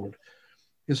greatly forward.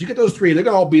 Because you get those three, they're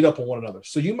going to all beat up on one another.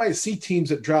 So you might see teams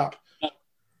that drop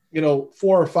 4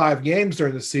 or 5 games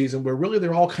during the season where really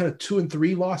they're all kind of 2 and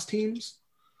 3 loss teams,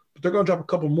 but they're going to drop a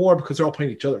couple more because they're all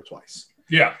playing each other twice.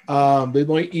 Yeah. The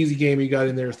only easy game you got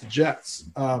in there is the Jets.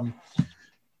 I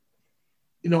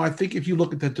think if you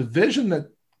look at the division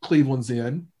that Cleveland's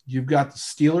in, you've got the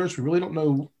Steelers. We really don't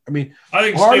know. I think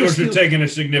Steelers are taking a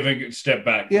significant step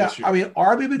back. Yeah, this year.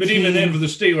 Are they the but team? Even then, for the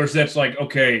Steelers, that's like,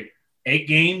 okay, 8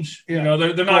 games. Yeah.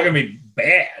 They're not going to be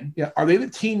bad. Yeah, are they the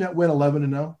team that went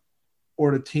 11-0,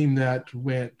 or the team that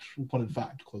went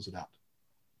 1-5 to close it out?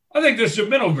 I think there's some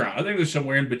middle ground. I think there's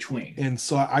somewhere in between. And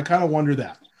so I kind of wonder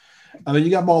that. Then you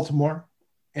got Baltimore,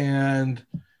 and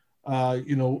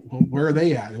where are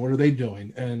they at and what are they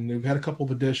doing? And they've had a couple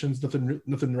of additions,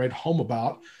 nothing to write home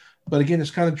about. But again,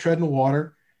 it's kind of treading the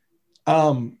water.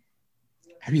 Have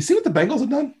you seen what the Bengals have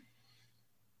done?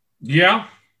 Yeah.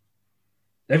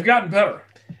 They've gotten better.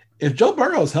 If Joe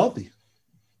Burrow is healthy.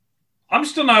 I'm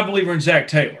still not a believer in Zach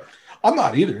Taylor. I'm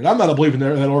not either. And I'm not a believer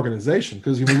in that organization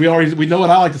because we know what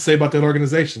I like to say about that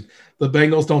organization. The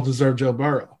Bengals don't deserve Joe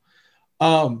Burrow.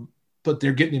 But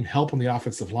they're getting him help on the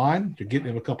offensive line. They're getting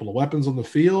him a couple of weapons on the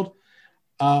field.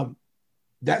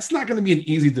 That's not going to be an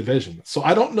easy division. So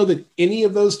I don't know that any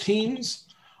of those teams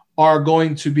are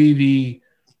going to be the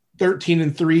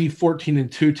 13-3,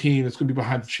 14-2 team that's going to be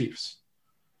behind the Chiefs.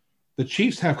 The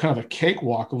Chiefs have kind of a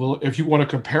cakewalk, if you want to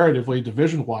comparatively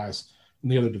division-wise, in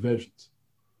the other divisions.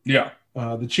 Yeah.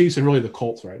 The Chiefs are really the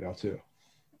Colts right now, too.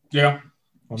 Yeah,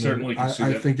 certainly can see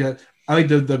that. I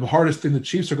think the hardest thing the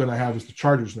Chiefs are going to have is the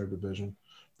Chargers in their division.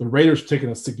 The Raiders are taking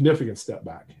a significant step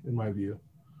back, in my view.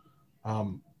 I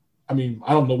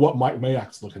don't know what Mike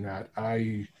Mayoc's looking at.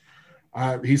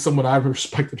 He's someone I've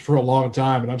respected for a long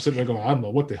time, and I'm sitting there going, I don't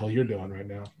know what the hell you're doing right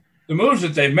now. The moves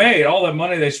that they've made, all that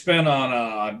money they spent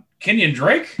on Kenyon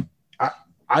Drake?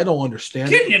 I don't understand.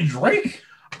 Kenyon Drake?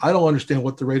 I don't understand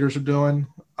what the Raiders are doing.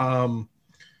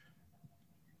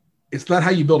 It's not how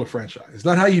you build a franchise. It's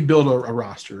not how you build a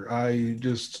roster. I'm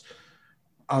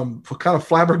kind of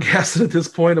flabbergasted at this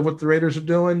point of what the Raiders are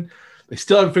doing. They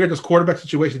still haven't figured this quarterback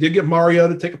situation. They did get Mario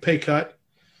to take a pay cut,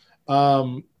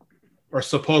 or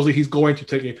supposedly he's going to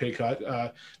take a pay cut.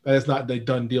 That is not a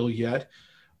done deal yet.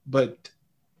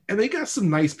 And they got some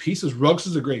nice pieces. Ruggs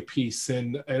is a great piece,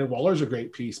 and Waller's a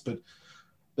great piece, but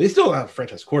they still don't have a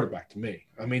franchise quarterback to me.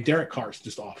 Derek Carr's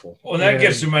just awful. Well, that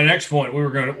gets to my next point. We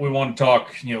want to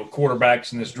talk,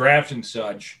 quarterbacks in this draft and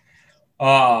such.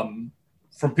 From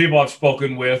people I've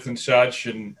spoken with and such,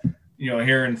 and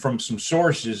hearing from some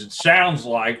sources, it sounds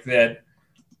like that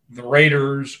the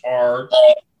Raiders are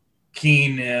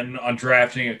keen in on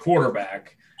drafting a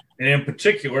quarterback, and in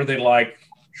particular, they like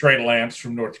Trey Lance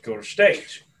from North Dakota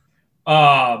State.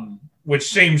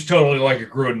 Which seems totally like a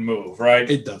Gruden move, right?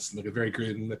 It does look a very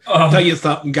Gruden. I'll tell you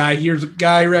something, guy. Here's a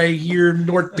guy right here,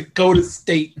 North Dakota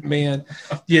State, man.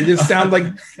 Yeah, this sounds like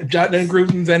John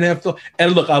Gruden's NFL.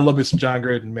 And look, I love me some John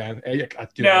Gruden, man.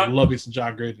 I love me some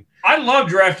John Gruden. I love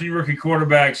drafting rookie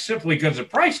quarterbacks simply because of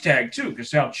price tag, too,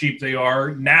 because how cheap they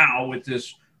are now with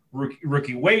this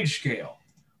rookie wage scale.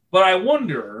 But I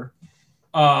wonder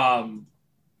how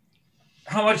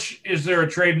much is there a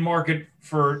trade market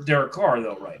for Derek Carr,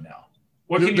 though, right now?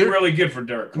 What can you really get for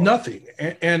Derek Carr? Nothing.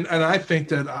 And I think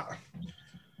that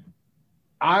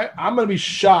I'm going to be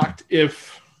shocked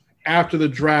if after the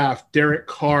draft, Derek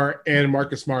Carr and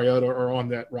Marcus Mariota are on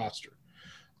that roster.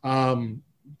 One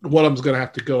of them's going to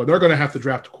have to go. They're going to have to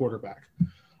draft a quarterback.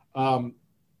 What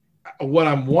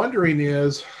I'm wondering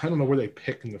is, I don't know where they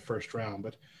pick in the first round,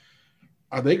 but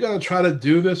are they going to try to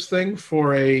do this thing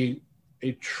for a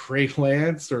Trey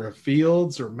Lance or a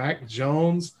Fields or Mac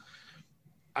Jones?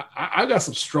 I got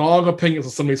some strong opinions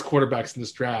on some of these quarterbacks in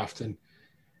this draft, and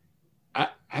I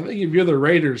think if you're the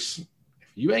Raiders, if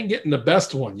you ain't getting the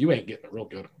best one, you ain't getting a real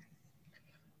good one.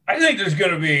 I think there's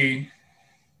going to be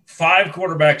 5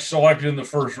 quarterbacks selected in the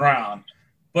first round,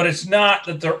 but it's not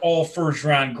that they're all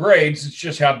first-round grades. It's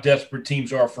just how desperate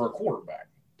teams are for a quarterback.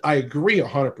 I agree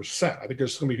 100%. I think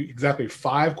there's going to be exactly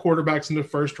 5 quarterbacks in the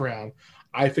first round.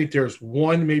 I think there's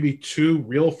 1, maybe 2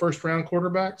 real first-round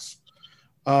quarterbacks.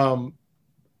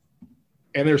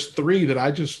 And there's 3 that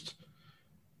I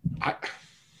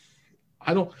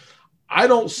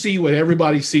don't see what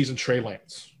everybody sees in Trey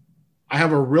Lance. I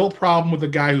have a real problem with a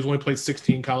guy who's only played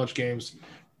 16 college games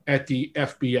at the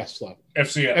FCS level.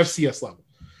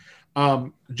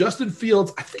 Justin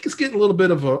Fields, I think, is getting a little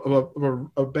bit of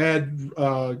a bad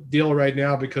deal right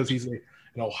now because he's an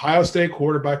Ohio State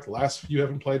quarterback. The last few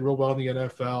haven't played real well in the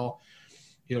NFL.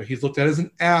 He's looked at as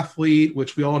an athlete,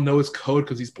 which we all know is code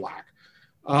because he's black.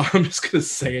 I'm just going to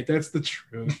say it. That's the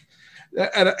truth.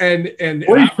 And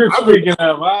what you're speaking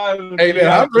of, hey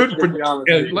man, I'm rooting for.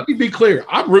 Let me be clear,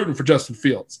 I'm rooting for Justin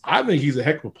Fields. I think he's a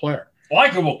heck of a player,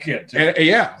 likable kid too. And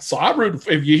yeah, so I'm rooting.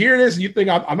 If you hear this and you think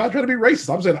I'm not trying to be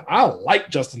racist, I'm saying I like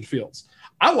Justin Fields.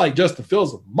 I like Justin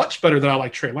Fields much better than I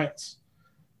like Trey Lance.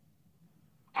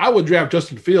 I would draft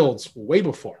Justin Fields way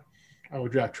before I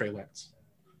would draft Trey Lance.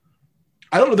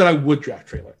 I don't know that I would draft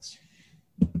Trey Lance.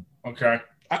 Okay.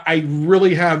 I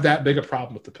really have that big a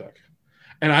problem with the pick.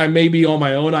 And I may be on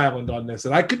my own island on this.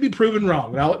 And I could be proven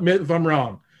wrong. And I'll admit if I'm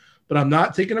wrong. But I'm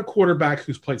not taking a quarterback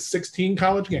who's played 16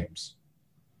 college games.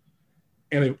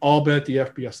 And they've all been at the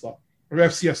FBS level or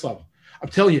FCS level. I'm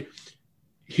telling you,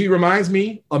 he reminds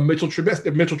me of Mitchell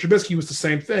Trubisky. Mitchell Trubisky was the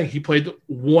same thing. He played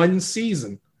one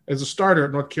season as a starter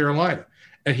at North Carolina.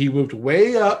 And he moved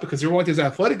way up because everyone wanted his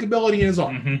athletic ability and his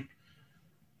arm. Mm-hmm.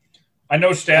 I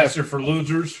know stats are for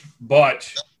losers,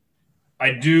 but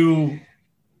I don't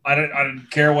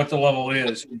care what the level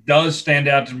is. It does stand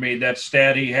out to me that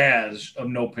stat he has of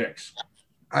no picks.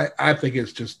 I think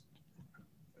it's just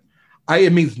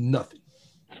it means nothing.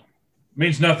 It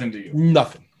means nothing to you.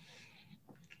 Nothing.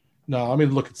 No, let me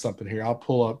look at something here. I'll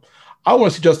pull up. I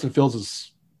want to see Justin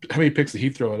Fields' how many picks did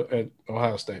he throw at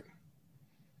Ohio State?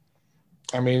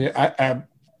 I mean,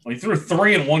 he threw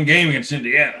 3 in one game against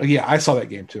Indiana. Yeah, I saw that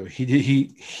game too.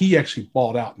 He actually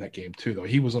balled out in that game too, though.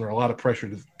 He was under a lot of pressure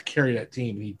to carry that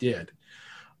team, and he did.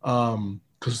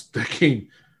 Because the game,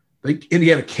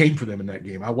 Indiana came for them in that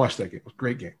game. I watched that game. It was a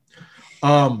great game.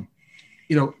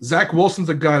 Zach Wilson's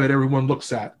a guy that everyone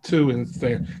looks at too, and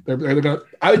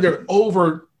they're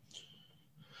over.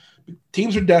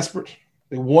 Teams are desperate.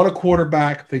 They want a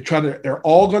quarterback. They're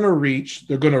all going to reach.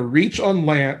 They're going to reach on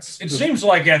Lance. It seems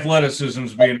like athleticism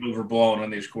is being overblown on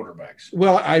these quarterbacks.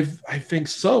 Well, I think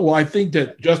so. Well, I think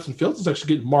that Justin Fields is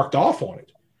actually getting marked off on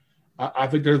it. I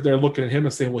think they're looking at him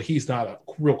and saying, well, he's not a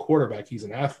real quarterback. He's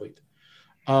an athlete.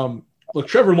 Look,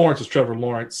 Trevor Lawrence is Trevor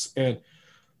Lawrence. And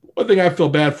one thing I feel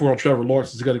bad for on Trevor Lawrence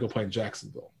is he's got to go play in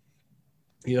Jacksonville.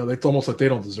 It's almost like they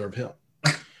don't deserve him.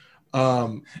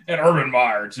 And Urban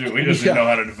Meyer too. He doesn't know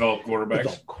how to develop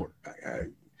quarterbacks.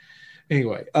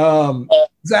 Anyway,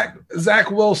 Zach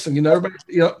Wilson. Everybody.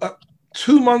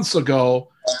 2 months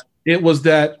ago, it was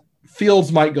that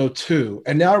Fields might go 2,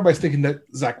 and now everybody's thinking that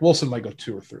Zach Wilson might go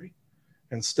 2 or 3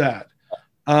 instead.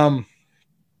 I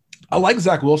like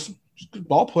Zach Wilson. He's a good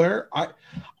ball player.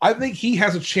 I think he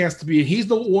has a chance to be. He's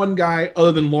the one guy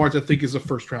other than Lawrence I think is a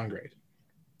first-round grade.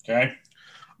 Okay.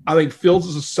 I think Fields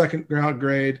is a second-round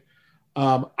grade.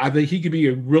 I think he could be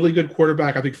a really good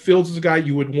quarterback. I think Fields is a guy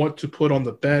you would want to put on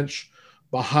the bench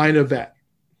behind a vet.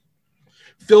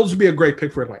 Fields would be a great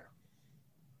pick for Atlanta.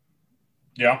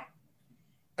 Yeah.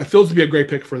 Fields would be a great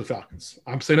pick for the Falcons.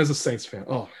 I'm saying as a Saints fan.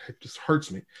 Oh, it just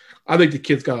hurts me. I think the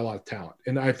kid's got a lot of talent,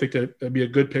 and I think that it'd be a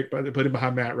good pick to put him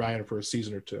behind Matt Ryan for a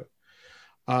season or two.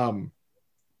 I've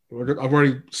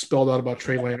already spelled out about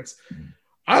Trey Lance.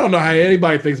 I don't know how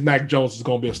anybody thinks Mac Jones is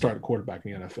going to be a starting quarterback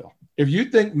in the NFL. If you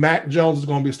think Mac Jones is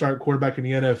going to be a starting quarterback in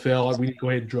the NFL, we need to go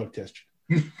ahead and drug test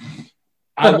you.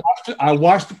 I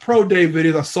watched the pro day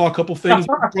videos. I saw a couple things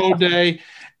on the pro day,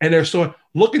 and they're showing,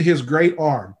 look at his great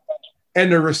arm. And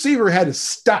the receiver had to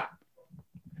stop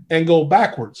and go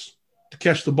backwards to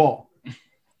catch the ball.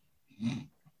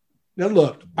 Now,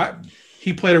 look,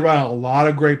 he played around a lot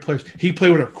of great players. He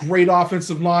played with a great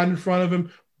offensive line in front of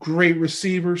him, great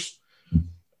receivers.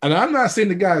 And I'm not saying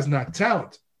the guy's not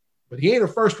talented, but he ain't a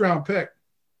first-round pick.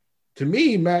 To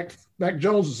me, Mac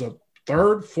Jones is a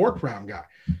third, fourth-round guy.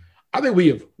 I think we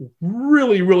have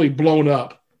really, really blown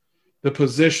up the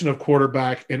position of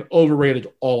quarterback and overrated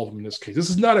all of them in this case. This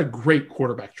is not a great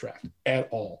quarterback draft at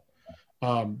all.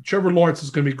 Trevor Lawrence is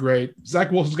going to be great.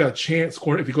 Zach Wilson's got a chance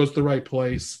if he goes to the right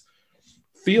place.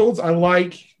 Fields, I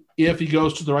like if he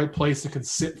goes to the right place and can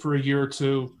sit for a year or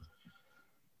two.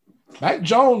 Mac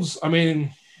Jones, I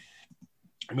mean,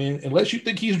 unless you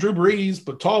think he's Drew Brees,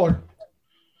 but taller.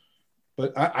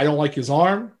 But I don't like his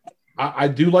arm. I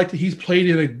do like that he's played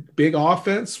in a big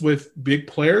offense with big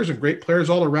players and great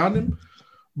players all around him.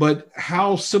 But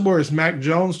how similar is Mac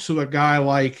Jones to a guy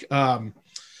like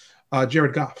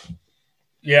Jared Goff?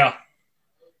 Yeah.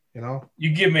 You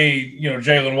give me,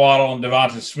 Jalen Waddle and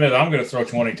Devonta Smith, I'm going to throw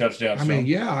 20 touchdowns.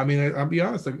 I'll be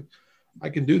honest. I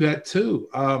can do that too.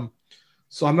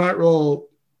 So I'm not real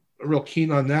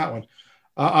keen on that one.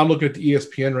 I'm looking at the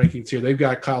ESPN rankings here. They've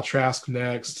got Kyle Trask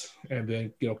next, and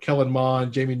then Kellen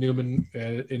Mond, Jamie Newman,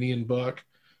 and Ian Buck.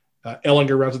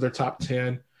 Ellinger runs at their top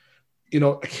 10.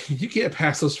 You can't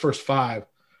pass those first 5.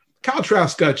 Kyle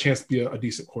Trask got a chance to be a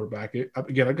decent quarterback. I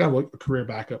got a career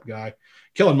backup guy.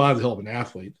 Kellen Mond's a hell of an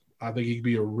athlete. I think he could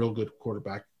be a real good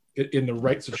quarterback in the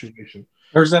right situation.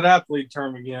 There's that athlete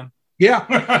term again. Yeah,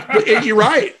 and you're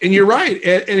right.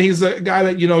 And he's a guy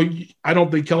that, I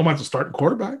don't think Kellen Mond's a starting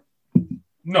quarterback.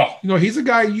 No. He's a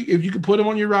guy, if you can put him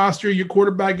on your roster, your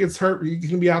quarterback gets hurt, he's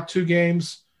going to be out 2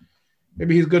 games.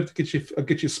 Maybe he's good to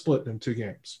get you split in 2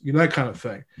 games. That kind of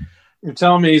thing. You're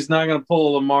telling me he's not going to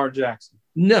pull Lamar Jackson?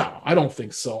 No, I don't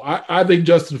think so. I think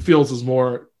Justin Fields is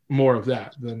more of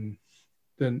that than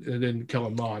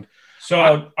Kellen Mond.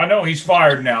 So I know he's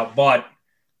fired now, but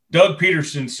Doug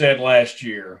Peterson said last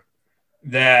year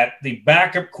that the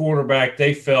backup quarterback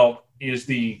they felt is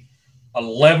the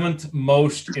 11th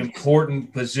most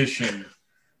important position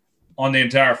on the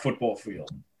entire football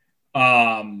field.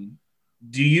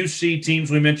 Do you see teams,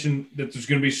 we mentioned that there's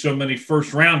going to be so many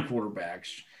first-round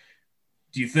quarterbacks.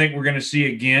 Do you think we're going to see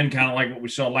again, kind of like what we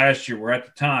saw last year, where at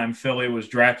the time Philly was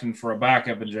drafting for a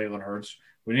backup in Jalen Hurts?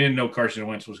 We didn't know Carson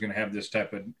Wentz was going to have this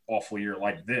type of awful year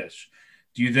like this.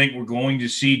 Do you think we're going to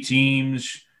see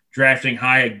teams drafting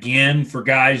high again for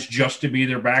guys just to be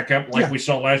their backup like we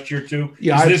saw last year too?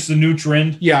 Yeah, Is this the new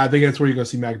trend? Yeah, I think that's where you're going to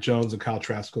see Mac Jones and Kyle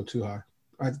Trask go too high.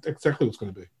 Exactly what's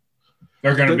going to be.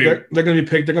 They're going to be picked.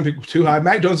 They're going to be too high.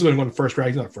 Mac Jones is going to go in the first round.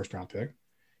 He's not a first round pick.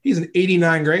 He's an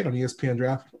 89 grade on ESPN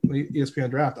draft.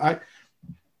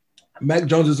 Mac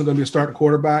Jones isn't going to be a starting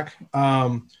quarterback.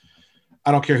 I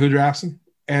don't care who drafts him.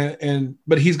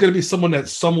 But he's going to be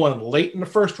someone late in the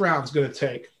first round is going to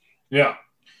take. Yeah.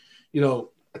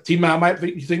 A team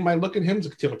might look at him as a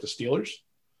team like the Steelers.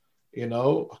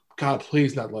 God,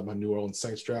 please not let my New Orleans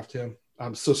Saints draft him.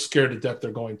 I'm so scared to death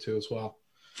they're going to as well.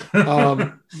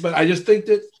 But I think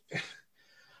that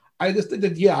I think that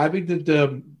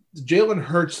the Jalen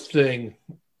Hurts thing,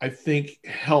 I think,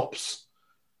 helps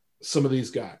some of these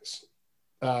guys,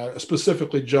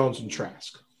 specifically Jones and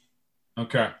Trask.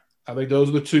 Okay. I think those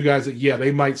are the 2 guys that,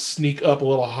 they might sneak up a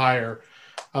little higher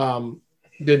than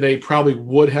they probably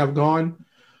would have gone.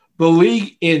 The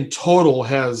league in total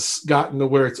has gotten to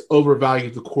where it's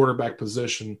overvalued the quarterback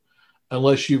position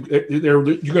unless you're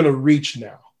going to reach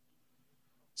now.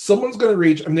 Someone's going to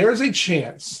reach, and there's a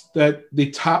chance that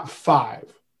the top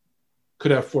 5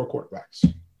 could have 4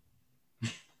 quarterbacks.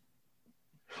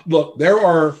 Look, there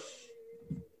are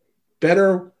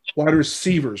better wide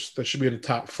receivers that should be in the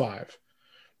top 5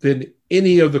 than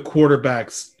any of the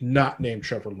quarterbacks not named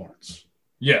Trevor Lawrence.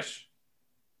 Yes.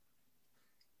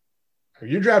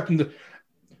 You're drafting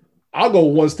I'll go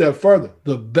one step further.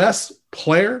 The best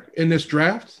player in this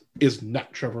draft is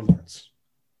not Trevor Lawrence.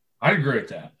 I'd agree with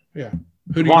that. Yeah.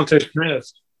 Who do you think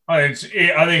Smith? I think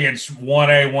it's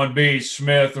 1A, 1B,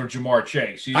 Smith or Jamar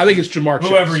Chase. I think it's Jamar Chase.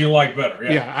 Whoever you like better.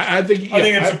 Yeah. I think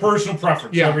it's a personal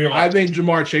preference. Yeah, I think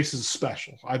Jamar Chase is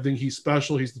special. I think he's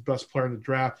special. He's the best player in the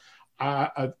draft.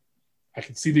 I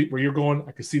can see where you're going.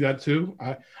 I can see that too.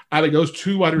 I think those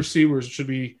 2 wide receivers should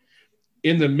be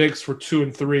in the mix for 2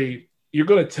 and 3. You're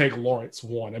going to take Lawrence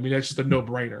 1. I mean, that's just a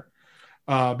no-brainer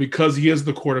because he is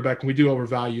the quarterback, and we do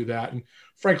overvalue that. And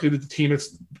frankly, the team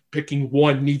that's picking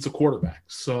 1 needs a quarterback.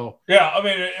 So yeah, I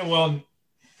mean, well,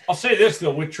 I'll say this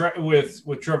though with Trevor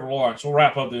Lawrence, we'll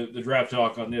wrap up the draft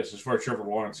talk on this as far as Trevor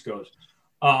Lawrence goes.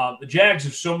 The Jags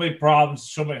have so many problems,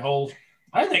 so many holes.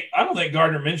 I don't think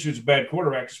Gardner Minshew is a bad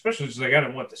quarterback, especially since they got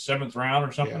him the 7th round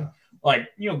or something.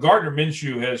 Yeah. Gardner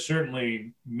Minshew has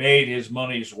certainly made his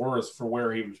money's worth for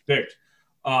where he was picked.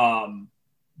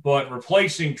 But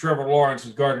replacing Trevor Lawrence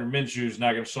with Gardner Minshew is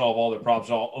not going to solve all their problems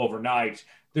all overnight.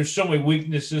 There's so many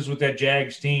weaknesses with that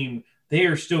Jags team. They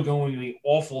are still going to be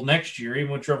awful next year,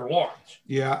 even with Trevor Lawrence.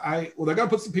 Yeah, they're going to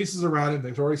put some pieces around him.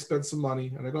 They've already spent some money,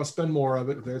 and they're going to spend more of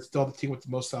it. They're still the team with the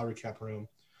most salary cap room.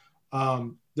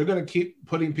 They're going to keep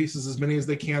putting pieces as many as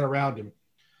they can around him.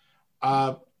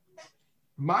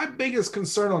 My biggest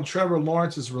concern on Trevor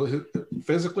Lawrence is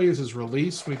physically is his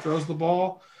release when he throws the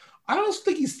ball. I don't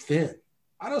think he's thin.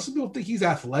 I know some people think he's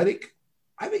athletic.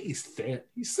 I think he's thin.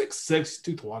 He's 6'6",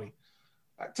 220.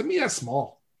 To me, that's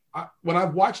small. When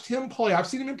I've watched him play, I've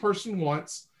seen him in person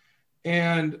once,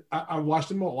 and I watched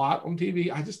him a lot on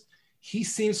TV. He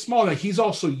seems small. Like he's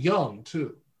also young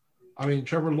too. I mean,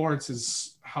 Trevor Lawrence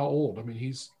is how old? I mean,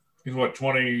 he's what,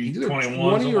 20,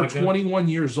 21, 20 or 21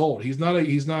 years old. He's not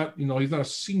a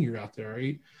senior out there.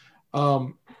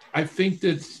 I think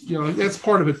that, that's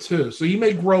part of it too. So he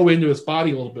may grow into his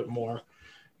body a little bit more.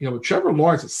 With Trevor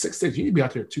Lawrence at 6'6", you need to be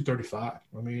out there at 235.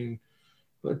 I mean,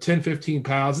 10, 15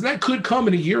 pounds. And that could come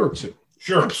in a year or 2.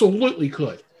 Sure. Absolutely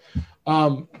could.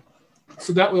 So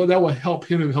that will help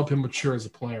him and help him mature as a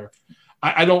player.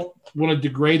 I don't want to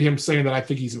degrade him saying that I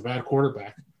think he's a bad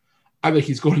quarterback. I think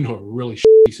he's going into a really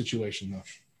shitty situation, though.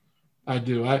 I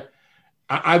do.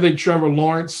 I think Trevor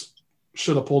Lawrence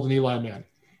should have pulled an Eli Manning.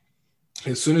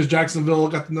 As soon as Jacksonville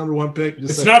got the number 1 pick,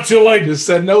 it's not too late. Just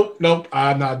said, nope,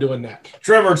 I'm not doing that.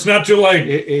 Trevor, it's not too late.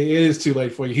 It is too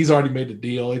late for you. He's already made the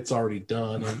deal. It's already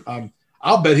done. And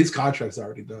I'll bet his contract's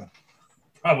already done.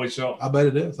 Probably so. I bet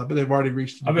it is. I bet they've already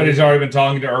reached. I bet he's already been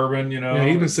talking to Urban. Yeah,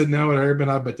 he's been sitting down with Urban.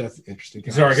 I bet that's interesting.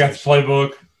 He's already got the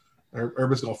playbook.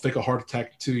 Urban's gonna fake a heart attack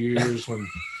in 2 years when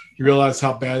you realize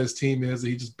how bad his team is that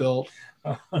he just built.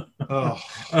 Oh,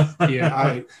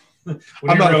 yeah. When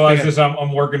you realize this,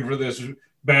 I'm working for this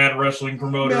bad wrestling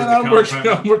promoter. Man,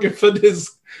 I'm working for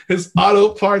his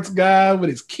auto parts guy with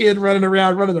his kid running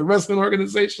around running the wrestling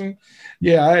organization.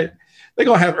 Yeah, they're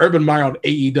going to have Urban Meyer on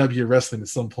AEW wrestling at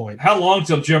some point. How long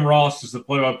till Jim Ross is the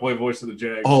play-by-play voice of the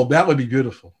Jags? Oh, that would be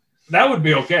beautiful. That would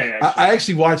be okay, actually. I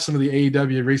actually watched some of the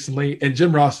AEW recently, and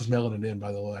Jim Ross is mailing it in,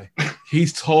 by the way.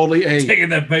 He's totally taking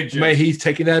that paycheck. Man, he's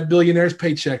taking that billionaire's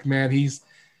paycheck, man. He's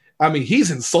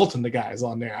insulting the guys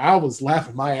on there. I was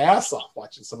laughing my ass off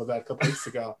watching some of that a couple weeks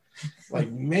ago. Like,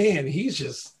 man, he's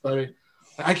just, I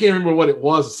can't remember what it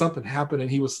was. Something happened, and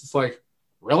he was just like,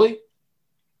 really?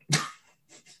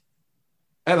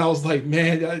 And I was like,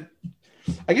 man,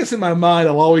 I guess in my mind,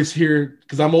 I'll always hear,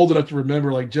 because I'm old enough to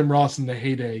remember, like, Jim Ross in the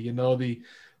heyday,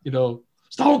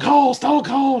 Stone Cold,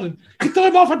 and he threw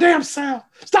him off a damn cell.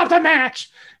 Stop the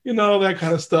match. That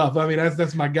kind of stuff. I mean,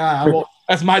 that's my guy.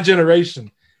 That's my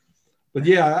generation. But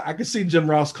yeah, I could see Jim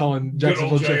Ross calling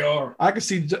Jacksonville. I could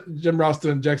see Jim Ross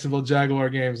doing Jacksonville Jaguar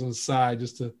games on the side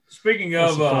just to. Speaking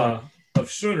of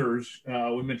Sooners,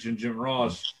 we mentioned Jim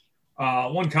Ross.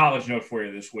 One college note for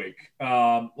you this week.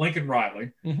 Lincoln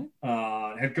Riley,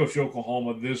 head coach of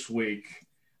Oklahoma this week,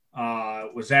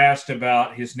 was asked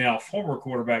about his now former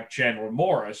quarterback Chandler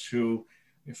Morris, who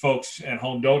folks at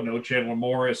home don't know. Chandler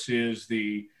Morris is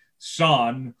the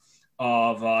son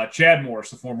of Chad Morris,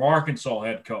 the former Arkansas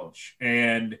head coach.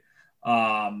 And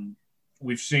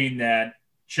we've seen that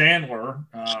Chandler,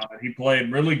 he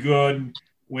played really good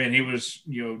when he was,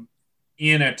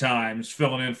 in at times,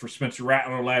 filling in for Spencer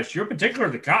Rattler last year,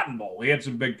 particularly the Cotton Bowl. He had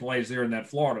some big plays there in that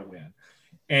Florida win.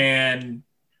 And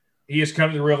he has come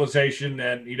to the realization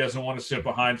that he doesn't want to sit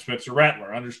behind Spencer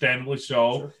Rattler, understandably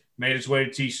so. Sure. Made his way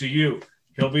to TCU.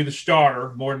 He'll be the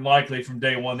starter, more than likely, from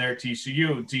day one there at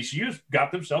TCU. And TCU's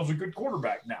got themselves a good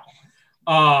quarterback now.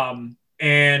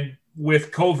 And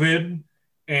with COVID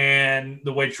and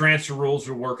the way transfer rules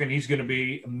are working, he's going to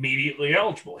be immediately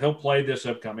eligible. He'll play this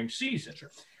upcoming season.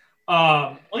 Sure.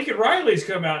 Lincoln Riley's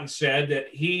come out and said that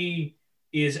he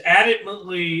is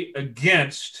adamantly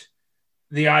against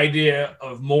the idea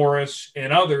of Morris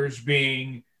and others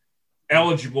being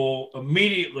eligible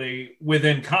immediately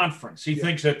within conference. He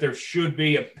thinks that there should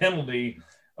be a penalty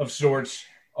of sorts,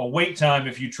 a wait time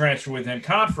if you transfer within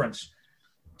conference.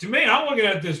 To me, I'm looking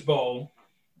at this bowl,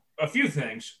 a few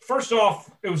things. First off,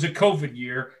 it was a COVID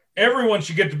year. Everyone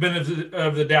should get the benefit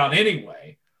of the doubt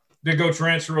anyway to go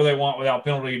transfer where they want without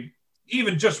penalty,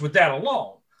 even just with that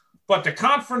alone. But the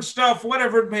conference stuff,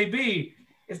 whatever it may be,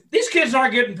 if these kids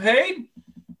aren't getting paid,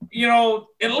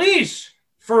 at least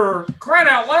for crying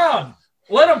out loud,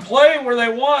 let them play where they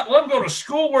want. Let them go to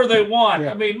school where they want.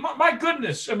 Yeah. I mean, my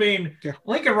goodness. I mean,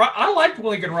 I like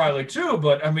Lincoln Riley too,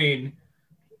 but I mean,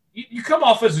 you come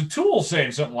off as a tool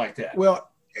saying something like that.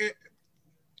 Well,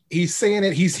 he's saying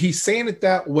it. He's saying it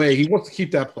that way. He wants to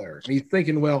keep that player. And he's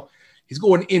thinking, well, he's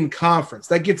going in conference.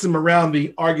 That gets him around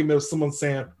the argument of someone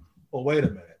saying, well, wait a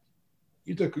minute.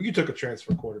 You took a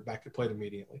transfer quarterback that played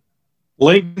immediately.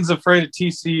 Lincoln's afraid of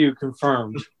TCU,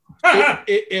 confirmed.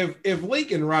 if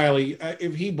Lincoln Riley,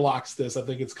 if he blocks this, I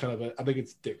think it's a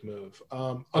dick move.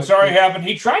 I'm sorry it happened.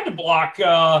 He tried to block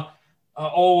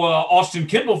Austin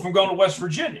Kendall from going to West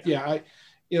Virginia.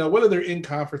 Yeah, whether they're in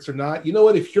conference or not, you know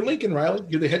what? If you're Lincoln Riley,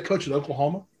 you're the head coach at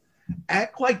Oklahoma.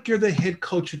 Act like you're the head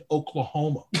coach at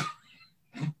Oklahoma.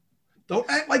 Don't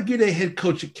act like you're the head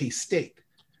coach at K-State.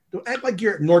 Don't act like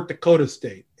you're at North Dakota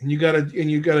State and you gotta,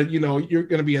 you're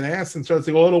gonna be an ass and start to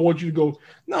say, "Oh, I don't want you to go."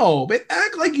 No, but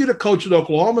act like you're the coach at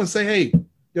Oklahoma and say, "Hey,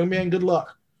 young man, good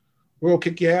luck. We're gonna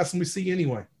kick your ass and we see you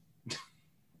anyway."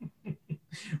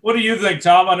 What do you think,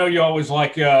 Tom? I know you always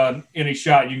like any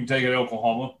shot you can take at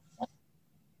Oklahoma.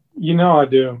 I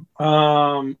do.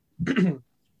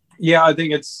 Yeah, I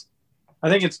think it's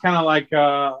kind of like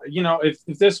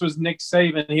if this was Nick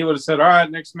Saban, he would have said, "All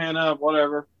right, next man up,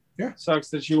 whatever." Yeah, sucks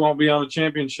that you won't be on the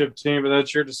championship team, but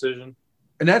that's your decision.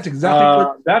 And that's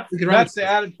exactly that's the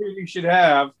attitude you should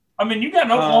have. I mean, you got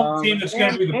an Oklahoma team that's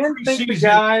going to be the preseason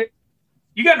guy.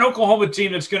 You got an Oklahoma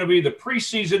team that's going to be the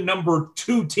preseason number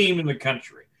 2 team in the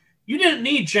country. You didn't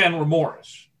need Chandler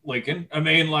Morris, Lincoln. I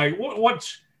mean, like,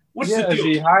 what's the deal? Is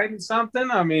he hiding something?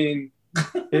 I mean,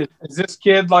 is this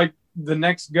kid like the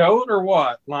next GOAT or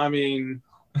what? I mean,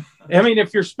 I mean,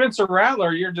 if you're Spencer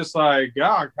Rattler, you're just like,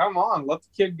 God, come on, let the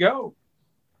kid go.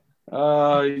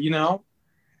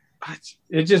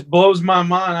 It just blows my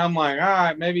mind. I'm like, all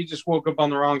right, maybe he just woke up on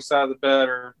the wrong side of the bed,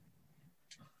 or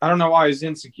I don't know why he's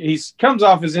insecure. He comes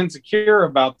off as insecure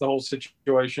about the whole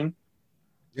situation.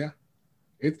 Yeah,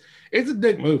 it's a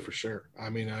dick move for sure. I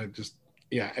mean,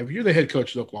 if you're the head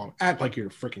coach of Oklahoma, act like you're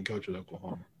the freaking coach of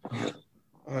Oklahoma.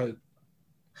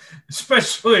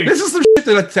 Especially this is the shit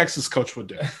that a Texas coach would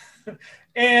do.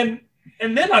 And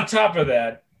then on top of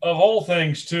that, of all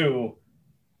things too,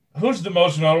 who's the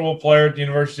most notable player at the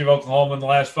University of Oklahoma in the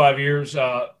last 5 years?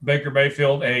 Baker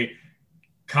Mayfield, a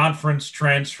conference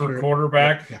transfer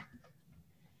quarterback.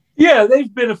 Yeah,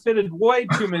 they've benefited way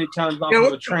too many times off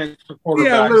of a transfer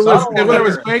quarterback. Yeah, whether it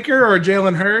was Baker or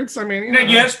Jalen Hurts. I mean,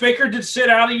 yes, Baker did sit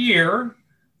out a year,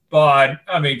 but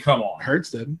I mean, come on, Hurts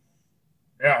didn't.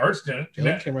 Yeah, Hurts didn't.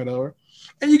 Jalen came right over,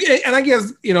 and I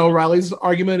guess Riley's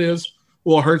argument is,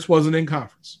 well, Hurts wasn't in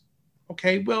conference.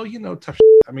 Okay, well, tough shit.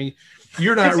 I mean,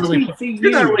 you're not really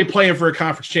playing for a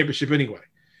conference championship anyway.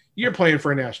 You're playing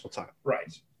for a national title, right?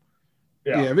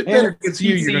 Yeah, if it's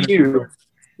you, you're going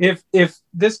to. If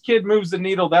this kid moves the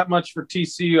needle that much for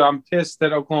TCU, I'm pissed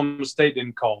that Oklahoma State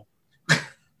didn't call.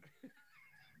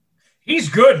 He's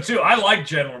good too. I like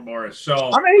General Morris. So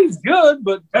I mean, he's good,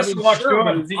 but does he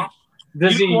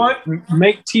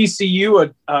make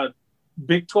TCU a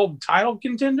Big 12 title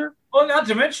contender? Well, not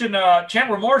to mention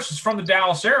Chandler Morris is from the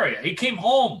Dallas area. He came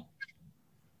home.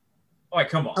 Like,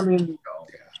 come on. I mean,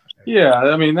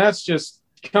 I mean, that's just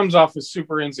comes off as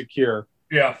super insecure.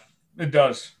 Yeah, it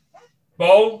does.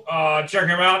 Bo, check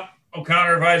him out.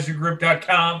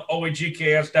 O'ConnorAdvisoryGroup.com,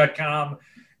 OEGKS.com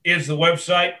is the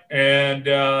website,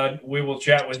 and we will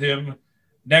chat with him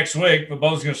next week. But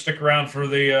Bo's going to stick around for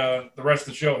the rest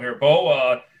of the show here.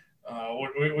 Bo,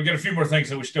 we got a few more things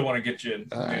that we still want to get you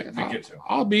get to.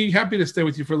 I'll be happy to stay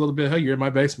with you for a little bit. Hey, you're in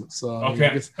my basement, so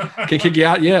okay. Can't kick you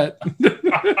out yet.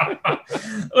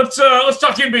 Let's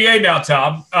talk NBA now,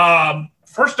 Tom.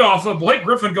 First off, Blake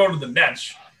Griffin going to the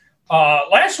Nets.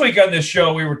 Last week on this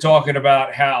show, we were talking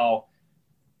about how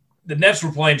the Nets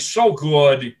were playing so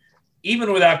good,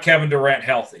 even without Kevin Durant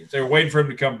healthy. They were waiting for him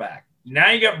to come back.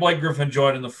 Now you got Blake Griffin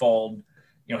joining the fold.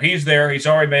 He's there. He's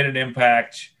already made an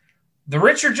impact. The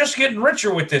rich are just getting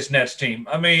richer with this Nets team.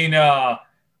 I mean,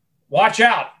 watch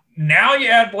out. Now you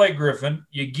add Blake Griffin.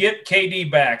 You get KD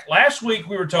back. Last week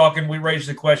we raised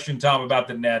the question, Tom, about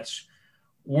the Nets.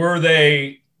 Were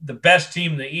they the best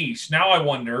team in the East? Now I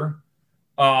wonder.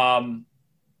 Now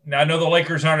I know the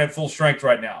Lakers aren't at full strength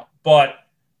right now, but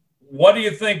what do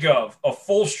you think of a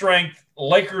full-strength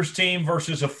Lakers team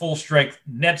versus a full-strength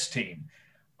Nets team?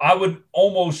 I would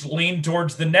almost lean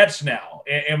towards the Nets now.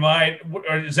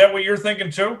 Is that what you're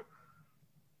thinking too?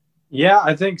 Yeah,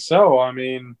 I think so. I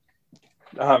mean,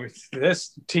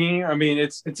 this team, I mean,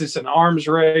 it's just an arms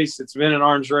race. It's been an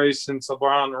arms race since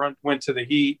LeBron went to the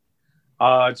Heat.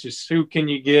 It's just who can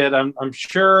you get? I'm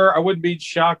sure I wouldn't be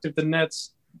shocked if the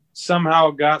Nets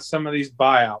somehow got some of these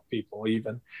buyout people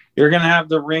even. You're going to have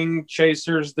the ring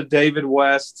chasers, the David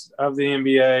West of the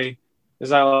NBA,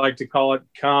 as I like to call it,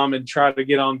 come and try to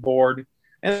get on board.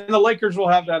 And the Lakers will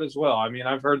have that as well. I mean,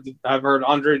 I've heard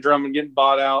Andre Drummond getting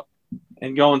bought out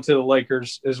and going to the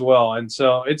Lakers as well. And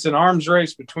so it's an arms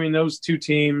race between those two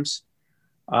teams.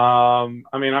 I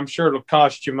mean, I'm sure it'll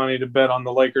cost you money to bet on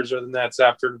the Lakers or the Nets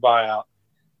after the buyout.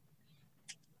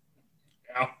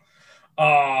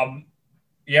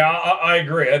 Yeah. I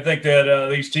agree. I think that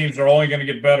these teams are only going to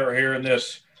get better here in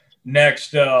this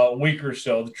next week or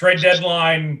so. The trade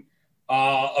deadline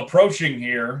approaching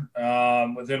here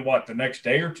within the next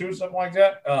day or two, something like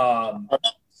that.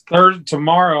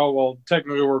 Tomorrow. Well,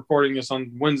 technically we're recording this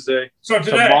on Wednesday. So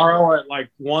today, tomorrow at like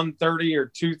 1:30 or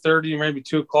 2:30, maybe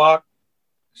 2 o'clock.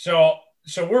 So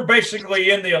we're basically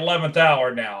in the 11th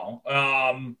hour now.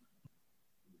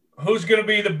 Who's going to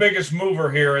be the biggest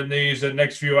mover here in these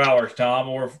next few hours, Tom?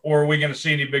 Or are we going to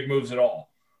see any big moves at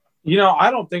all? I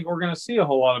don't think we're going to see a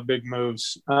whole lot of big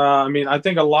moves. I mean, I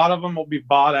think a lot of them will be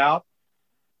bought out.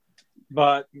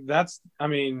 But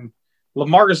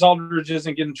LaMarcus Aldridge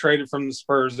isn't getting traded from the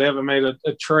Spurs. They haven't made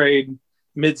a trade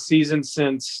midseason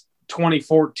since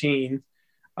 2014.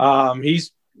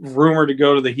 He's rumored to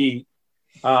go to the Heat.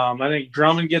 I think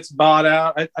Drummond gets bought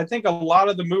out. I think a lot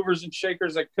of the movers and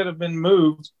shakers that could have been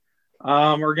moved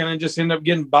are going to just end up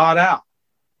getting bought out.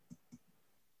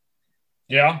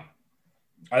 Yeah,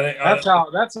 I think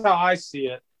that's how I see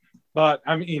it. But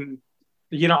I mean,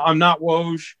 I'm not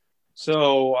Woj,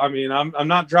 so I mean, I'm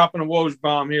not dropping a Woj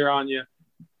bomb here on you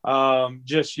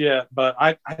just yet. But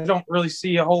I don't really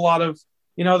see a whole lot of.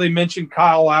 They mentioned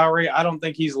Kyle Lowry. I don't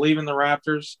think he's leaving the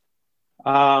Raptors.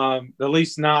 at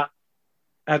least not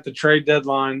at the trade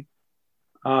deadline.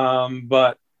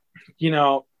 But,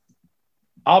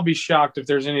 I'll be shocked if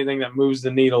there's anything that moves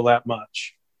the needle that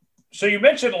much. So you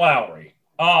mentioned Lowry.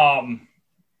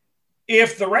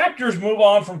 If the Raptors move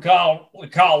on from Kyle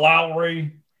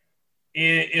Lowry,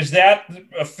 is that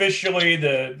officially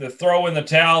the throw in the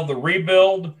towel, the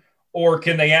rebuild, or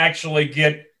can they actually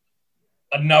get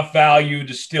enough value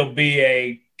to still be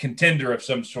a contender of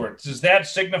some sort? Does that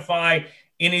signify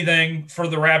anything for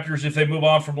the Raptors if they move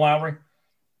on from Lowry?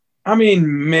 I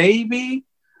mean, maybe.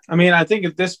 I mean, I think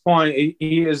at this point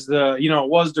he is it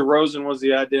was DeRozan was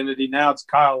the identity. Now it's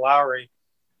Kyle Lowry.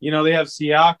 They have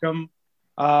Siakam,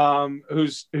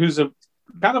 who's a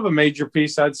kind of a major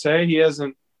piece, I'd say. He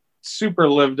hasn't super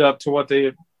lived up to what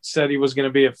they said he was going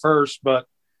to be at first, but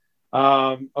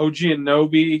OG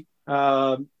Anunoby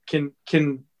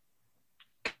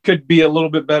could be a little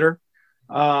bit better.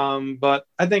 But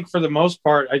I think for the most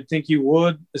part, I think you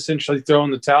would essentially throw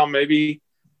in the towel, maybe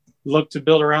look to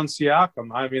build around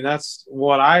Siakam. I mean, that's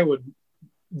what I would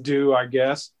do, I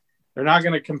guess. They're not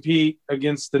going to compete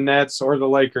against the Nets or the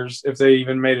Lakers if they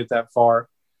even made it that far.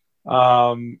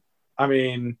 I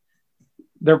mean,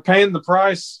 they're paying the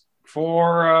price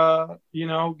for,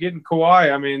 getting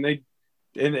Kawhi. I mean,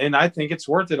 and I think it's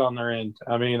worth it on their end.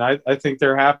 I mean, I think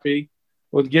they're happy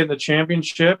with getting a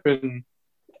championship and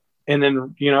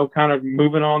then, kind of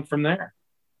moving on from there.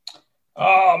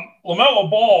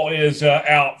 LaMelo Ball is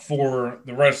out for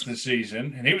the rest of the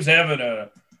season, and he was having a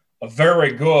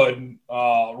very good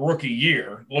rookie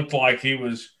year. Looked like he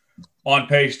was on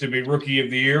pace to be rookie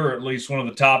of the year, or at least one of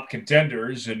the top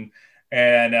contenders. And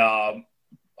I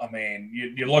mean,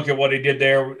 you look at what he did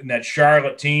there in that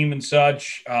Charlotte team and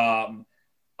such. I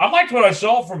liked what I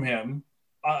saw from him.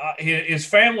 His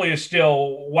family is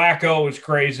still wacko, is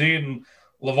crazy, and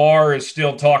LeVar is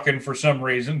still talking for some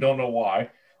reason. Don't know why.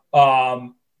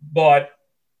 But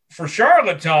for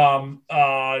Charlotte, Tom,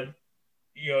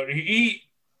 he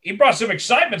brought some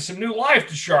excitement, some new life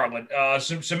to Charlotte,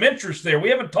 some interest there. We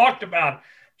haven't talked about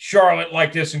Charlotte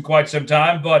like this in quite some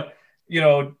time, but,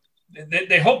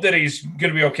 they hope that he's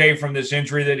going to be okay from this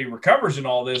injury, that he recovers and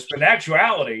all this. But in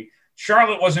actuality,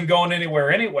 Charlotte wasn't going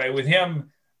anywhere anyway. With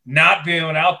him not being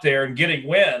out there and getting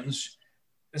wins,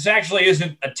 this actually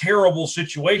isn't a terrible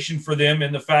situation for them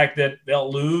in the fact that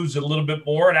they'll lose a little bit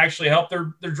more and actually help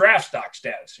their draft stock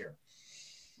status here.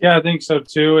 Yeah, I think so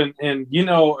too. And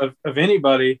of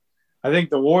anybody, I think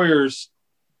the Warriors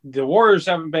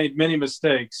haven't made many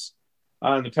mistakes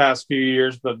in the past few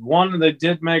years, but one they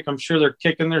did make, I'm sure they're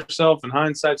kicking themselves, and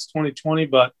hindsight's 2020.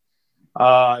 But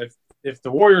if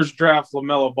the Warriors draft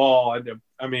LaMelo Ball,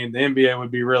 I mean, the NBA would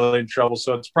be really in trouble.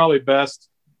 So it's probably best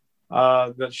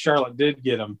that Charlotte did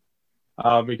get him,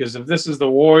 because if this is the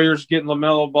Warriors getting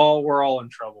LaMelo Ball, we're all in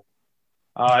trouble.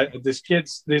 This kid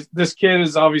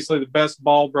is obviously the best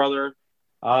Ball brother.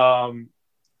 I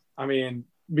mean,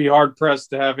 be hard pressed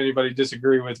to have anybody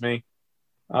disagree with me.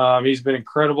 He's been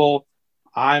incredible.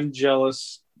 I'm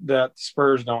jealous that the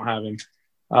Spurs don't have him.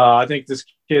 I think this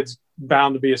kid's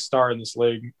bound to be a star in this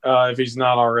league if he's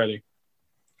not already.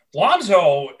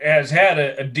 Lonzo has had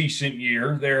a decent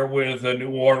year there with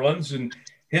New Orleans, and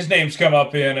his name's come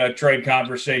up in trade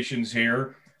conversations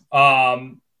here.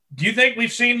 Do you think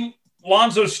we've seen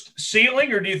Lonzo's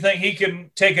ceiling, or do you think he can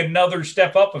take another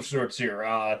step up of sorts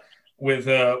here with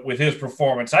his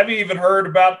performance? I've even heard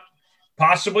about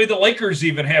possibly the Lakers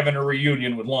even having a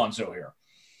reunion with Lonzo here.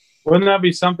 Wouldn't that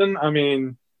be something? I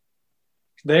mean,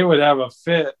 they would have a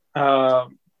fit to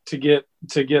get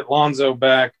Lonzo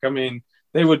back. I mean,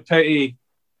 they would pay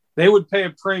a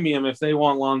premium if they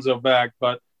want Lonzo back.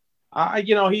 But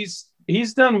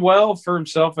he's done well for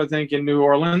himself, I think, in New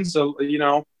Orleans. So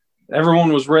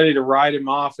everyone was ready to write him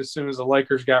off as soon as the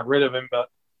Lakers got rid of him. But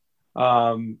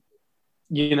I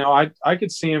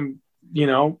could see him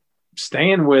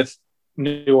staying with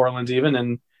New Orleans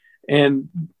even and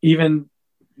even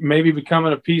maybe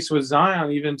becoming a piece with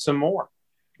Zion even some more.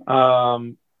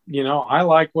 I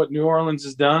like what New Orleans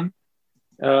has done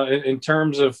in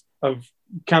terms of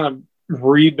kind of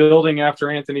rebuilding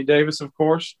after Anthony Davis, of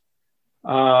course.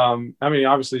 I mean,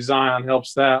 obviously Zion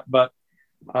helps that, but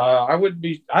I'd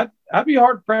be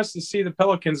hard pressed to see the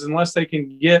Pelicans unless they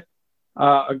can get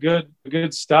a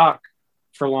good stock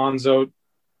for Lonzo,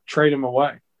 trade him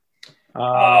away.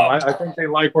 I think they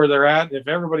like where they're at. If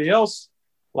everybody else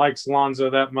likes Lonzo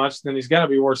that much, then he's got to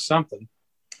be worth something.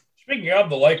 Speaking of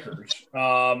the Lakers,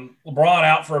 LeBron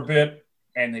out for a bit.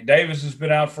 Anthony Davis has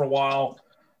been out for a while.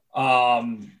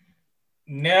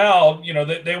 Now,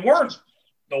 they weren't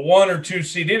the 1 or 2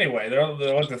 seed anyway. They're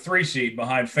the 3 seed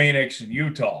behind Phoenix and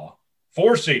Utah.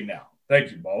 4 seed now.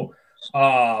 Thank you, Bo.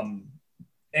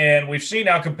 And we've seen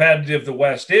how competitive the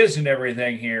West is and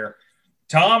everything here.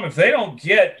 Tom, if they don't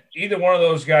get either one of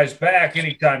those guys back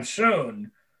anytime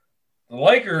soon, the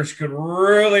Lakers could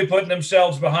really put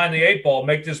themselves behind the eight ball,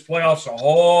 make this playoffs a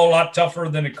whole lot tougher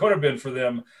than it could have been for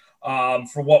them,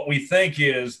 for what we think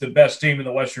is the best team in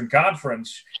the Western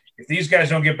Conference. If these guys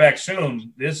don't get back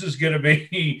soon, this is going to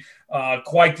be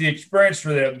quite the experience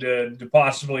for them to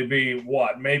possibly be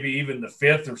maybe even the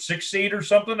 5th or 6th seed or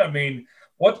something. I mean,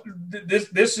 this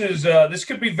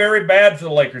could be very bad for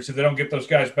the Lakers if they don't get those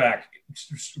guys back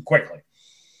quickly.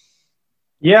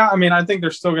 Yeah, I mean, I think they're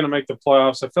still going to make the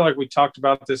playoffs. I feel like we talked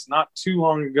about this not too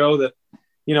long ago that,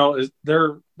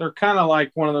 they're kind of like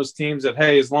one of those teams that,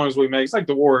 hey, as long as we make – it's like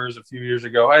the Warriors a few years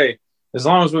ago. Hey, as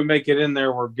long as we make it in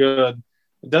there, we're good.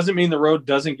 It doesn't mean the road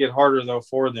doesn't get harder, though,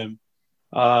 for them.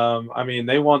 I mean,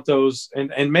 they want those –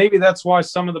 and maybe that's why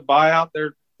some of the buyout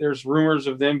there's rumors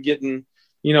of them getting,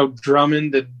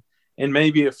 Drummond and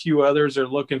maybe a few others are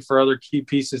looking for other key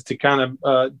pieces to kind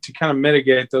of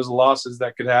mitigate those losses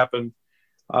that could happen.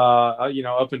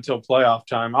 Up until playoff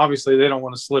time. Obviously, they don't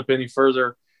want to slip any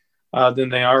further than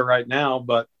they are right now.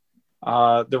 But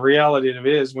the reality of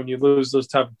it is when you lose those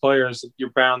type of players, you're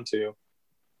bound to.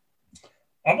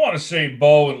 I want to see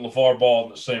Bo and LeVar Ball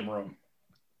in the same room.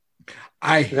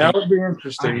 That would be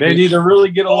interesting. They'd either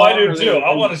really get along. I do too.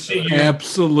 I want to see you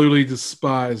absolutely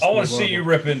despise. I want to see you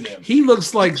rip into him. He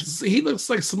looks like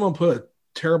someone put a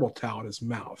terrible towel in his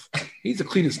mouth. He needs to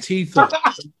clean his teeth up.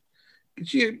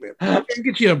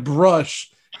 Get you a brush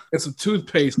and some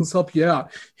toothpaste. Let's help you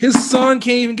out. His son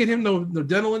can't even get him no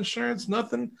dental insurance,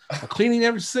 nothing. A cleaning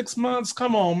every 6 months.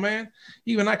 Come on, man.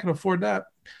 Even I can afford that.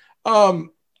 I'm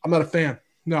not a fan.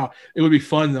 No, it would be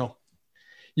fun though.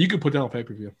 You could put down a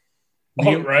pay-per-view.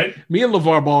 Right. Me and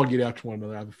LeVar Ball get after one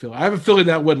another. I have a feeling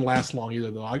that wouldn't last long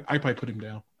either, though. I probably put him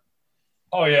down.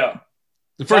 Oh yeah.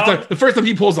 The first time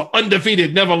he pulls an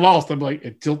undefeated, never lost, I'm like,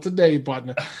 until today,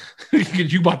 partner,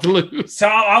 because you about to lose.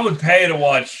 Tom, I would pay to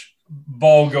watch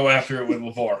Ball go after it with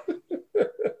LeVar.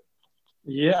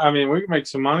 Yeah, I mean, we can make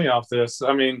some money off this.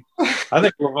 I mean, I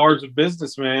think LeVar's a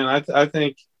businessman. I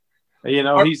think,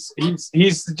 he's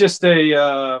just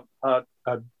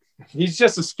he's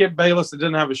just a Skip Bayless that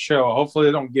didn't have a show. Hopefully,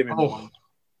 they don't give him one.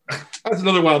 That's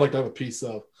another one I'd like to have a piece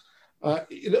of.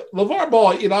 LeVar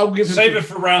Ball, I'll give him it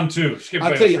for round 2.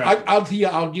 I'll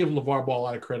give LeVar Ball a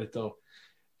lot of credit though.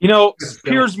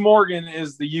 Piers Morgan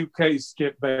is the UK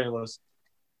Skip Bayless.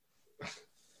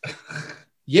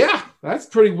 Yeah, that's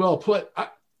pretty well put.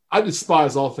 I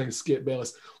despise all things Skip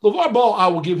Bayless. LeVar Ball, I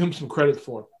will give him some credit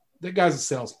for. That guy's a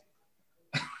salesman.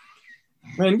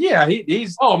 Man, yeah,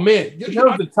 he's. Oh man, he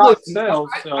knows the top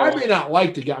sales. I may not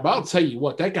like the guy, but I'll tell you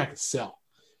what, that guy can sell.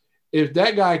 If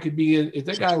that guy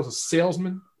was a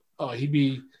salesman, he'd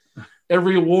be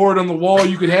every award on the wall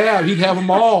you could have. He'd have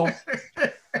them all.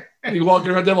 He'd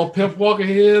walking around that little pimp walking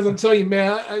his. I'm telling you,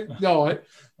 man.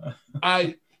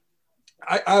 I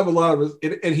have a lot of,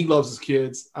 and he loves his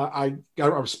kids. I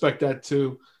respect that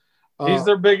too. He's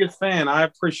their biggest fan. I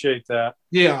appreciate that.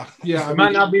 Yeah. He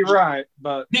might not be right,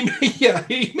 but he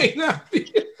may not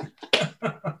be.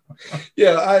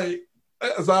 Yeah,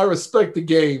 I respect the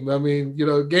game. I mean,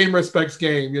 game respects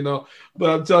game. But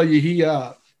I'm telling you,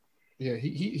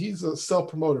 he's a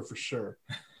self-promoter for sure.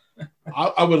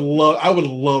 I would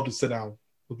love to sit down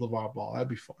with LeVar Ball. That'd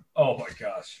be fun. Oh my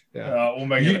gosh! Yeah, we'll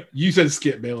make it. You said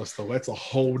Skip Bayless though. That's a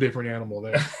whole different animal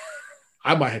there.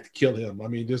 I might have to kill him. I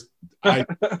mean,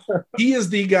 he is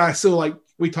the guy. So, like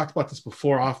we talked about this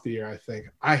before off the air. I think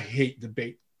I hate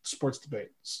sports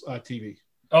debates, TV.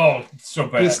 Oh, so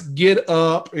bad. Just Get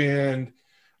Up and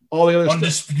all the other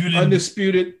Undisputed.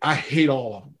 Undisputed. I hate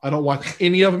all of them. I don't watch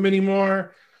any of them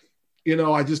anymore.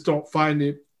 I just don't find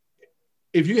it.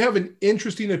 If you have an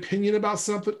interesting opinion about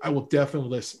something, I will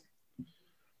definitely listen.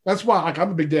 That's why,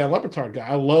 I'm a big Dan Le Batard guy.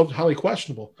 I loved Highly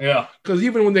Questionable. Yeah. Because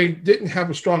even when they didn't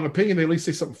have a strong opinion, they at least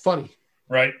say something funny.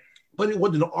 Right. But it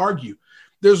wasn't to argue.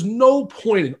 There's no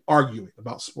point in arguing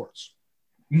about sports.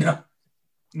 No.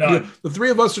 The three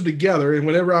of us are together, and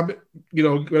whenever I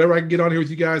can get on here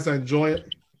with you guys, I enjoy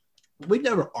it. We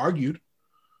never argued.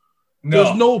 No.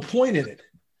 There's no point in it.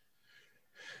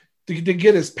 To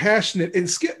get as passionate, and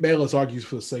Skip Bayless argues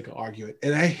for the sake of arguing.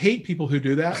 And I hate people who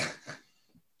do that.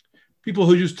 People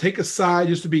who just take a side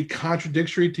just to be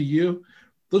contradictory to you.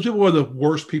 Those people are the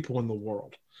worst people in the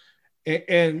world.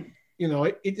 And he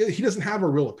doesn't have a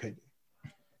real opinion.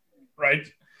 Right.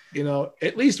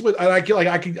 At least I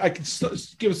can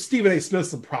give Stephen A. Smith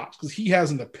some props because he has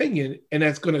an opinion, and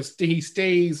that's he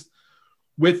stays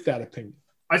with that opinion.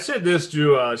 I said this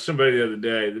to somebody the other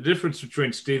day. The difference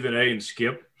between Stephen A. and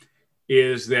Skip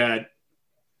is that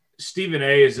Stephen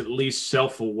A. is at least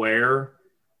self-aware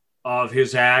of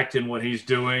his act and what he's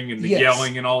doing and the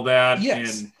yelling and all that.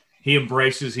 Yes. And he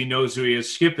embraces, he knows who he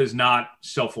is. Skip is not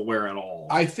self-aware at all.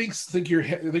 I think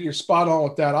you're spot on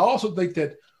with that. I also think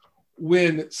that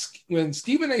when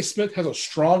Stephen A. Smith has a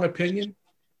strong opinion,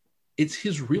 it's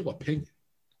his real opinion.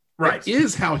 Right. It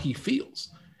is how he feels.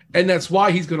 And that's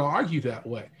why he's going to argue that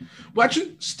way.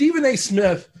 Watching Stephen A.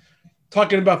 Smith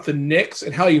talking about the Knicks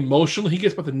and how emotional he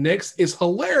gets about the Knicks is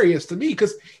hilarious to me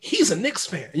because he's a Knicks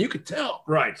fan, and you could tell.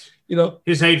 Right. You know,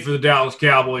 his hate for the Dallas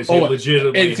Cowboys. He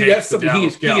legitimately hates that's the something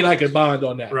Dallas Cowboys. He and I could bond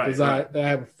on that because right. I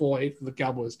have a full hate for the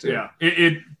Cowboys too. Yeah,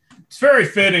 it's very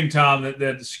fitting, Tom,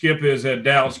 that Skip is a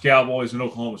Dallas Cowboys and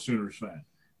Oklahoma Sooners fan.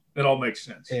 That all makes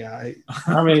sense. Yeah,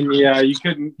 I mean, yeah,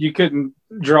 you couldn't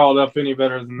draw it up any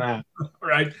better than that.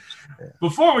 Right.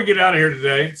 Before we get out of here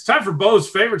today, it's time for Bo's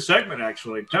favorite segment,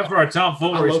 actually. Time for our Tom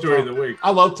Foolery story of the week. I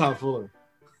love Tom Foolery.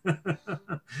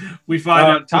 We find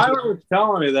out. Tyler was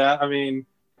telling me that. I mean,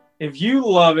 if you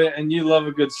love it and you love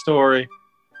a good story,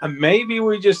 maybe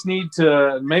we just need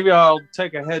to. Maybe I'll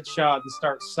take a headshot and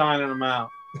start signing them out.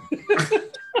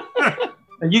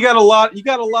 And you got a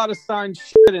lot of signed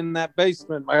shit in that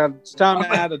basement, man. It's time to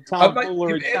add a Tom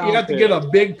Foolery. You have to get a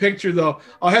big picture, though.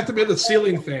 I'll have to be the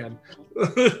ceiling fan.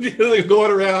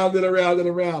 Going around and around and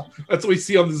around. That's what we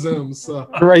see on the Zooms. So.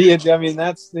 Right. I mean,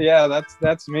 that's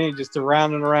me, just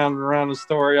around and around and around the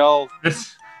story.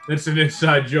 That's an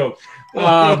inside joke.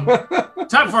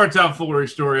 Time for our Tom Foolery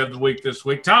story of the week this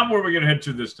week. Tom, where are we going to head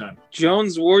to this time?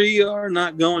 Jones, we are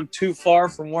not going too far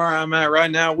from where I'm at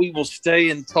right now. We will stay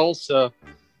in Tulsa.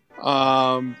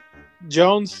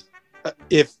 Jones,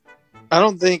 if I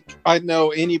don't think I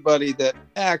know anybody that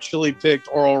actually picked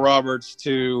Oral Roberts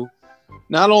to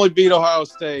not only beat Ohio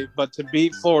State, but to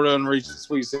beat Florida and reach the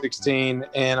Sweet 16.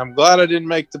 And I'm glad I didn't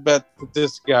make the bet that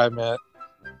this guy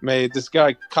made. This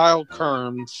guy, Kyle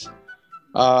Kerms,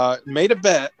 made a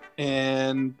bet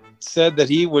and said that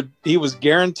he was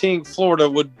guaranteeing Florida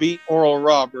would beat Oral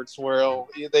Roberts. Well,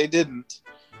 they didn't.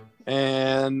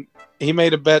 And he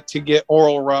made a bet to get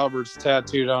Oral Roberts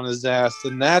tattooed on his ass,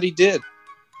 and that he did.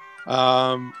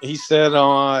 He said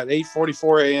at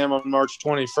 8:44 a.m. on March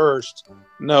 21st,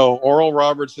 no, Oral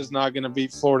Roberts is not going to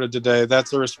beat Florida today.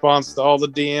 That's a response to all the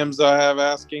DMs I have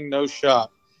asking, no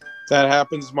shot. If that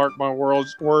happens, mark my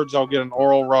words, I'll get an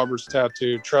Oral Roberts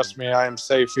tattoo. Trust me, I am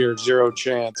safe here. Zero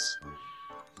chance.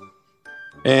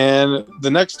 And the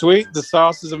next tweet, the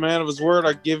sauce is a man of his word.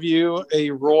 I give you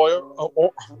a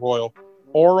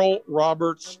Oral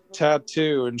Roberts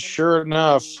tattoo. And sure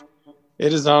enough,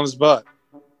 it is on his butt.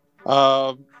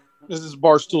 This is a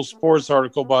Barstool Sports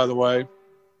article, by the way.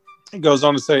 It goes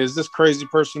on to say, is this crazy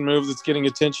person move that's getting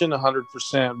attention?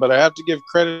 100%. But I have to give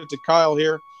credit to Kyle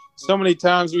here. So many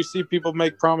times we see people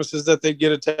make promises that they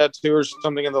get a tattoo or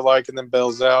something and the like and then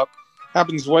bails out.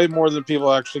 Happens way more than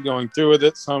people actually going through with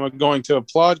it. So I'm going to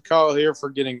applaud Kyle here for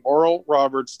getting Oral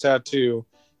Roberts tattoo.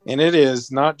 And it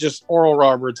is not just Oral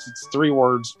Roberts. It's 3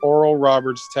 words, Oral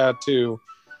Roberts tattoo.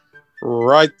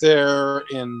 Right there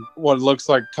in what looks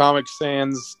like Comic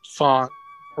Sans font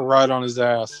right on his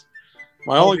ass.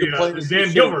 My only complaint is he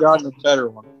should have gotten a better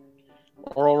one.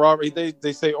 Oral Roberts,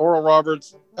 they say Oral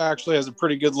Roberts actually has a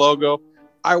pretty good logo.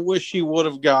 I wish he would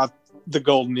have got the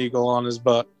golden eagle on his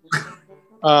butt.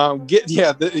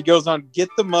 It goes on, get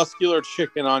the muscular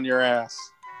chicken on your ass.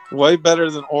 Way better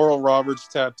than Oral Roberts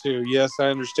tattoo. Yes, I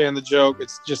understand the joke.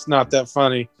 It's just not that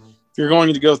funny. If you're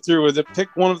going to go through with it, pick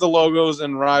one of the logos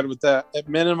and ride with that. At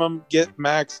minimum, get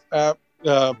Max, help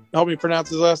me pronounce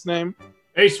his last name.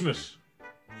 Asmus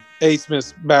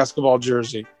basketball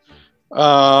jersey.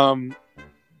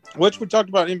 Which we talked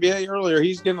about NBA earlier.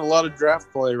 He's getting a lot of draft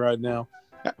play right now.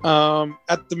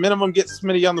 At the minimum, get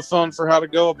Smitty on the phone for how to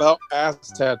go about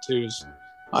ass tattoos.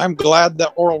 I'm glad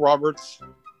that Oral Roberts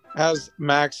has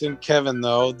Max and Kevin,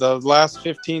 though. The last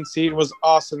 15 seed was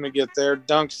awesome to get there.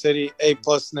 Dunk City, A+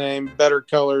 name, better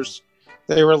colors.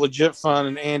 They were legit fun,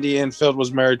 and Andy Enfield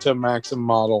was married to a Maxim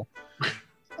model.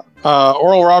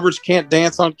 Oral Roberts can't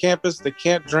dance on campus. They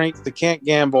can't drink. They can't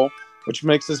gamble, which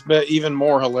makes this bet even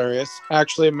more hilarious.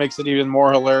 Actually, it makes it even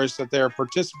more hilarious that they are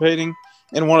participating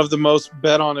in one of the most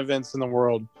bet-on events in the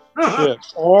world. Shit.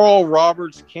 Oral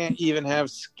Roberts can't even have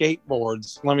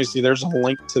skateboards. Let me see. There's a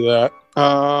link to that.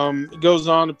 It goes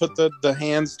on to put the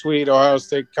hands tweet. Ohio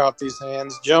State caught these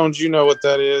hands. Jones, you know what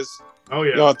that is. Oh,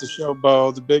 yeah. You'll have to show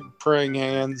Bo the big praying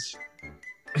hands.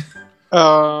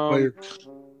 Oh,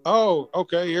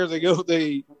 okay. Here they go.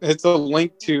 It's a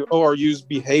link to ORU's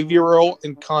behavioral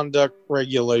and conduct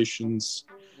regulations.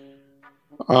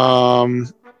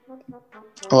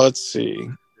 Let's see.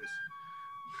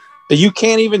 You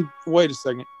can't even wait a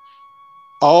second.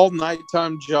 All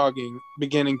nighttime jogging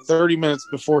beginning 30 minutes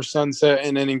before sunset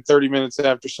and ending 30 minutes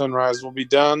after sunrise will be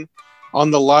done on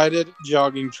the lighted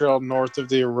jogging trail north of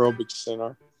the aerobics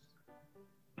center.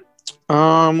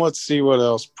 Let's see what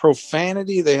else.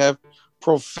 Profanity. They have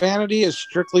profanity is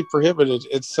strictly prohibited.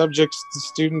 It subjects the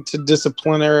student to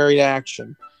disciplinary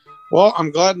action. Well,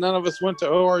 I'm glad none of us went to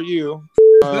ORU.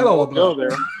 We'll go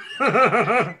there.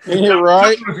 You're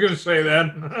right. I was going to say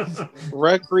that.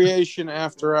 Recreation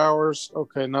after hours.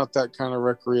 Okay, not that kind of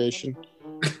recreation.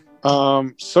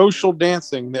 Social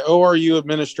dancing. The ORU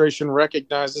administration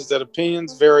recognizes that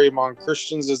opinions vary among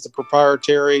Christians as the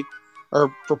propriety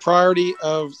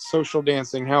of social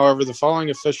dancing. However, the following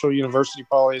official university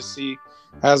policy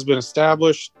has been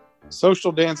established.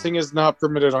 Social dancing is not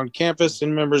permitted on campus,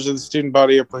 and members of the student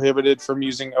body are prohibited from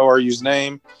using ORU's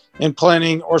name in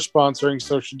planning or sponsoring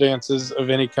social dances of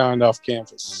any kind off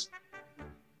campus.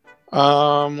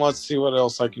 Let's see what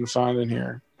else I can find in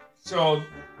here. So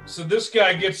this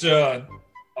guy gets an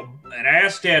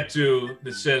ass tattoo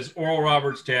that says Oral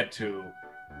Roberts tattoo.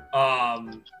 That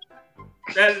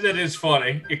is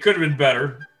funny. It could have been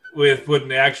better with putting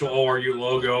the actual ORU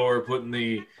logo or putting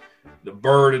the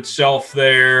bird itself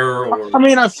there. Or, I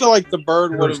mean, I feel like the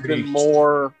bird would have been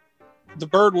more. The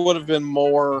bird would have been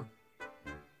more,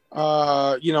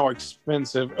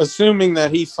 expensive, assuming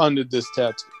that he funded this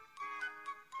tattoo.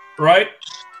 Right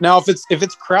now, if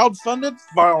it's crowdfunded,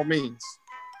 by all means,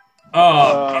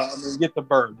 get the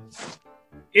bird.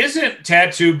 Isn't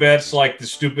tattoo bets like the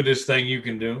stupidest thing you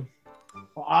can do?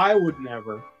 Well, I would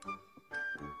never.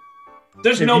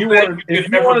 There's no bet you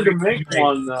could ever make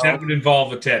one that would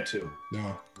involve a tattoo.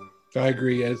 No, I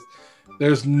agree.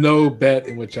 There's no bet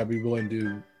in which I'd be willing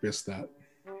to risk that.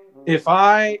 If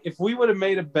we would have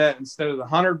made a bet instead of the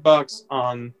 $100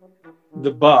 on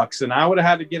the Bucks, and I would have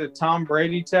had to get a Tom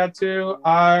Brady tattoo,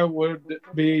 I would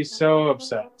be so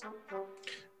upset.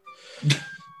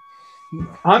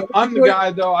 I'm the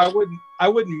guy though. I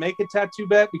wouldn't make a tattoo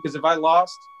bet because if I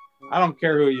lost, I don't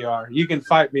care who you are. You can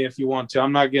fight me if you want to.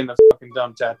 I'm not getting a fucking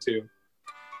dumb tattoo.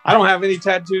 I don't have any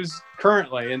tattoos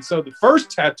currently, and so the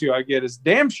first tattoo I get is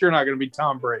damn sure not going to be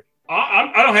Tom Brady.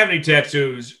 I don't have any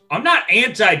tattoos. I'm not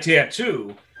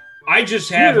anti-tattoo. I just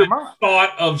haven't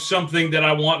thought of something that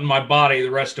I want in my body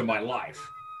the rest of my life.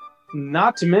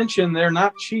 Not to mention they're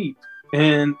not cheap,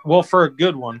 and well, for a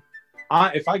good one,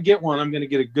 if I get one, I'm going to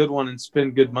get a good one and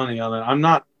spend good money on it.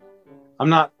 I'm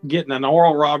not getting an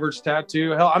Oral Roberts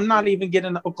tattoo. Hell, I'm not even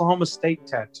getting an Oklahoma State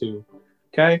tattoo.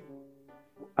 Okay.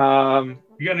 You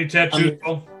got any tattoos,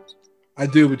 Paul? I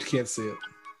do, but you can't see it.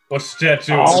 What's the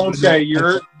tattoo? Oh, okay,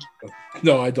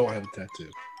 No, I don't have a tattoo.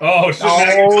 Oh,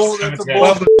 that's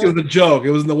it was a joke.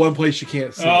 It was in the one place you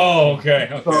can't see. Oh, okay.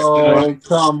 Oh,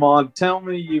 come on. Tell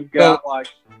me you've got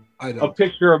a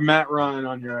picture of Matt Ryan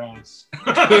on your ass.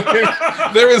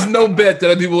 There is no bet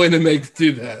that I'd be willing to make to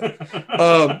do that.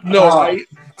 I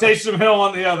Taysom Hill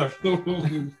on the other.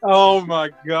 Oh my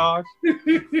gosh.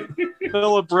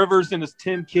 Phillip Rivers and his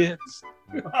 10 kids.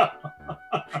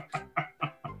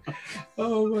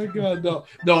 Oh my God, no,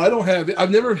 I don't have it. I've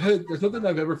never had. There's nothing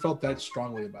I've ever felt that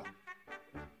strongly about.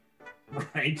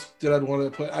 Right? That I'd want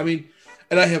to play. I mean,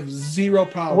 and I have zero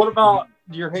problem. What about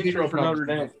your hatred for Notre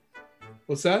Dame?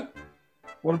 What's that?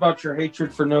 What about your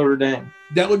hatred for Notre Dame?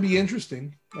 That would be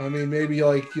interesting. I mean, maybe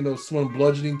someone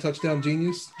bludgeoning touchdown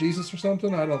Jesus or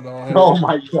something. I don't know. Oh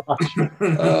my gosh!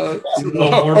 A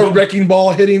wrecking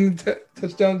ball hitting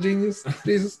touchdown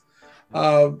Jesus.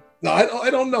 No, I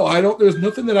don't know. There's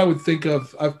nothing that I would think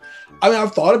of.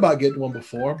 I've thought about getting one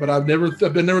before, but I've never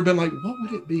been like, what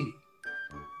would it be? You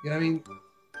know what I mean?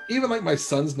 Even like my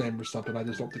son's name or something, I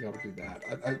just don't think I would do that.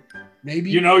 Maybe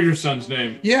you know your son's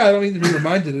name. Yeah, I don't need to be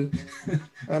reminded.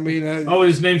 I mean,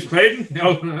 his name's Cayden?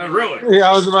 No, really? Yeah,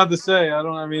 I was about to say. I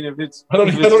don't need to be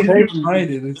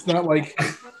reminded. It's not like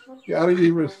I don't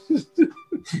even.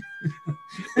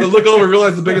 I look over and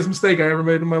realize the biggest mistake I ever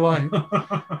made in my life,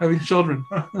 having children.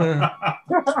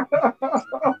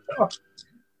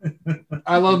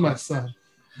 I love my son.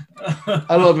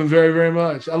 I love him very, very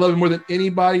much. I love him more than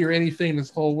anybody or anything in this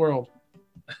whole world.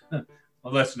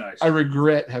 Well, that's nice. I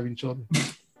regret having children.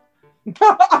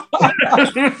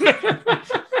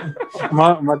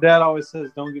 My dad always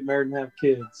says, "Don't get married and have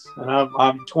kids." And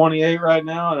I'm 28 right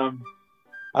now, and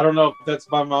I don't know if that's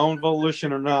by my own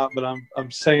volition or not, but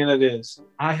I'm saying it is.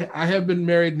 I have been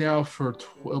married now for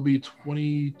it'll be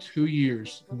 22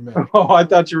 years. Oh, I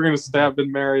thought you were going to say I've been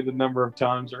married a number of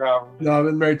times or however. No, I've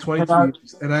been married 22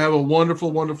 years, and I have a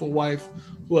wonderful, wonderful wife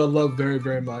who I love very,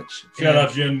 very much. Shout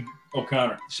out Jen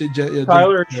O'Connor.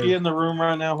 Tyler, is she in the room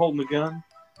right now holding a gun?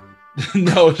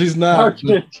 No, she's not.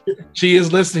 She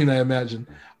is listening, I imagine.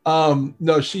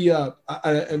 No, she I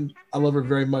love her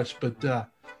very much. But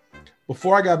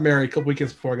before I got married, a couple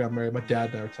weekends before I got married, my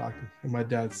dad and I were talking, and my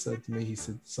dad said to me, he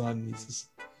said, "Son," he says,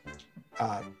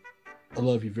 "I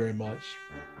love you very much,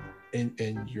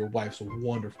 and your wife's a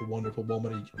wonderful, wonderful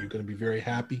woman. You're going to be very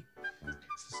happy." He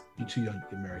says, "You're too young to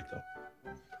get married, though."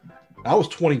 I was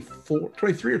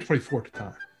 23 or 24 at the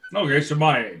time. Okay, so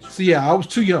my age. So yeah, I was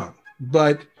too young,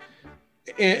 but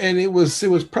and it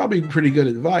was probably pretty good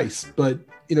advice, but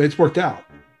it's worked out.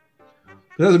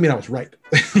 It doesn't mean I was right.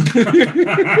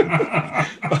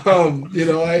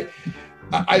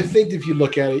 I think if you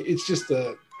look at it, it's just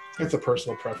it's a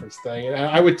personal preference thing. And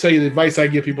I would tell you the advice I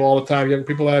give people all the time, young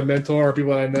people that I mentor or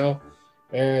people that I know,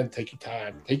 and take your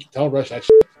time. Don't rush that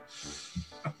shit.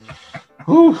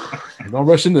 Whew, don't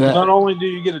rush into that. Not only do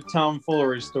you get a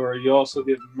tomfoolery story, you also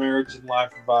get marriage and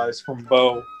life advice from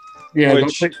Bo. Yeah,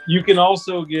 which you can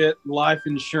also get life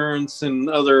insurance and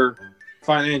other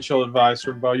financial advice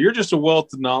from Bo. You're just a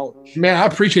wealth of knowledge. Man, I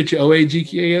appreciate you,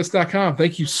 OAGKS.com.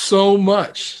 Thank you so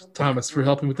much, Thomas, for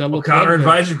helping with that little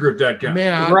ConnorAdvisorGroup.com.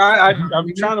 Man,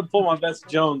 I'm trying to pull my best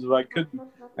Jones, but I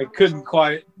couldn't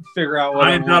quite figure out what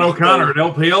I am not O'Connor at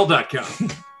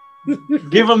LPL.com.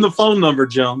 Give him the phone number,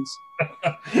 Jones.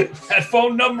 That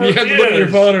phone number you have to look at your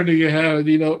phone, or do you have it?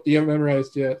 You haven't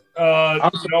memorized yet?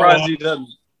 I'm surprised he doesn't.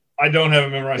 I don't have it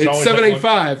memorized. It's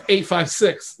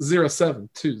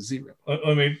 785-856-0720.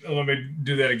 Let me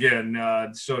do that again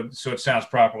so it sounds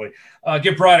properly.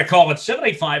 Give Brian a call at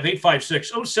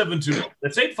 785-856-0720.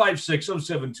 That's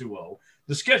 856-0720.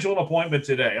 To schedule an appointment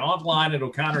today, online at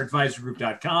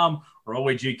O'ConnorAdvisorGroup.com or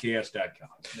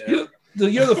OAGKS.com.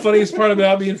 The funniest part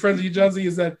about being friends with you, Jonesy,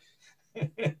 is that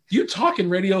you talk in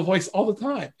radio voice all the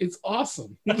time. It's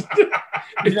awesome.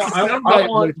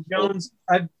 Jones,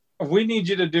 we need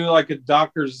you to do like a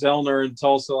Dr. Zellner in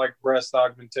Tulsa, like breast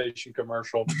augmentation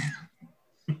commercial.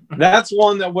 That's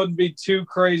one that wouldn't be too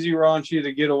crazy raunchy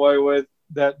to get away with,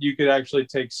 that you could actually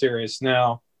take serious.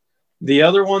 Now, the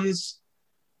other ones,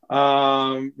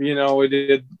 we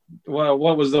did.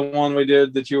 What was the one we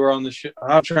did that you were on the show?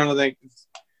 I'm trying to think.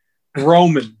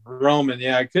 Roman.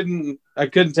 Yeah, I couldn't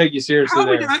take you seriously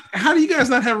there. How do you guys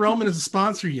not have Roman as a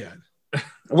sponsor yet?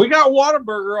 We got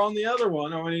Whataburger on the other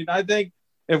one. I mean, I think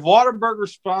if Whataburger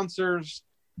sponsors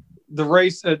the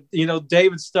race at,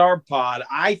 David Star Pod,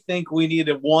 I think we need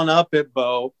to one-up it,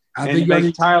 Bo. And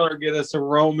make Tyler get us a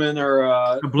Roman or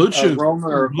a Blue Chew.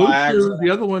 Roman or Blue Chew, the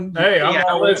other one. Hey,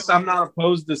 I'm not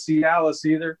opposed to Cialis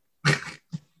either.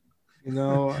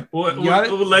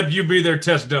 We'll let you be their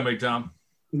test dummy, Tom.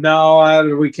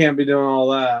 No, we can't be doing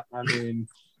all that. I mean,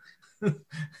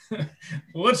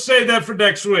 let's save that for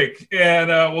next week, and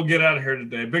we'll get out of here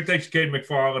today. Big thanks to Cayden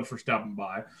McFarland for stopping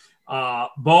by.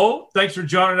 Bo, thanks for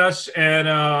joining us and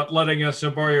letting us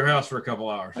borrow your house for a couple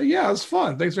hours. Yeah, it was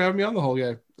fun. Thanks for having me on the whole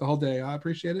day. I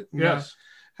appreciate it. Yes.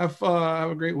 Have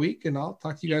a great week, and I'll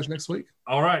talk to you guys next week.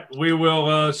 All right. We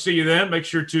will see you then. Make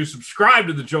sure to subscribe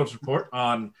to the Jones Report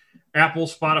on Apple,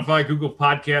 Spotify, Google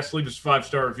Podcasts. Leave us a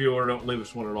 5-star review, or don't leave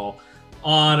us one at all.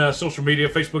 On social media,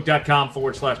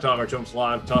 Facebook.com/Tyler Jones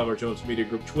Live, Tyler Jones Media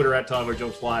Group, Twitter at Tyler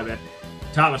Jones Live, at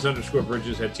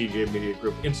Thomas_Bridges at TJ Media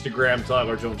Group, Instagram,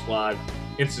 Tyler Jones Live,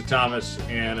 Insta Thomas,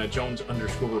 and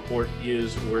Jones_Report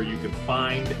is where you can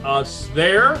find us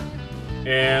there.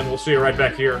 And we'll see you right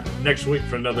back here next week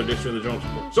for another edition of the Jones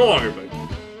Report. So long, everybody.